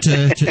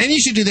 And you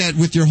should do that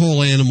with your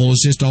whole animal,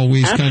 is just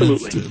always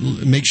Absolutely. kind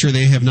of make sure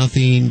they have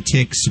nothing,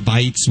 ticks,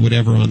 bites,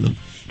 whatever on them.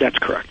 That's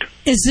correct.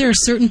 Is there a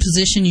certain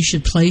position you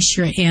should place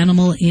your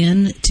animal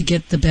in to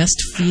get the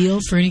best feel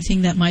for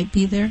anything that might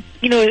be there?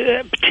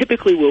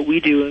 Typically what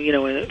we do,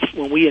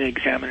 when we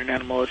examine an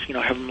animal is,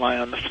 have them lie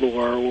on the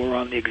floor or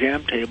on the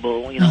exam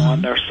table,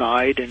 on their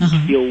side, and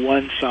feel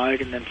one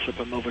side and then flip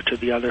them over to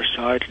the other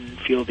side and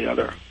feel the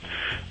other.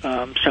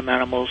 Some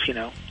animals,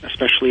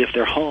 especially if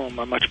they're home,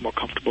 are much more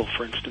comfortable,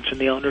 for instance, in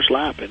the owner's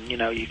lap. And,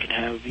 you can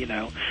have,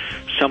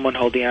 someone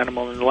hold the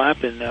animal in the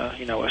lap and,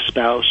 a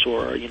spouse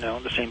or,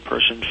 the same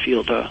person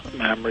feel the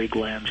mammary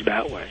glands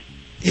that way.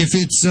 If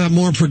it's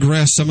more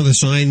progressed, some of the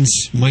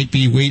signs might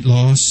be weight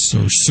loss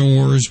or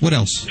sores. What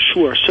else?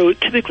 Sure. So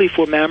typically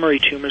for mammary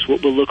tumors,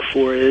 what we'll look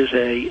for is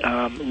a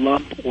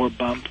lump or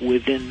bump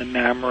within the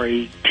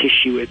mammary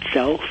tissue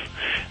itself.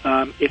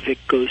 If it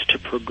goes to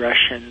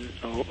progression,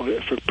 or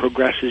if it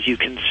progresses, you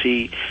can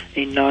see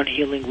a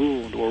non-healing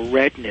wound or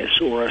redness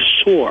or a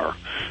sore.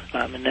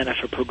 And then if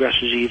it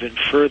progresses even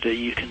further,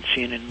 you can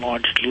see an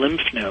enlarged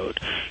lymph node.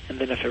 And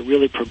then if it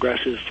really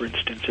progresses, for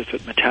instance, if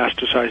it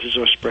metastasizes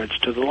or spreads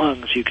to the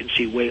lungs, you can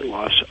see weight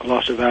loss, a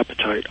loss of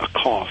appetite, a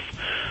cough,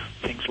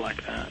 things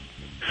like that.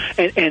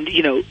 And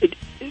the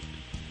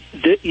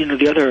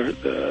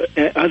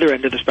other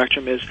end of the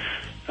spectrum is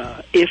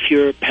if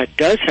your pet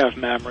does have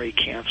mammary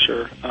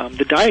cancer,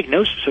 the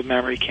diagnosis of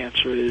mammary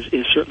cancer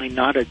is certainly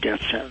not a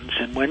death sentence.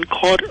 And when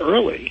caught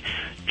early,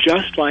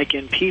 just like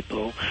in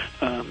people,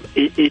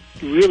 it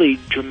really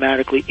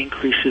dramatically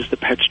increases the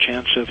pet's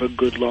chance of a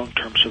good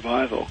long-term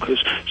survival, because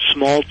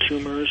small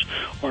tumors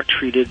are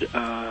treated,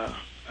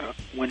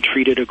 when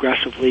treated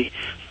aggressively,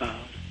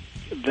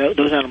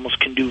 those animals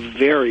can do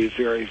very,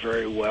 very,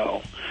 very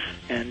well.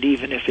 And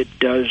even if it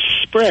does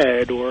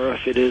spread or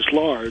if it is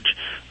large,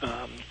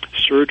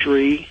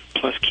 surgery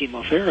plus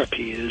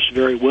chemotherapy is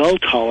very well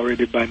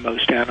tolerated by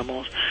most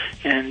animals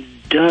and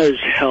does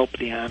help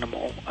the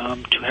animal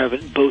to have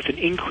both an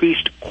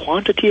increased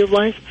quantity of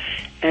life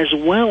as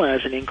well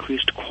as an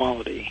increased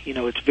quality.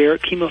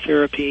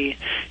 Chemotherapy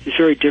is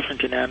very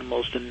different in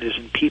animals than it is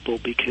in people,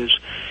 because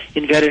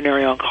in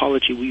veterinary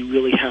oncology we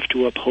really have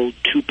to uphold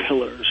two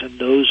pillars, and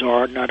those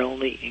are not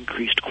only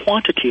increased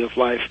quantity of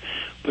life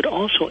but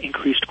also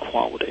increased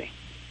quality.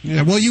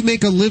 Yeah, well, you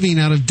make a living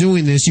out of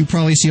doing this. You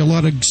probably see a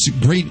lot of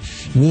great,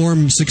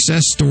 warm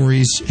success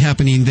stories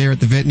happening there at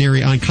the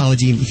Veterinary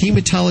Oncology and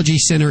Hematology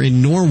Center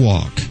in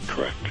Norwalk.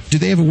 Correct. Do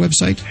they have a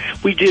website?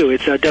 We do.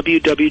 It's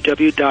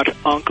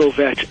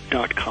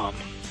www.oncovet.com.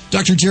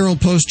 Dr. Gerald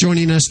Post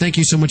joining us. Thank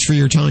you so much for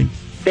your time.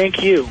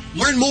 Thank you.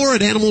 Learn more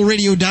at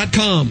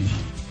animalradio.com.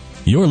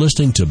 You're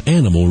listening to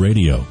Animal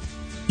Radio.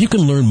 You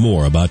can learn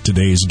more about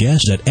today's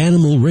guest at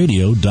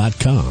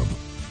animalradio.com.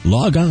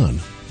 Log on.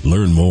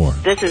 Learn more.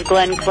 This is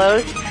Glenn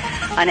Close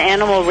on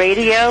Animal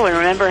Radio, and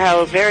remember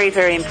how very,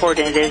 very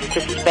important it is to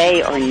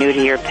spay or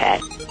neuter your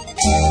pet.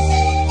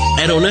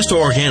 At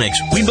Onesto Organics,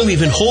 we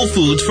believe in whole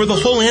foods for the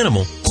whole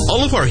animal.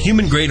 All of our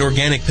human-grade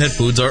organic pet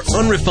foods are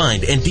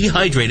unrefined and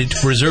dehydrated to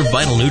preserve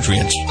vital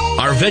nutrients.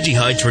 Our veggie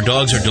hides for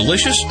dogs are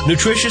delicious,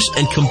 nutritious,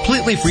 and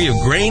completely free of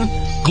grain,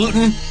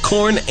 gluten,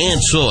 corn,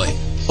 and soy.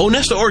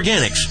 Onesto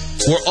Organics.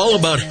 We're all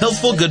about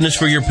healthful goodness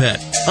for your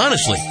pet.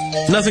 Honestly,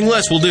 nothing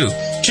less will do.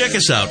 Check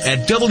us out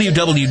at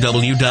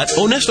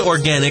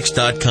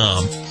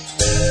www.onestoorganics.com.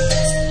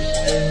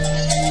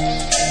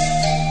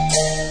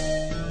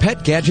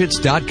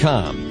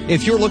 PetGadgets.com.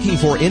 If you're looking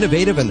for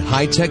innovative and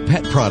high-tech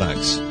pet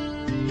products.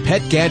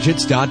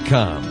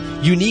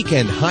 PetGadgets.com. Unique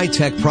and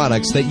high-tech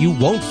products that you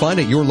won't find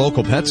at your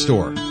local pet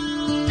store.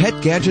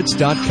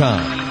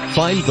 PetGadgets.com.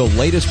 Find the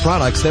latest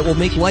products that will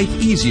make life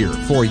easier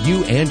for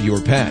you and your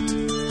pet.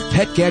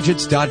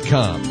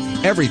 PetGadgets.com.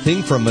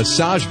 Everything from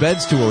massage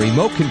beds to a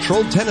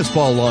remote-controlled tennis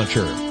ball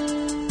launcher.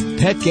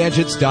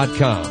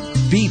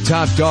 PetGadgets.com. Be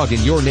top dog in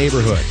your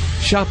neighborhood.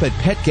 Shop at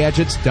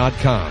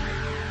PetGadgets.com.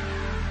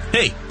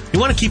 Hey, you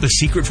want to keep a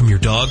secret from your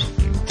dog?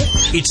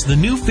 It's the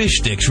new fish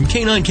sticks from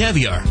Canine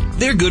Caviar.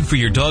 They're good for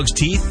your dog's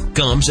teeth,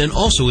 gums, and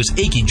also his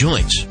achy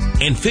joints.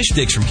 And fish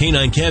sticks from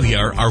Canine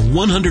Caviar are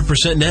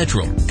 100%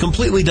 natural,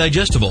 completely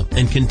digestible,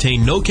 and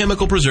contain no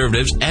chemical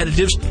preservatives,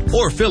 additives,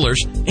 or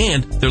fillers,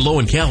 and they're low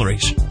in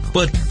calories.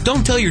 But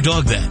don't tell your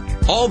dog that.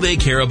 All they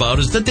care about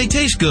is that they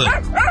taste good.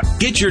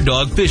 Get your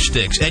dog fish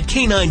sticks at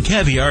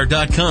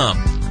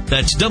caninecaviar.com.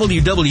 That's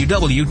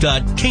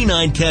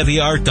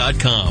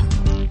www.caninecaviar.com.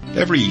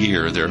 Every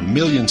year, there are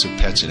millions of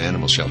pets in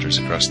animal shelters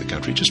across the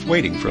country just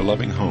waiting for a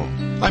loving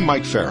home. I'm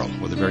Mike Farrell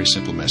with a very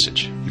simple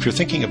message. If you're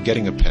thinking of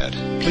getting a pet,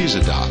 please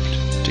adopt.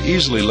 To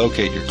easily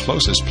locate your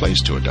closest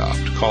place to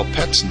adopt, call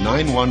Pets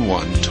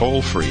 911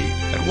 toll-free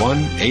at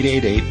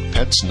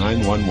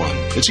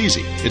 1-888-PETS-911. It's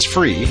easy, it's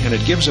free, and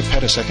it gives a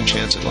pet a second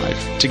chance at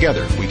life.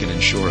 Together, we can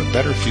ensure a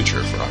better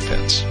future for our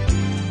pets.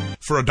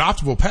 For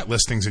adoptable pet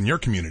listings in your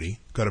community,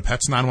 go to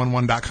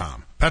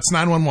pets911.com. Pets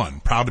 911,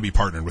 proud to be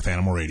partnered with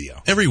Animal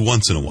Radio. Every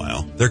once in a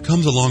while, there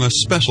comes along a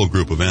special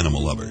group of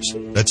animal lovers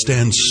that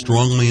stands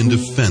strongly in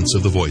defense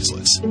of the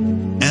voiceless.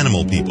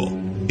 Animal People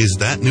is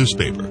that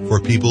newspaper for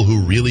people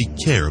who really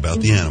care about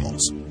the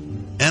animals.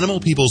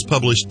 Animal People is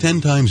published 10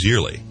 times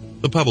yearly.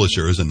 The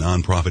publisher is a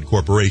nonprofit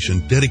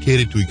corporation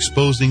dedicated to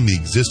exposing the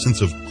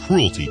existence of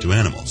cruelty to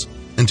animals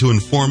and to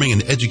informing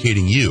and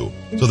educating you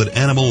so that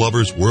animal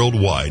lovers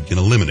worldwide can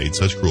eliminate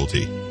such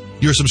cruelty.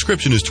 Your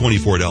subscription is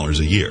 $24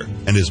 a year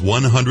and is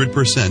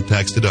 100%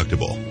 tax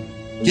deductible.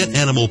 Get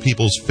Animal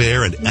People's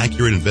fair and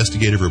accurate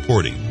investigative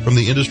reporting from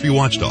the industry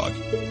watchdog.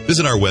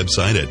 Visit our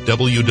website at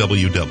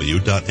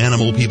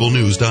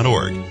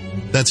www.animalpeoplenews.org.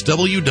 That's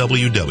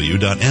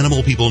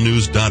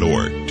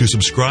www.animalpeoplenews.org to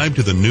subscribe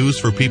to the news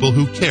for people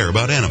who care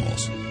about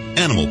animals.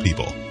 Animal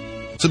People.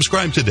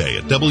 Subscribe today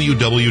at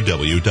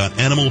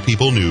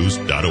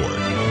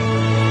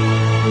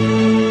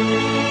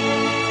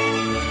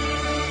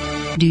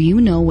www.animalpeoplenews.org. Do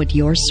you know what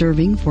you're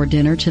serving for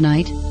dinner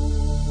tonight?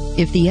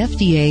 If the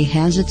FDA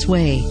has its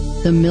way,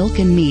 the milk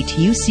and meat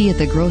you see at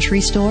the grocery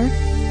store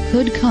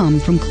could come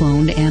from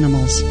cloned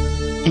animals.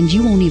 And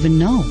you won't even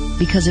know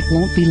because it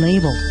won't be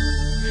labeled.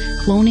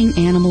 Cloning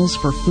animals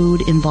for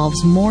food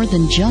involves more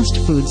than just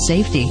food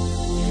safety.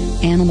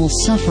 Animal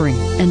suffering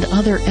and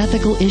other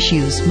ethical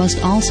issues must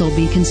also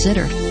be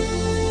considered.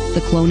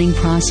 The cloning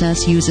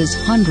process uses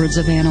hundreds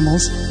of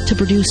animals to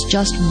produce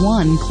just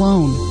one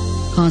clone,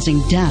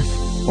 causing death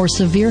or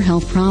severe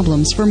health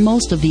problems for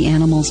most of the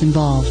animals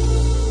involved.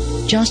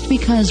 Just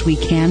because we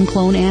can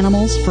clone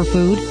animals for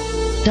food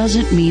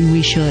doesn't mean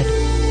we should.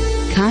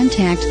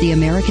 Contact the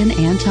American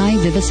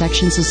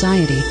Anti-Vivisection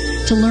Society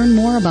to learn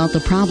more about the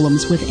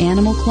problems with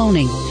animal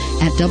cloning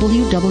at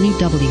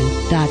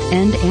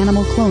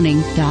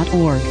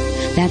www.endanimalcloning.org.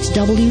 That's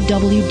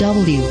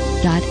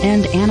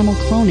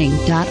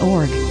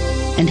www.endanimalcloning.org.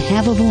 And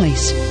have a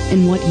voice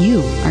in what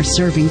you are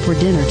serving for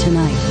dinner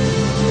tonight.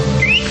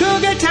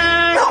 Cougar time!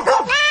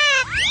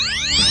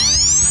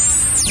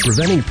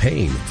 Preventing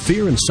pain,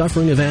 fear, and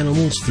suffering of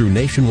animals through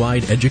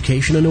nationwide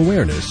education and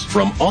awareness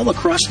from all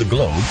across the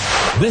globe.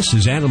 This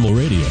is Animal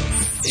Radio.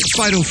 It's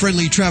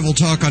Fido-friendly travel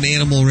talk on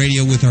Animal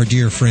Radio with our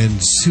dear friend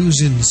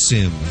Susan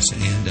Sims.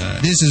 And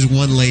this is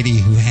one lady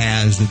who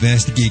has the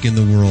best gig in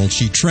the world.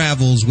 She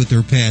travels with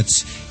her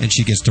pets, and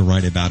she gets to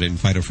write about it in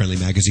Fido-friendly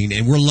magazine.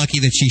 And we're lucky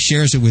that she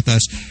shares it with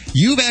us.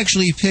 You've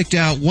actually picked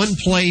out one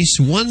place,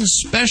 one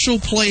special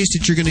place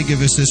that you're going to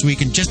give us this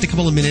week in just a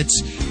couple of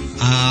minutes.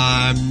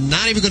 I'm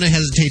not even going to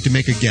hesitate to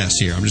make a guess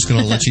here. I'm just going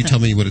to let you tell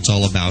me what it's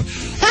all about.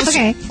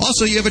 Okay.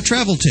 Also, you have a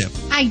travel tip.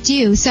 I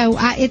do. So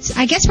I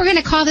guess we're going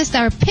to call this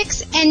our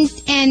picks and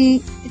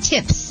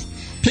tips.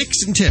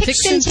 Picks and tips.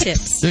 Picks and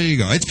tips. There you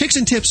go. It's Picks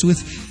and Tips with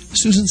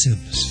Susan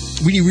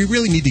Sims. We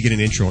really need to get an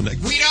intro on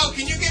that. Guido,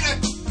 can you get a...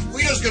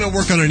 Guido's going to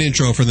work on an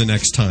intro for the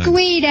next time.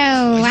 Guido,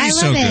 I love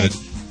so it. Good.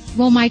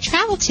 Well, my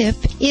travel tip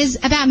is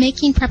about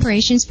making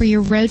preparations for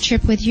your road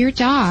trip with your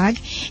dog.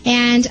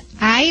 And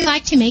I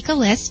like to make a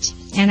list,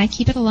 and I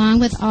keep it along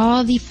with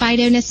all the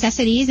Fido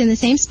necessities in the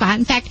same spot.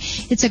 In fact,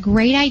 it's a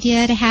great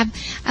idea to have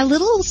a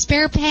little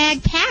spare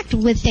bag packed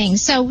with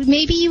things. So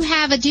maybe you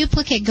have a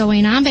duplicate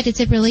going on, but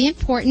it's really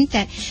important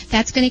that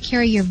that's going to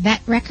carry your vet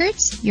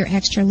records, your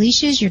extra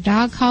leashes, your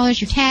dog collars,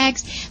 your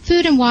tags,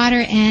 food and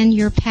water, and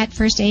your pet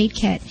first aid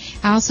kit.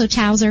 Also,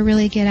 towels are a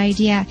really good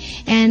idea.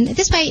 And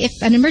this way,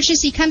 if an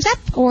emergency comes up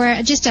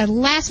or just a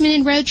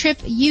last-minute road trip,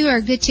 you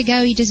are good to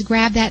go. You just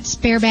grab that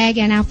spare bag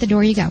and out the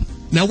door you go.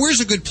 Now, where's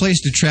a good place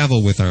to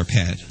travel with our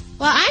pet?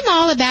 Well, I'm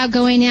all about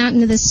going out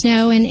into the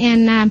snow,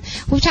 and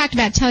we've talked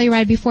about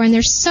Telluride before, and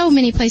there's so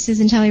many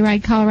places in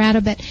Telluride, Colorado,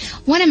 but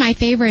one of my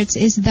favorites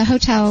is the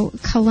Hotel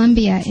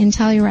Columbia in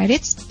Telluride.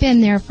 It's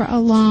been there for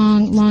a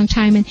long, long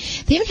time, and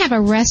they even have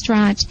a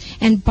restaurant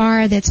and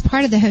bar that's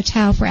part of the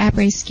hotel for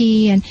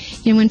après-ski, and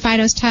when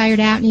Fido's tired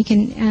out, and you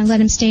can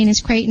let him stay in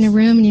his crate in a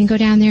room, and you can go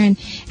down there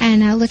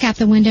and look out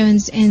the window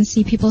and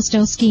see people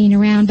still skiing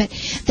around. But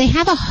they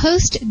have a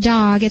host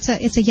dog. It's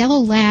a yellow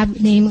lab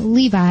named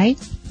Levi.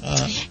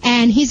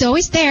 And he's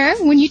always there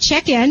when you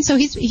check in, so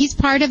he's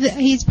part of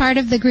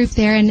the group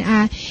there,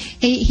 and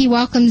he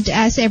welcomed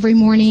us every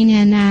morning,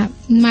 and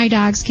my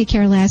dogs could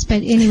care less,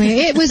 but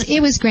anyway,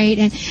 it was great.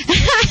 And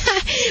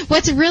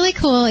what's really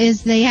cool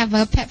is they have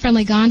a pet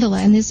friendly gondola,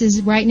 and this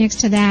is right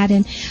next to that,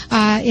 and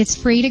it's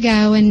free to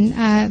go,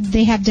 and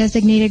they have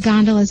designated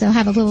gondolas. They'll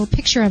have a little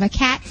picture of a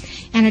cat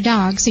and a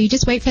dog, so you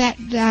just wait for that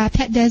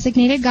pet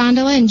designated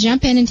gondola and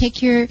jump in and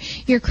take your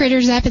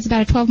critters up. It's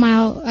about a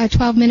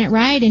 12-minute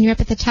ride, and you're up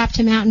at the top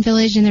to Mountain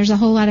Village, and there's a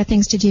whole lot of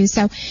things to do.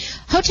 So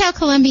Hotel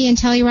Columbia in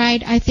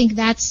Telluride, I think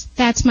that's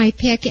my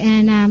pick,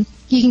 and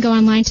you can go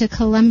online to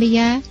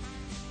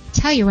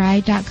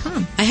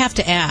ColumbiaTelluride.com. I have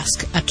to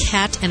ask, a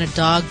cat and a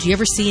dog, do you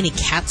ever see any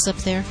cats up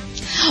there?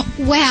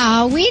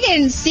 Well, we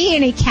didn't see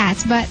any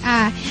cats, but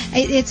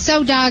it's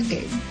so dog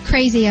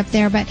crazy up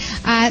there, but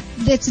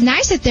it's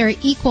nice that they're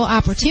equal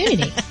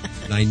opportunity.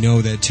 I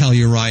know that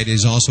Telluride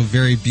is also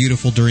very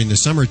beautiful during the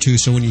summer, too,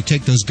 so when you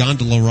take those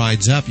gondola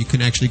rides up, you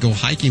can actually go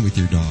hiking with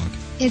your dog.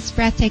 It's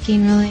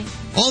breathtaking, really.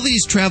 All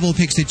these travel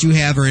picks that you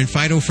have are in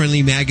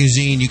Fido-Friendly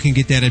magazine. You can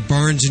get that at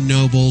Barnes &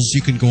 Nobles.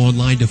 You can go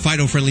online to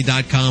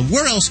FidoFriendly.com.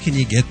 Where else can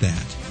you get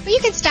that? Well, you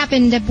can stop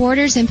into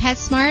Borders and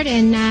PetSmart,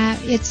 and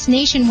it's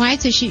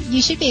nationwide, so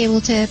you should be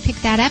able to pick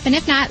that up. And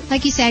if not,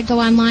 like you said, go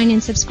online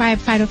and subscribe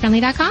to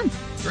FidoFriendly.com.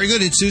 Very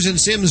good. It's Susan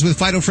Sims with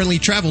Fido-Friendly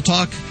Travel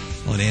Talk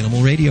on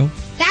Animal Radio.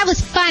 That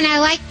was fun. I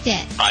liked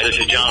it. Hi, this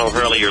is John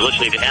O'Hurley. You're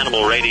listening to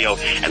Animal Radio.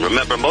 And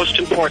remember, most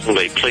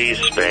importantly, please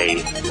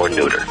spay or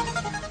neuter.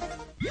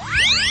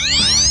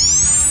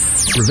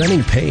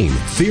 Preventing pain,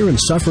 fear, and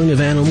suffering of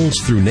animals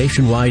through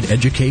nationwide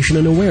education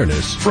and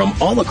awareness from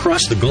all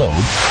across the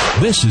globe.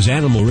 This is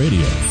Animal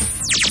Radio.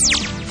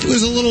 It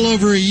was a little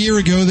over a year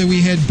ago that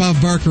we had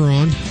Bob Barker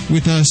on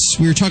with us.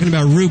 We were talking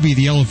about Ruby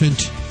the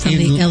elephant. From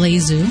the LA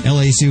Zoo.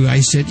 LA Zoo.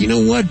 I said, you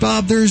know what,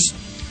 Bob, there's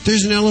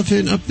There's an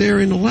elephant up there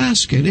in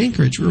Alaska, in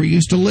Anchorage, where we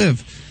used to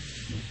live.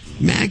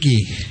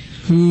 Maggie,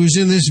 who's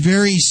in this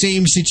very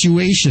same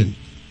situation.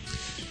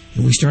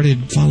 And we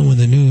started following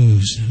the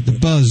news, the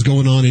buzz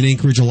going on in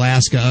Anchorage,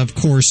 Alaska. Of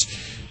course,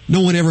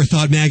 no one ever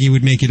thought Maggie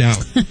would make it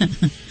out.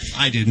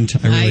 I didn't.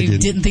 I really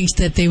didn't think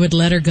that they would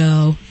let her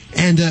go.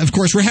 And, of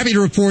course, we're happy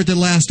to report that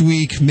last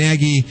week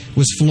Maggie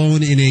was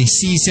flown in a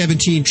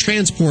C-17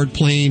 transport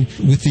plane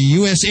with the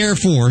U.S. Air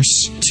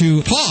Force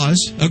to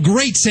Paws, a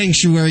great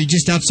sanctuary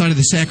just outside of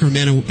the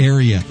Sacramento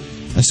area,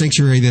 a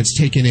sanctuary that's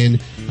taken in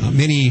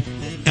many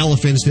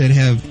elephants that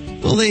have,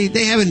 well,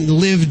 they haven't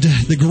lived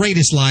the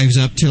greatest lives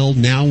up till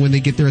now when they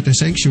get there at the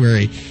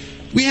sanctuary.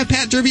 We have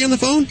Pat Derby on the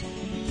phone?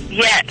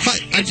 Yes.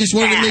 Hi, I just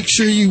wanted to make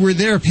sure you were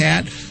there,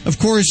 Pat. Of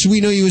course,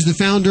 we know you as the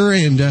founder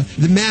and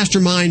the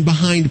mastermind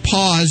behind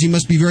Paws. You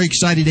must be very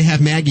excited to have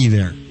Maggie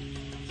there.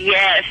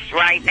 Yes,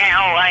 right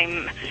now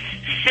I'm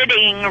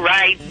sitting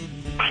right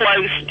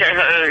close to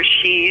her.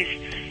 She's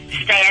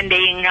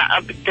standing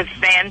up the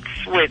fence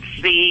with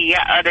the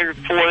other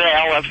 4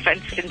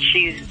 elephants, and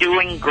she's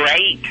doing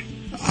great.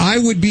 I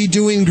would be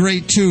doing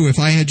great, too, if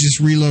I had just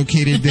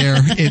relocated there.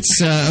 It's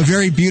a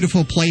very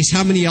beautiful place.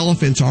 How many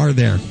elephants are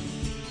there?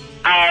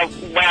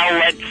 Well,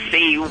 let's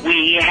see.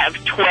 We have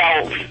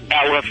 12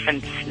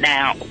 elephants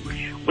now.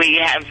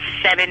 We have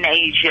 7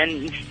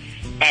 Asians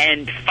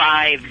and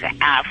 5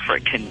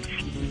 Africans.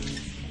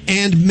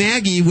 And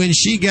Maggie, when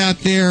she got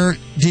there,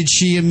 did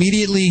she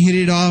immediately hit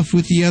it off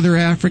with the other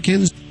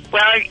Africans?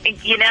 Well,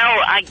 you know,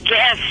 I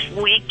guess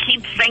we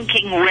keep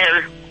thinking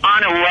we're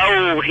on a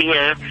roll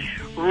here.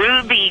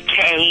 Ruby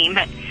came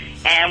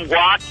and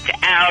walked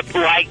out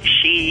like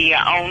she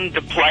owned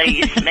the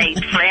place,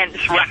 made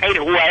friends right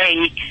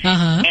away,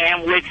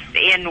 and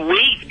within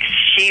weeks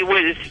she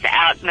was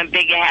out in the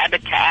big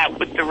habitat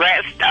with the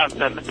rest of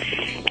them.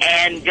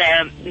 And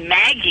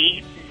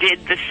Maggie did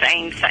the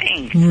same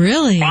thing.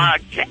 Really?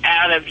 Walked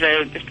out of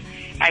the...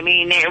 I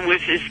mean, it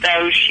was as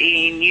though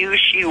she knew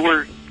she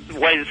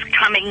was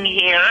coming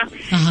here,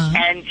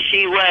 and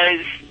she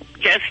was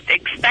just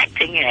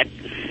expecting it.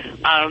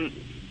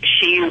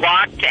 She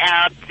walked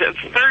out the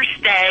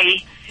first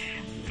day.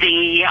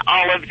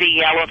 All of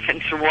the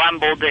elephants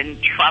rumbled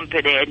and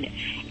trumpeted,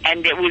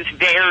 and it was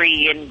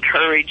very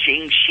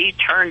encouraging. She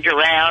turned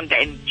around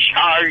and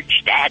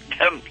charged at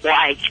them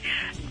like,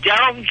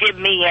 "Don't give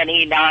me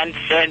any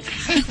nonsense.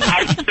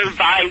 I've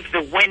survived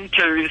the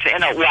winters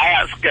in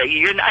Alaska.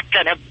 You're not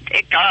going to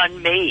pick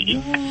on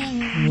me."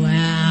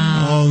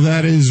 Wow. Oh,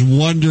 that is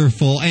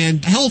wonderful.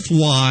 And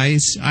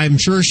health-wise, I'm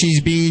sure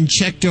she's being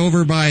checked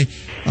over by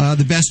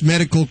the best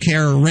medical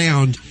care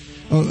around.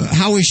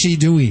 How is she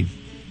doing?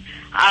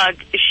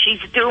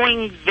 She's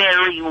doing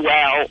very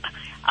well.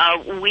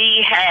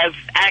 We have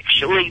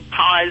actually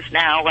Paws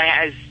now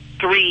has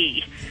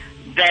 3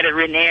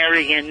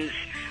 veterinarians.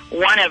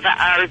 One of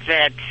our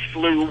vets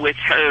flew with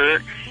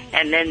her,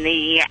 and then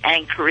the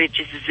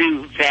Anchorage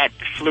Zoo vet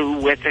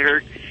flew with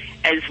her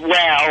as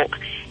well.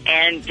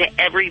 And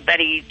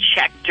everybody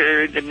checked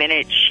her the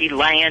minute she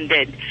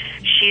landed.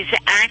 She's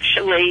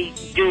actually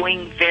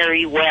doing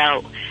very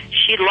well.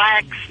 She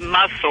lacks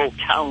muscle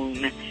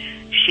tone.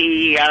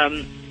 She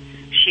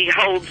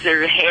holds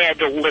her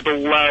head a little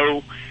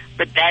low,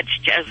 but that's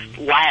just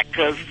lack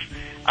of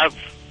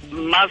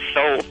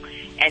muscle,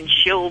 and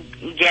she'll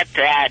get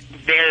that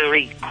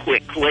very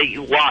quickly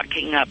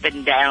walking up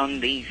and down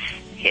these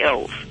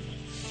hills.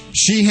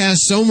 She has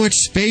so much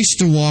space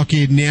to walk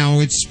in now,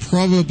 it's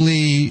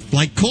probably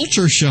like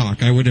culture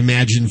shock, I would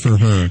imagine, for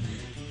her.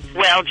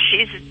 Well,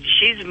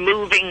 she's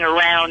moving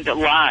around a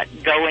lot,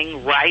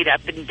 going right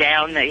up and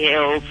down the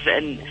hills,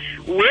 and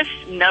with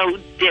no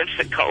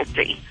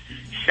difficulty.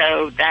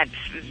 So that's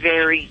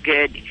very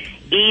good.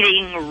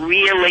 Eating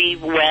really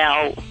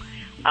well.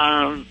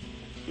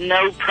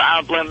 No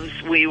problems.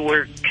 We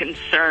were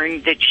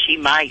concerned that she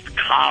might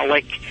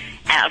colic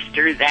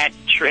after that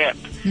trip.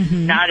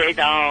 Not at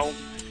all.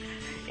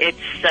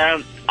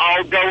 It's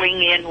all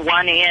going in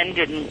one end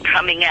and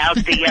coming out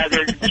the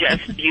other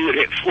just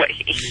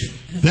beautifully.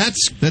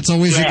 That's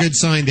always a good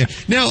sign there.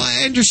 Now,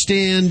 I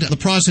understand the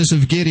process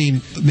of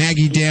getting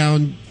Maggie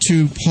down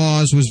to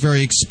Paws was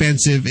very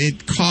expensive.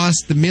 It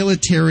cost the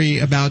military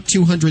about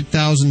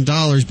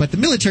 $200,000, but the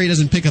military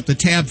doesn't pick up the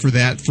tab for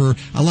that for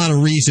a lot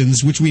of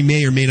reasons, which we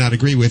may or may not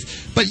agree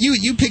with. But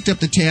you picked up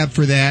the tab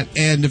for that,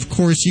 and, of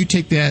course, you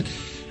take that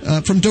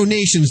from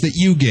donations that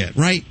you get,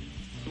 right?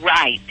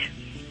 Right.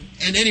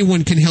 And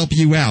anyone can help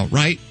you out,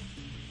 right?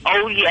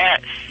 Oh,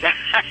 yes.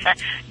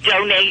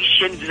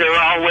 Donations are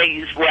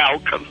always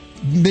welcome.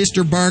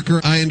 Mr.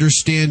 Barker, I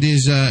understand,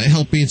 is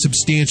helping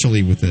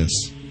substantially with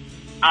this.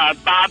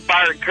 Bob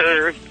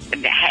Barker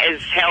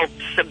has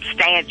helped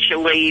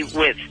substantially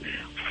with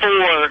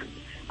 4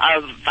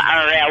 of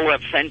our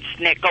elephants,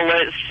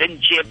 Nicholas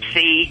and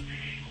Gypsy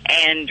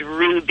and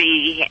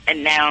Ruby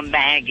and now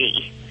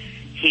Maggie.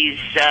 He's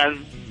a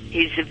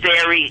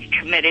very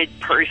committed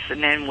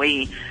person, and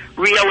we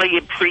really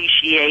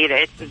appreciate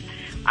it.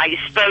 I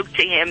spoke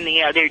to him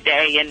the other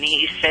day, and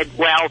he said,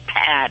 "Well,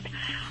 Pat,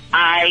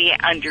 I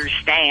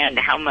understand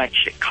how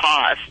much it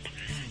cost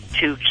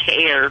to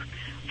care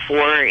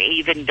for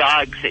even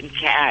dogs and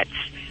cats.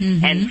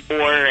 And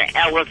for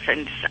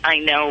elephants, I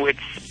know it's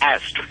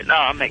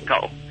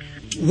astronomical.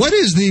 What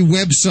is the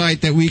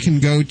website that we can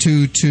go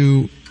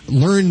to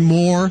learn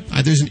more?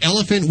 There's an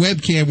elephant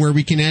webcam where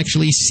we can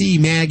actually see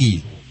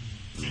Maggie.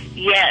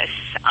 Yes.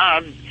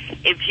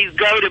 If you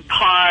go to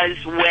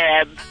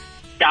pawsweb.org,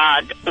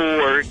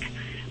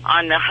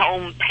 on the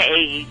home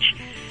page,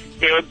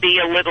 there will be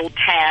a little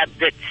tab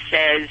that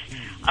says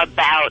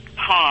About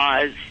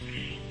Paws,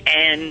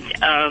 and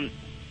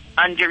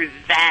under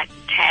that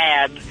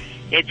tab,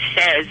 it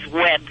says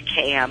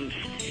webcams,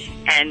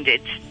 and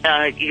it's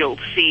you'll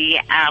see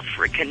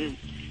African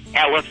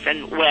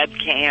elephant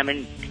webcam,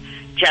 and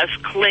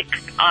just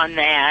click on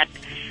that.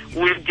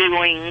 We're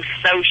doing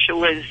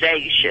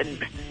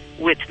socialization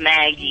with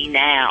Maggie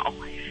now.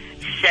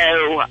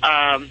 So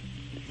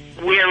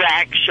we're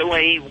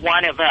actually,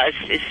 one of us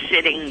is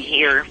sitting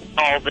here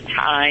all the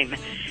time,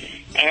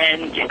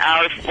 and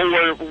our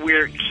four,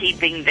 we're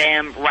keeping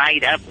them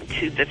right up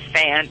to the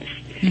fence,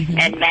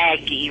 and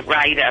Maggie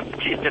right up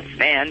to the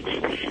fence,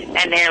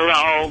 and they're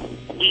all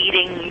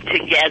eating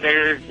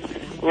together,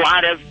 a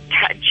lot of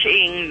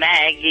touching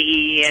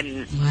Maggie,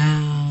 and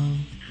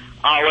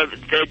all of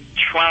the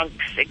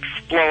trunks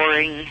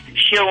exploring.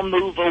 She'll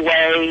move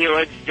away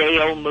or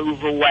they'll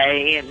move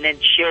away, and then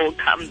she'll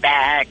come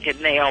back and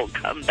they'll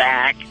come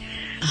back.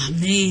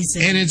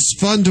 Amazing. And it's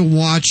fun to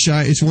watch.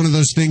 It's one of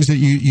those things that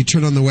you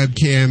turn on the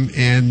webcam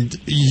and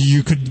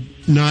you could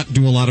not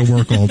do a lot of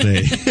work all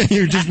day.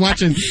 You're just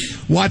watching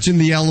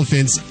the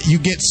elephants. You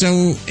get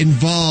so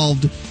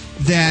involved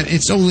that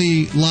it's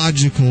only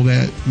logical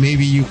that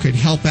maybe you could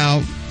help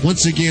out.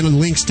 Once again, on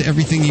links to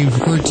everything you've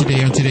heard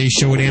today on today's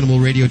show at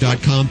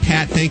animalradio.com.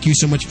 Pat, thank you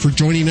so much for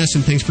joining us,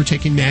 and thanks for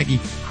taking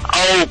Maggie.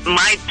 Oh,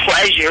 my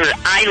pleasure.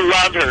 I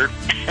love her.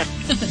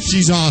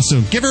 She's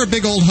awesome. Give her a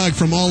big old hug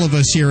from all of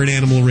us here at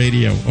Animal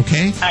Radio,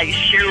 okay? I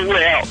sure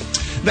will.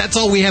 That's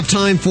all we have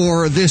time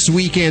for this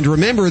weekend.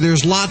 Remember,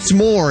 there's lots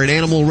more at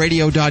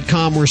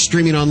animalradio.com. We're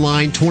streaming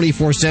online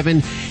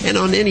 24/7. And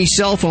on any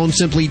cell phone,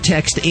 simply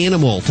text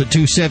ANIMAL to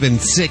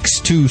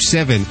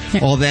 27627.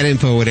 All that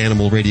info at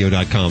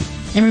animalradio.com.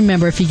 And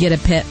remember, if you get a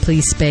pet,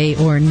 please spay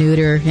or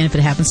neuter. And if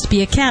it happens to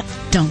be a cat,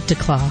 don't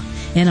declaw.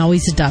 And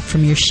always adopt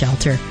from your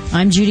shelter.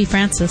 I'm Judy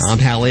Francis. I'm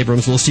Hal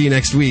Abrams. We'll see you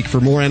next week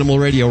for more Animal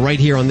Radio right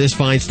here on this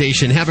fine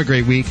station. Have a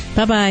great week.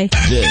 Bye-bye.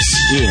 This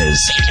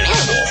is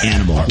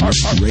Animal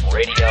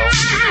Radio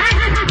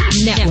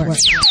Network.